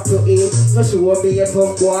not to eat. No show me a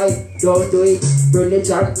tongue boy, don't do it. Bring the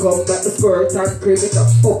jam, come back the skirt and cream it up.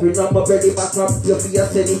 Open up my belly bottom, your feet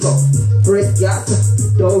send it up. Press gas,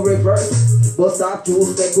 don't reverse. Bust off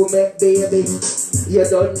juice, make go make baby. You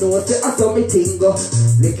don't know, say I saw me tingo.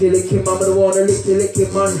 Licky man, I don't wanna licky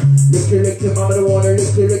man. Licky man, I don't wanna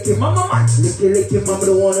licky man, man. Licky man, I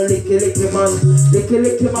don't wanna licky man. Licky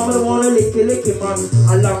man, I don't wanna licky man.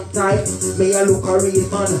 A long time, me I look a real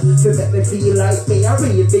man. To make me feel like me a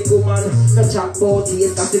real big woman. No chat about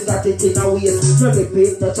it, got it in a waist. No lip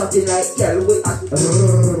it, no chatting like girl with a.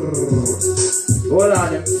 Hold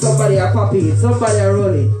on, somebody a poppy, somebody a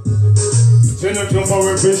rolling. Send a jump for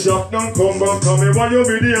a fish up, don't come back. Come here, why you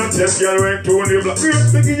be the and take your right to the block. Great,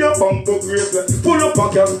 biggie your bamboo, great. Pull up a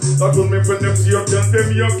cap. That will make when them see you, tell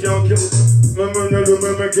them you can't kill. Remember, you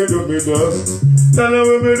make you do me that. Tell them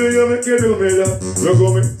we do you make you do me that. Look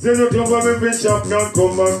at me. Send a jump for a fish up, don't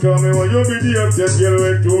come back. Come here, why you be the and take your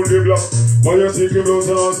right to the block. Why you secret blows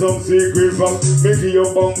on some secret fact. Make your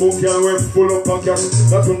bamboo can web full up a cap.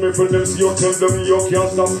 That will make when them see you, tell them you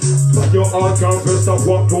can't stop. But your heart can't stop,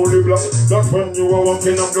 walk to the block. That when you are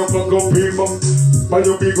walking up, you can go people. By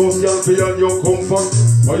your big house, can't feel and your comfort.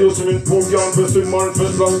 By your swimming pool, can't feel the man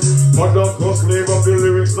first long. Mother cause slave of the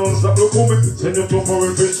lyrics non-stop. Look at me, send you to for a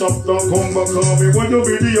fish up, don't come back on me. When you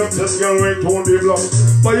be the access, girl, right on the block.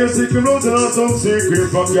 By your secret notes and some secret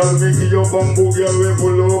from girl, make your bamboo, girl, we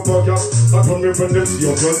pull up a cap. That when me friend them see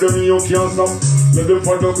you, tell them you can't stop. Let them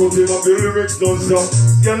father cut him up, the lyrics non-stop.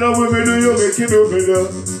 Girl, now when me do you make it do me that.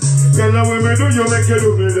 Girl, now when me do you make it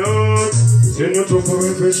do me that. Send you to for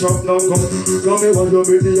a fish up now, come. Come here, while you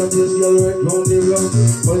be the youngest girl right round the block.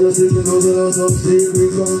 While you singing those and some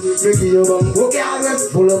secret from. Make your bamboo girl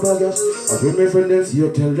full of baggage. And when my friend them see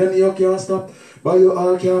you, tell them you can't stop. But you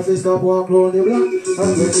all can't stop, walk round the block.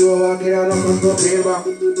 And when you are walking out, I'm gonna pay back.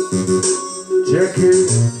 Check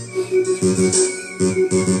it.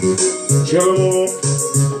 Chill up.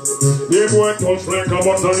 The boy touch like a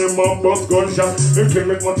button, him a bust gunshot. Him kill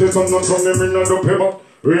me my taste, I'm not on him in the paper.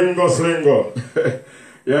 Ringo slingo.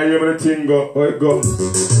 Yeah, you have the thing go. Where it go?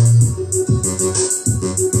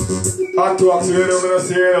 Hot to accident, I'm gonna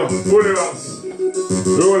say it now. Pull it out.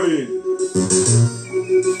 Roll it.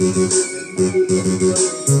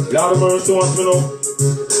 Lord of mercy, watch me now.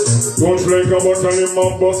 Don't slink a button in my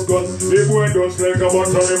bus gun. The boy don't slink a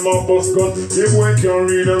button in my bus gun. The boy can't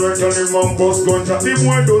read a write in my bus gun. The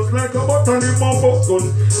boy don't slink a button in my bus gun.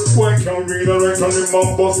 Boy can't read a write in my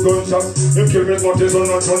bus gun. Him kill me not his son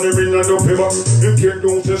and turn him in a dopey back. Him kill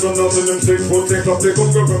don't his son and send him 6 foot 6 up. They come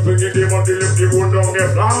go and forget him and they lift the one down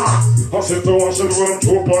there. I said to wash it with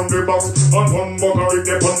him 2 on the box. And 1 buck and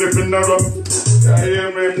rip on the pinner up. I hear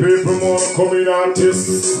me people more coming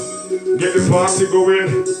artists. Get the party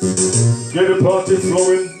going. Get the party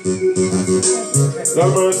flowing. That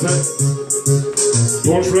mercy.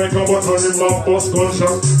 Don't slink a button in my bus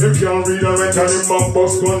gunshot. Him can't read a write in my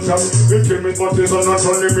bus gunshot. Him kill me but his son and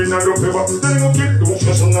turn him in a dope paper. Then he go kill those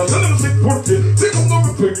his son and tell him sick put it. They come down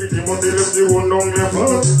with peggy him and they left the one down their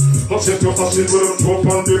front. I set you hostage with him 2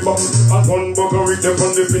 on the back. And 1 buck and read them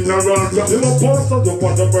on the funeral. Got him a pastor to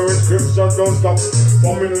want to bury scripture don't stop.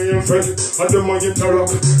 4 million friends and them a guitar rock.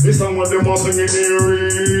 This song what them a singing here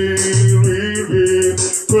real.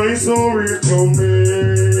 Christ so real to me.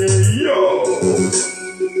 Yo.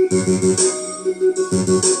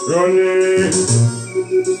 Ronnie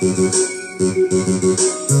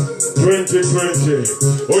 2020.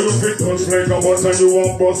 Oh, you fit punch like a bus and you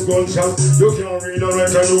want bus gunshot. You can't read a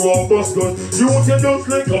write and you want bus gun. You want your dance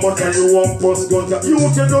like a bus and you want bus gun. You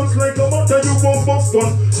want your dance like a bus and you want bus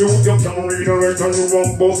gun. You can't read a write and you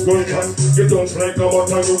want bus gun. You dance like a bus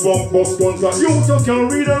and you want bus gun. You can't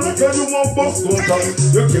read a write and you want bus gun.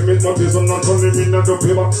 You kill me not this and not turn him in the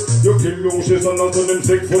paper. You kill Lucius and not turn him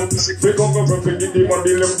 6 foot. Pick up a perfect the demon,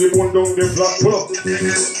 they left the one down the flat. Pull up.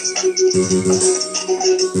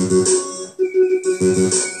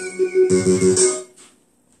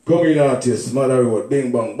 Coming artist, Mother Road,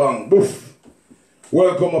 bing bang bang, boof.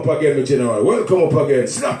 Welcome up again, my general. Welcome up again.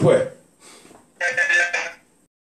 Snap way.